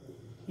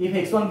 if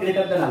x1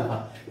 greater than alpha,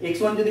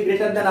 x1 যদি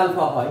greater than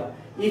alpha হয়,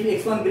 if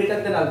x1 greater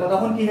than alpha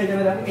তখন কি হয়ে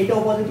যাবে, দেখো এটাও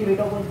পজিটিভ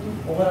এটাও পজিটিভ,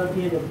 ওভারঅল কি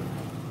হয়ে যাবে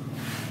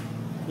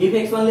if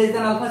x1 less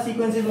than alpha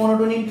sequence is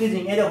monotone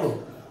increasing, এই দেখো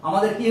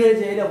আমাদের কি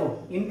হয়েছে, এই দেখো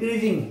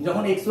ইনক্রিজিং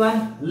যখন x1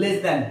 less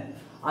than,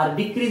 আর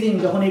ডিক্রিজিং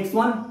যখন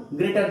x1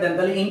 গ্রেটার দেন,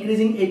 তাহলে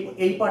ইনক্রিজিং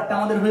এই পার্টটা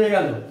আমাদের হয়ে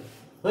গেল,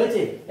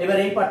 হয়েছে। এবার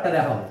এই পার্টটা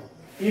দেখাবো,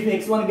 if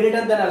x1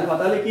 greater than alpha,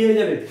 তাহলে কি হয়ে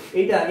যাবে,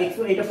 এইটা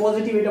এটা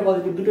পজিটিভ, এটা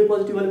পজিটিভ, দুটোই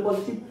পজিটিভ হলে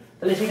পজিটিভ,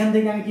 তাহলে সেখান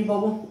থেকে আমি কি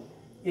পাবো,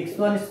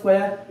 x1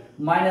 square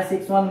minus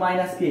x1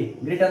 minus k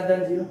greater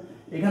than 0,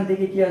 এখান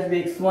থেকে কি আসবে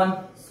x1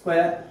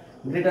 square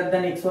greater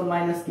than x1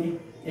 minus k,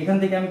 এখান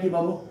থেকে আমি কি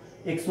পাবো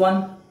x1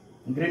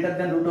 greater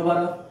than root over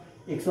of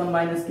x1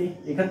 minus k,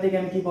 এখান থেকে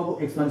আমি কি পাবো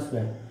x1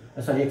 স্কয়ার,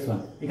 সরি x1,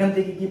 এখান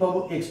থেকে কি পাবো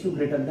x2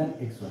 greater than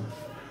x1,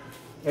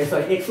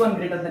 sorry x1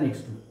 greater than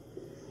x2।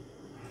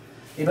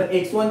 এবার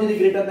x1 যদি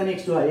গ্রেটার দেন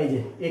x2 হয়, এই যে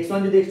x1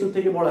 যদি x2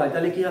 থেকে বড় হয়,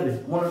 তাহলে কি হবে,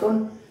 মনোটোন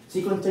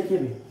সিকোয়েন্সটা কি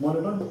হবে,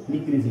 মনোটোন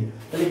ডিক্রিজিং।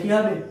 তাহলে কি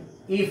হবে,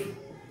 if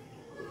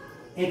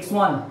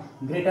x1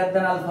 greater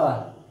than alpha,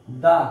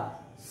 the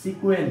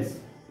sequence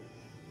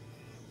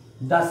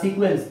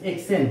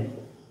xn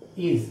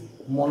is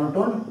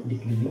monotone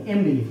decreasing,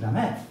 md লিখলাম।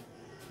 হ্যাঁ,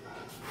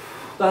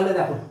 তাহলে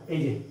দেখো এই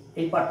যে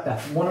এই পার্টটা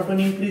মনোটোন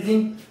ইনক্রিজিং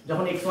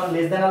যখন x1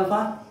 লেস দেন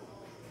আলফা,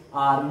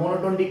 আর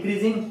মনোটোন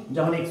ডিক্রিজিং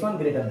যখন x1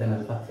 গ্রেটার দেন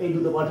আলফা, এই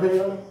দুটো পার্ট হয়ে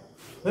গেল,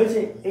 হয়েছে।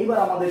 এইবার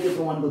আমাদেরকে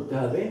প্রমাণ করতে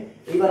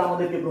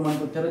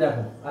হবে,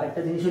 দেখো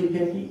আরেকটা জিনিস লিখে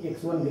রাখি,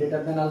 x1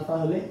 গ্রেটার দেন আলফা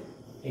হলে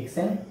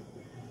xn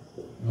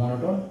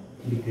মনোটোন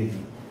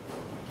ডিক্রিজিং।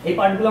 এই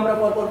পার্টগুলো আমরা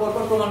পর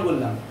প্রমাণ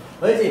করলাম,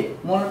 হয়েছে।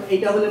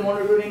 এটা হলে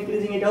মনোটোন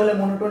ইনক্রিজিং, এটা হলে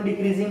মনোটোন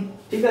ডিক্রিজিং,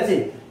 ঠিক আছে।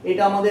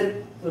 এটা আমাদের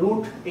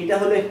রুট, এটা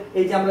হলে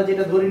এই যে আমরা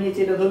যেটা ধরে নিয়েছি,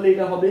 এটা ধরলে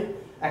এটা হবে,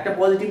 একটা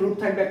পজিটিভ রুট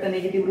থাকবে, একটা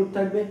নেগেটিভ রুট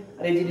থাকবে,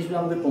 আর এই জিনিসগুলো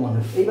আমাদের প্রমাণ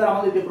হবে। এইবার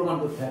আমাদেরকে প্রমাণ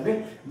করতে হবে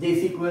যে এই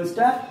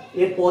সিকোয়েন্সটা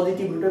এর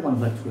পজিটিভ রুটে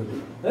কনভার্জ করবে,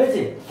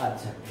 হয়েছে।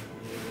 আচ্ছা,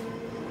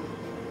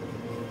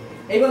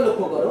 এইবার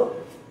লক্ষ্য করো,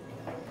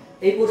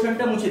 এই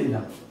পোরশনটা মুছে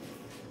দিলাম,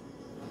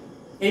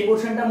 এই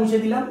পোরশনটা মুছে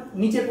দিলাম,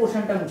 নিচের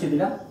পোরশনটা মুছে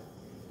দিলাম,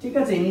 ঠিক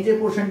আছে। নিচের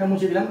পোরশনটা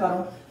মুছে দিলাম কারণ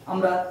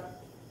আমরা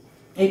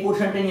এই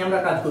পোরশনটা নিয়ে আমরা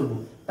কাজ করব।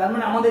 তার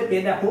মানে আমাদেরকে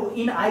দেখো,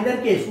 ইন আইদার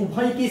কেস,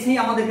 উভয় কেসেই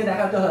আমাদেরকে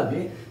দেখাতে হবে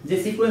যে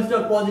সিকোয়েন্সটা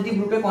পজিটিভ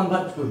রুটে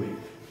কনভার্জ করবে।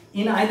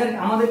 ইন আইদার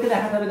আমাদেরকে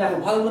দেখাতে হবে, দেখো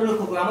ভালো করে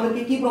লক্ষ্য করো,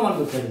 আমাদেরকে কি প্রমাণ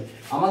করতে হবে,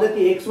 আমাদেরকে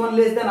x1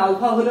 লেস দেন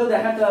আলফা হলেও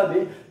দেখাতে হবে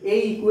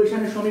এই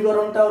ইকুয়েশনের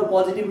সমীকরণটা ওর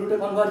পজিটিভ রুটে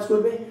কনভার্জ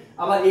করবে,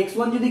 আবার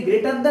x1 যদি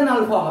গ্রেটার দেন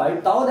আলফা হয়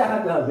তাও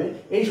দেখাতে হবে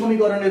এই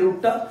সমীকরণের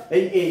রুটটা,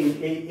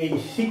 এই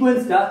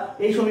সিকোয়েন্সটা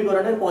এই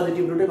সমীকরণের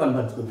পজিটিভ রুটে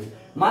কনভার্জ করবে।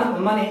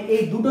 মানে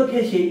এই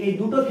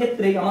দুটো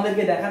ক্ষেত্রেই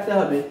আমাদেরকে দেখাতে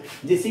হবে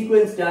যে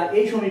সিকোয়েন্সটা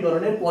এই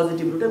সমীকরণের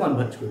পজিটিভ রুটে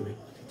কনভার্জ করবে,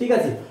 ঠিক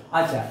আছে।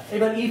 আচ্ছা,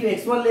 এবার if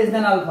x1 less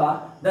than alpha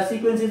the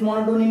sequence is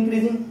monotone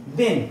increasing,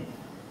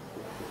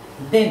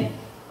 then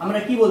আমরা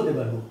কি বলতে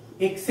পারবো,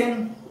 xn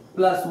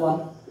plus 1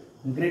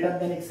 greater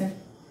than xn,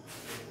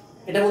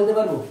 এটা বলতে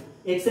পারবো,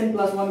 xn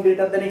plus 1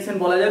 greater than xn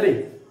বলা যাবে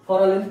for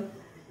all n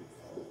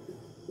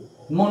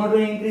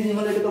monotone increasing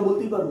হলে এটা তো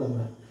বলতেই পারবো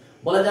আমরা,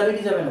 বলা যাবে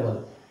কি যাবে না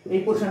বলো। এই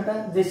পোরশনটা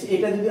যে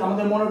এটা যদি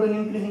আমাদের মনোটোন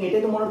ইনক্রিজিং,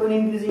 এটাই তো মনোটোন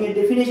ইনক্রিজিং এর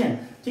ডেফিনিশন,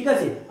 ঠিক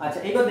আছে। আচ্ছা,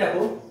 এবার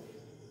দেখো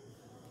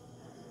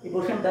এই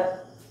পোরশনটা,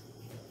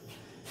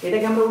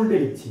 এটাকে আমরা উল্টে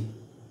লিখছি,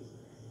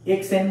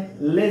 xn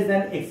less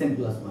than xn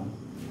plus 1,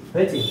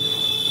 হয়েছে।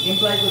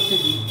 ইমপ্লাই করছে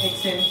কি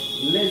xn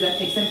less than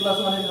xn plus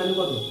 1 এর ভ্যালু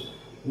কত,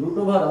 root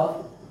over of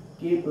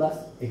k plus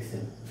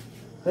xn,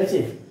 হয়েছে।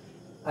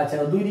 আচ্ছা,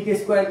 দুই দিকে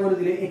স্কয়ার করে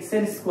দিলে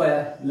xn square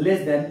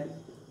less than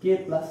k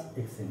plus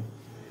xn,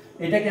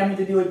 এটাকে আমি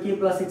যদি ওই k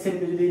plus xn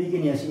কে যদি এদিকে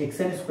নিয়ে আসি,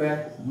 xn square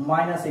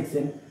minus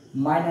xn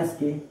minus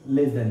k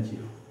less than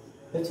 0,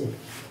 হয়েছে।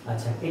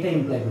 আচ্ছা, এটা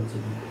ইমপ্লাই করছে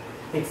কি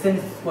xn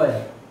স্কয়ার,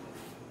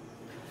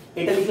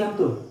 এটা লিখলাম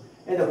তো,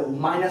 এই দেখো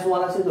মাইনাস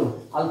 1 আছে তো,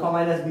 আলফা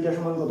মাইনাস বিটা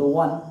সমান কত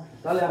 1,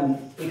 তাহলে আমি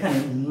এখানে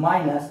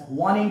মাইনাস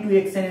 1 ইনটু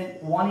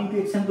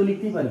xn তো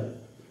লিখতে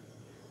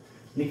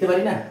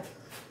পারি না,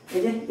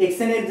 এই যে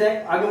xn এর জায়গায়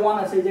আগে 1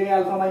 আছে, এই জায়গায়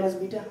আলফা মাইনাস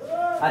বিটা।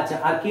 আচ্ছা,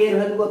 আর k এর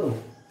ভ্যালু কত,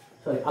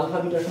 সরি আলফা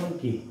বিটা সমান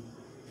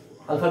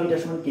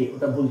k,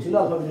 ওটা ভুল ছিল,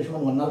 আলফা বিটা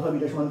সমান 1, আলফা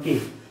বিটা সমান k,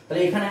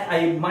 তাহলে এখানে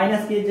এই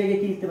মাইনাস k এর জায়গায়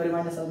কি লিখতে পারি,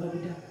 minus alpha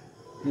beta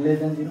less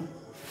than 0,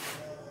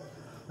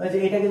 হয়েছে।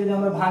 এটাকে যদি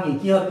আমরা ভাঙি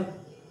কি হবে,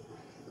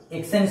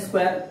 xn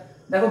স্কয়ার,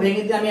 দেখো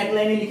ভেঙে দিয়ে আমি এক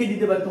লাইনে লিখে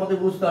দিতে পারি, তোমাদের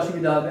বুঝতে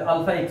অসুবিধা হবে,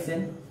 alpha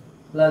xn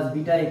plus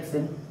beta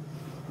xn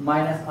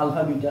minus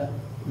alpha beta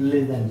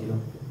less than 0।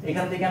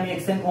 এখান থেকে আমি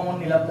xn কমন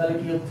নিলাম, তাহলে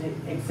কি হচ্ছে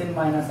xn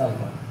minus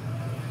alpha,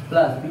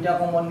 plus beta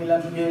common নিলাম,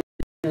 কি হয়ে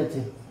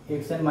যাচ্ছে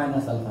xn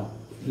minus alpha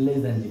less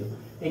than 0।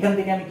 এখান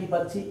থেকে আমি কি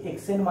পাচ্ছি,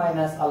 xn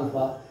minus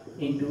alpha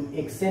into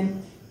xn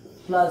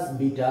plus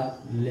beta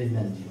less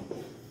than 0।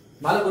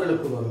 ভালো করে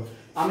লক্ষ্য করো,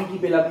 আমি কি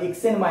পেলাম,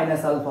 xn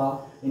minus alpha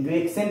into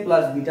xn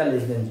plus beta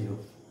less than 0।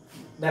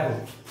 দেখো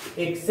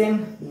xn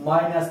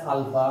minus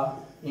alpha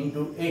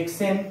into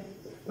xn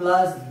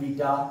plus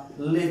beta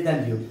less than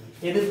 0,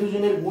 এদের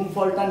দুজনের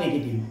গুণফলটা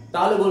নেগেটিভ,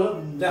 তাহলে বলো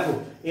দেখো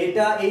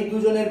এটা এই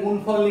দুজনের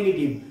গুণফল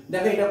নেগেটিভ,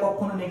 দেখো এটা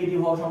কখনো নেগেটিভ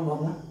হওয়া সম্ভব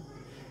না,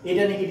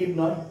 এটা নেগেটিভ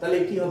নয়, তাহলে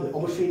কি হবে,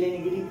 অবশ্যই এটা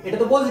নেগেটিভ, এটা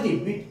তো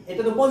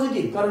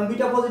পজিটিভ, কারণ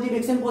বিটা পজিটিভ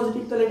xn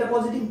পজিটিভ, তাহলে এটা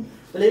পজিটিভ,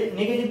 তাহলে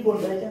নেগেটিভ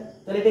কোনটা এটা,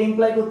 তাহলে এটা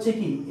ইমপ্লাই করছে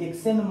কি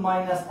xn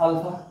minus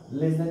alpha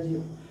less than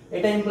 0,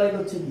 এটা ইমপ্লাই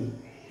করছে কি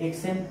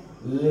xn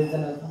লেস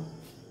দ্যান আলফা,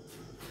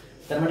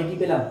 তার মানে কি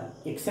পেলাম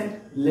xn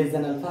লেস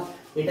দ্যান আলফা।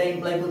 এটা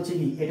ইমপ্লাই করছে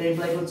কি, এটা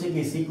ইমপ্লাই করছে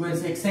কি sequence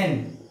xn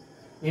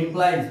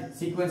implies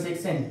sequence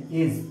xn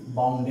is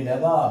bounded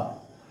above,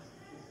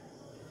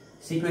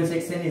 sequence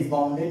xn is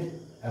bounded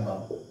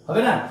above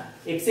হবে না।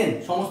 xn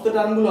সমস্ত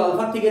টার্মগুলো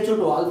আলফা থেকে ছোট,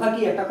 আলফা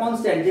কি একটা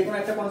কনস্ট্যান্ট, যে কোনো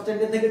একটা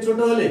কনস্ট্যান্টের থেকে ছোট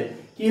হলে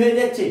কি হয়ে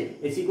যাচ্ছে,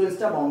 এই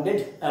সিকোয়েন্সটা বাউন্ডেড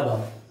অ্যাবাভ।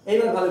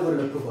 এইবার ভালো করে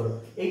লক্ষ্য করো,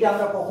 এইটা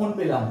আমরা কখন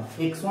পেলাম,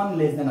 x1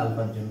 লেস দ্যান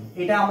আলফার জন্য।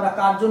 এটা আমরা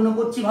কার জন্য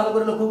করছি ভালো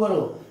করে লক্ষ্য করো,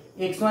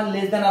 x1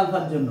 লেস দ্যান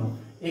আলফার জন্য।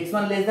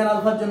 x1 লেস দ্যান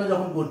আলফার জন্য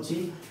যখন করছি,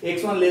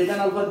 x1 লেস দ্যান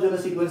আলফার জন্য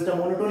সিকোয়েন্সটা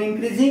মনোটোন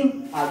ইনক্রিজিং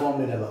আর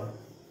bounded above.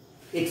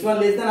 x1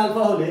 less than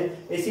alpha হলে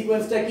এই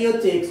সিকোয়েন্সটা কি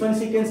হচ্ছে, x1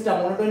 সিকোয়েন্সটা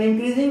মনোটোন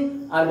ইনক্রিজিং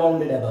আর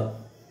বাউন্ডেড অ্যাবাভ।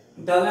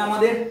 তাহলে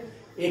আমাদের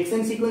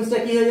xn সিকোয়েন্সটা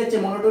কি হয়ে যাচ্ছে,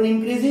 মনোটোন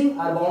ইনক্রিজিং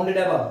আর বাউন্ডেড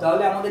অ্যাবাভ।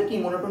 তাহলে আমাদের কি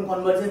মনোটোন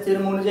কনভার্জেন্স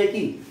থিওরেম অনুযায়ী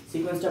কি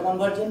সিকোয়েন্সটা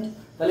কনভার্জেন্ট।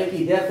 তাহলে কি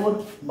therefore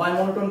by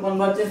monotone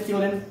convergence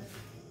theorem,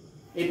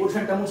 এই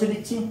পোরশনটা মুছে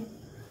দিচ্ছি।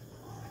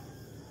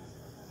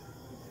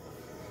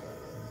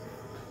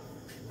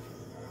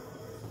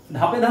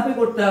 ধাপে ধাপে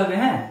করতে হবে,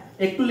 হ্যাঁ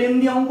একটু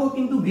লেন্দি অঙ্ক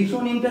কিন্তু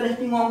ভীষণ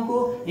ইন্টারেস্টিং অঙ্ক,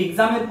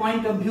 এক্সামের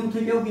পয়েন্ট অফ ভিউ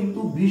থেকেও কিন্তু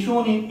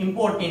ভীষণ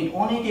ইম্পর্টেন্ট।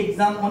 অনেক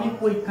এক্সাম অনেক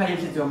পরীক্ষায়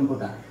এসেছে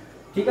অঙ্কটা,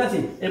 ঠিক আছে,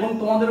 এবং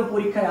তোমাদেরও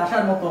পরীক্ষায়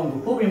আসার মতো অঙ্ক,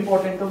 খুব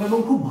ইম্পর্টেন্ট এবং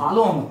খুব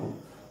ভালো অঙ্ক।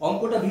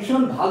 অঙ্কটা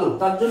ভীষণ ভালো,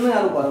 তার জন্যই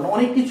আরো করানো,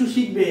 অনেক কিছু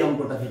শিখবে এই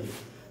অঙ্কটা থেকে।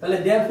 তাহলে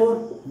therefore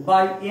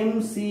by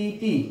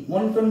MCT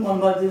monotone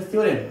convergence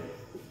theorem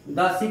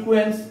the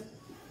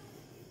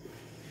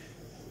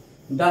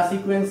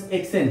sequence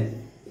xn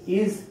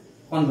is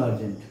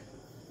convergent,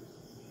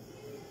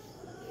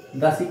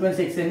 the sequence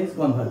xn is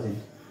convergent,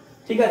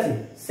 ঠিক আছে।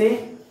 সে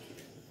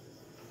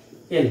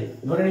l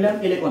ধরে নিলাম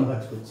l এ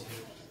কনভার্জ করছে,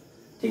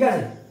 ঠিক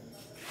আছে,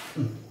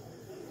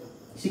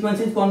 সিকোয়েন্স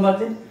ইজ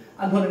কনভার্জেন্ট।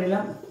 আর ধরে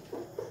নিলাম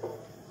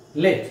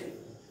let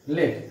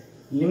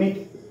limit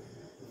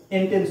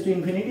n tends to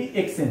infinity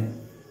xn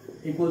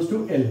equals to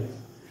l,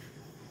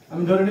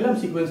 আমি ধরে নিলাম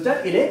সিকোয়েন্সটা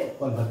l এ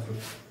কনভার্জ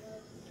করছে,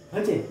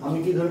 হয়েছে, আমি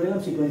কি ধরে নিলাম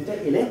সিকোয়েন্সটা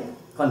l এ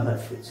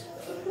কনভার্জ করছে,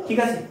 ঠিক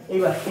আছে।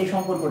 এইবার এই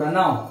সম্পর্কটা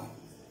নাও,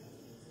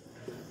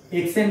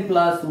 xn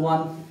plus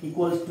 1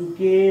 equals to k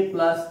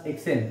plus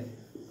xn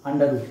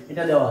under root,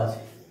 এটা দেওয়া আছে,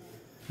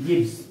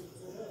 gives,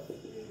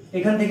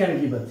 এখান থেকে আমি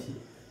কি পাচ্ছি,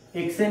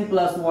 xn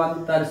plus 1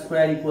 তার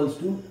square equals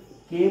to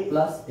k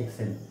plus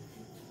xn,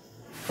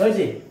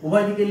 হয়েছে।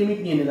 উভয় দিকে লিমিট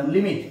নিয়ে নিলাম,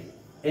 limit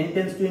n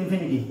tends to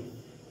infinity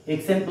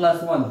xn plus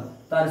 1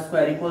 তার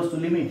square equals to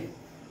limit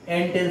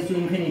n tends to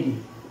infinity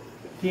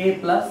k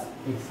plus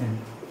xn।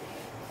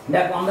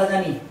 দেখো আমরা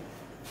জানি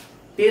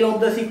টেল অফ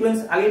দা সিকোয়েন্স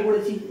আগে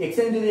পড়েছি,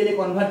 xn যদি l এ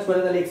কনভার্জ করে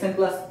তাহলে xn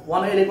plus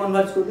 1 l এ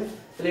কনভার্জ করবে,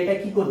 তাহলে এটা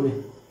কি করবে,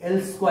 l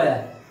square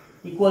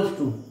equals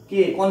to k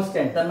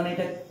constant, তার মানে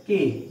এটা k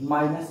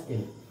minus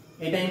l,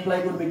 এটা ইমপ্লাই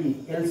করবে কি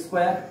l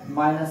square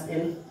minus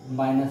l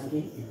minus k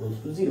equals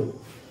to 0,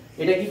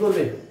 এটা কি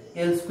করবে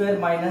l square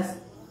minus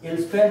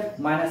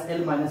l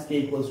minus k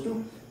equals to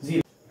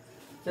 0।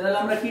 তাহলে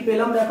আমরা কি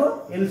পেলাম দেখো,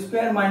 l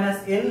square minus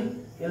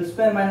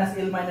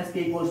l minus k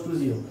equals to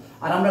 0।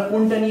 আর আমরা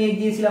কোনটা নিয়ে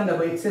গিয়েছিলাম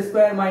দেখো, x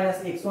square minus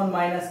x1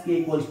 minus k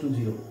equals to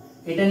 0,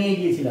 এটা নিয়ে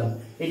গিয়েছিলাম।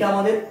 এটা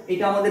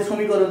আমাদের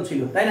সমীকরণ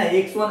ছিল, তাই না,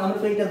 x1 আমরা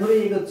তো এটা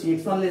ধরেই এগোচ্ছি,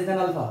 x1 লেস দ্যান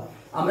আলফা,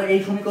 আমরা এই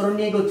সমীকরণ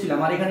নিয়ে এগোচ্ছিলাম।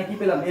 আর এখানে কি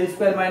পেলাম, l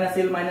square minus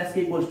l minus k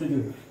equals to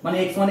 0, মানে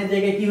x1 এর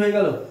জায়গায় কি হয়ে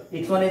গেল,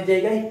 x1 এর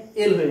জায়গায়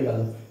l হয়ে গেল,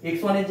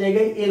 x1 এর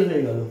জায়গায় l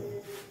হয়ে গেল।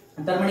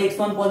 তার মানে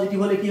x1 পজিটিভ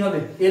হলে কি হবে,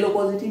 l ও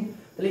পজিটিভ।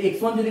 তাহলে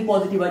x1 যদি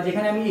পজিটিভ হয়,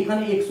 যেখানে আমি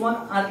এখানে x1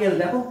 আর l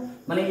দেখো,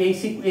 মানে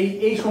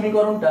এই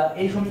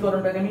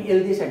সমীকরণটাকে আমি l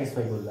দিয়ে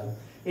স্যাটিসফাই করলাম,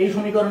 এই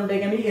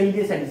সমীকরণটাকে আমি l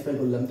দিয়ে স্যাটিসফাই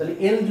করলাম। তাহলে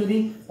l যদি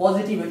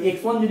পজিটিভ হয়,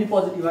 x1 যদি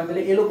পজিটিভ হয়,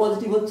 তাহলে l ও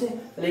পজিটিভ হচ্ছে।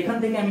 তাহলে এখান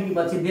থেকে আমি কি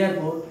পাচ্ছি,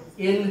 therefore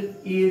l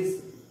is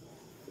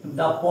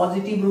the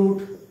positive root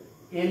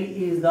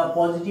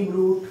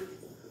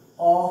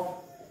of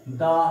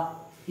the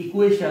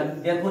equation,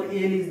 therefore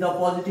l is the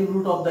positive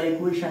root of the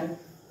equation,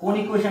 কোন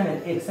ইকুয়েশনের,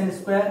 xn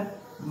square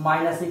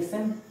minus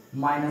xn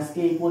minus k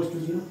equals to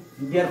 0,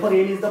 therefore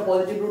l is the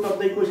positive root of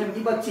the equation,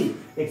 কি পাচ্ছি,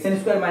 xn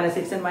square minus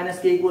xn minus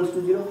k equals to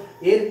 0,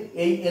 এর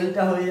এই l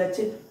টা হয়ে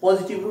যাচ্ছে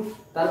positive root.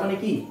 তার মানে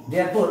কি,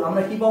 therefore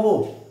আমরা কি পাবো,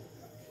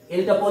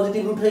 l টা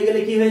পজিটিভ রুট হয়ে গেলে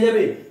কি হয়ে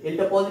যাবে, l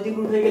টা পজিটিভ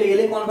রুট হয়ে গেলে l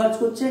এ কনভার্জ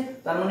করছে,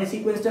 তার মানে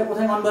সিকোয়েন্সটা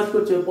কোথায় কনভার্জ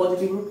করছে,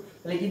 পজিটিভ রুট।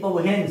 তাহলে কি পাবো,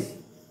 hence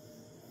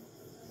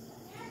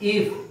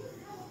if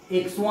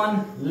x1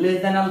 less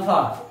than alpha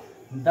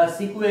the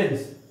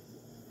sequence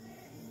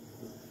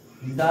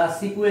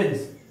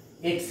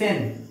xn,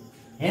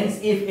 hence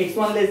if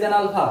x1 less than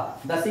alpha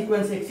the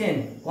sequence xn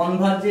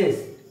converges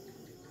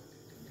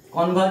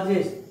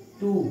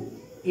to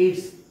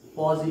its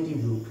positive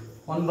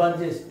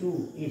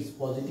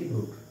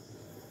root,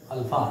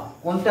 alpha,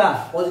 কোনটা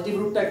পজিটিভ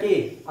রুটটা কে,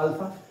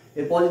 আলফা,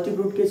 এর পজিটিভ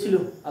রুট কে ছিল,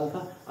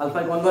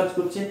 আলফায় converge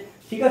করছে,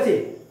 ঠিক আছে,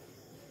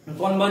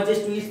 converges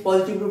to its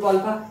positive root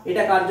alpha।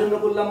 এটা কার জন্য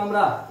করলাম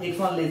আমরা,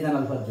 x1 less than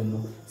alpha এর জন্য।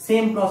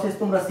 সেম প্রসেস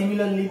তোমরা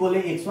সিমিলারলি বলে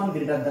x1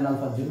 greater than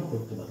alpha এর জন্য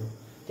করতে পারো,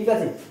 ঠিক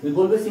আছে। তুমি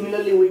বলবে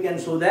similarly we can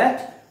show that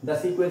the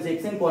sequence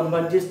xn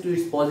converges to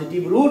its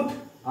positive root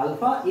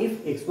alpha if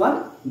x1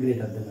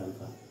 greater than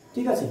alpha।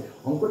 ঠিক আছে,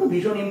 অঙ্কটা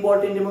ভীষণ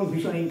ইম্পর্টেন্ট এবং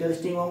ভীষণ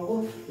ইন্টারেস্টিং অঙ্ক,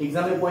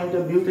 এক্সামের পয়েন্ট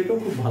অফ ভিউ থেকেও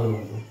খুব ভালো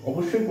অঙ্ক,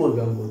 অবশ্যই করবে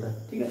অঙ্কটা।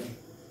 ঠিক আছে।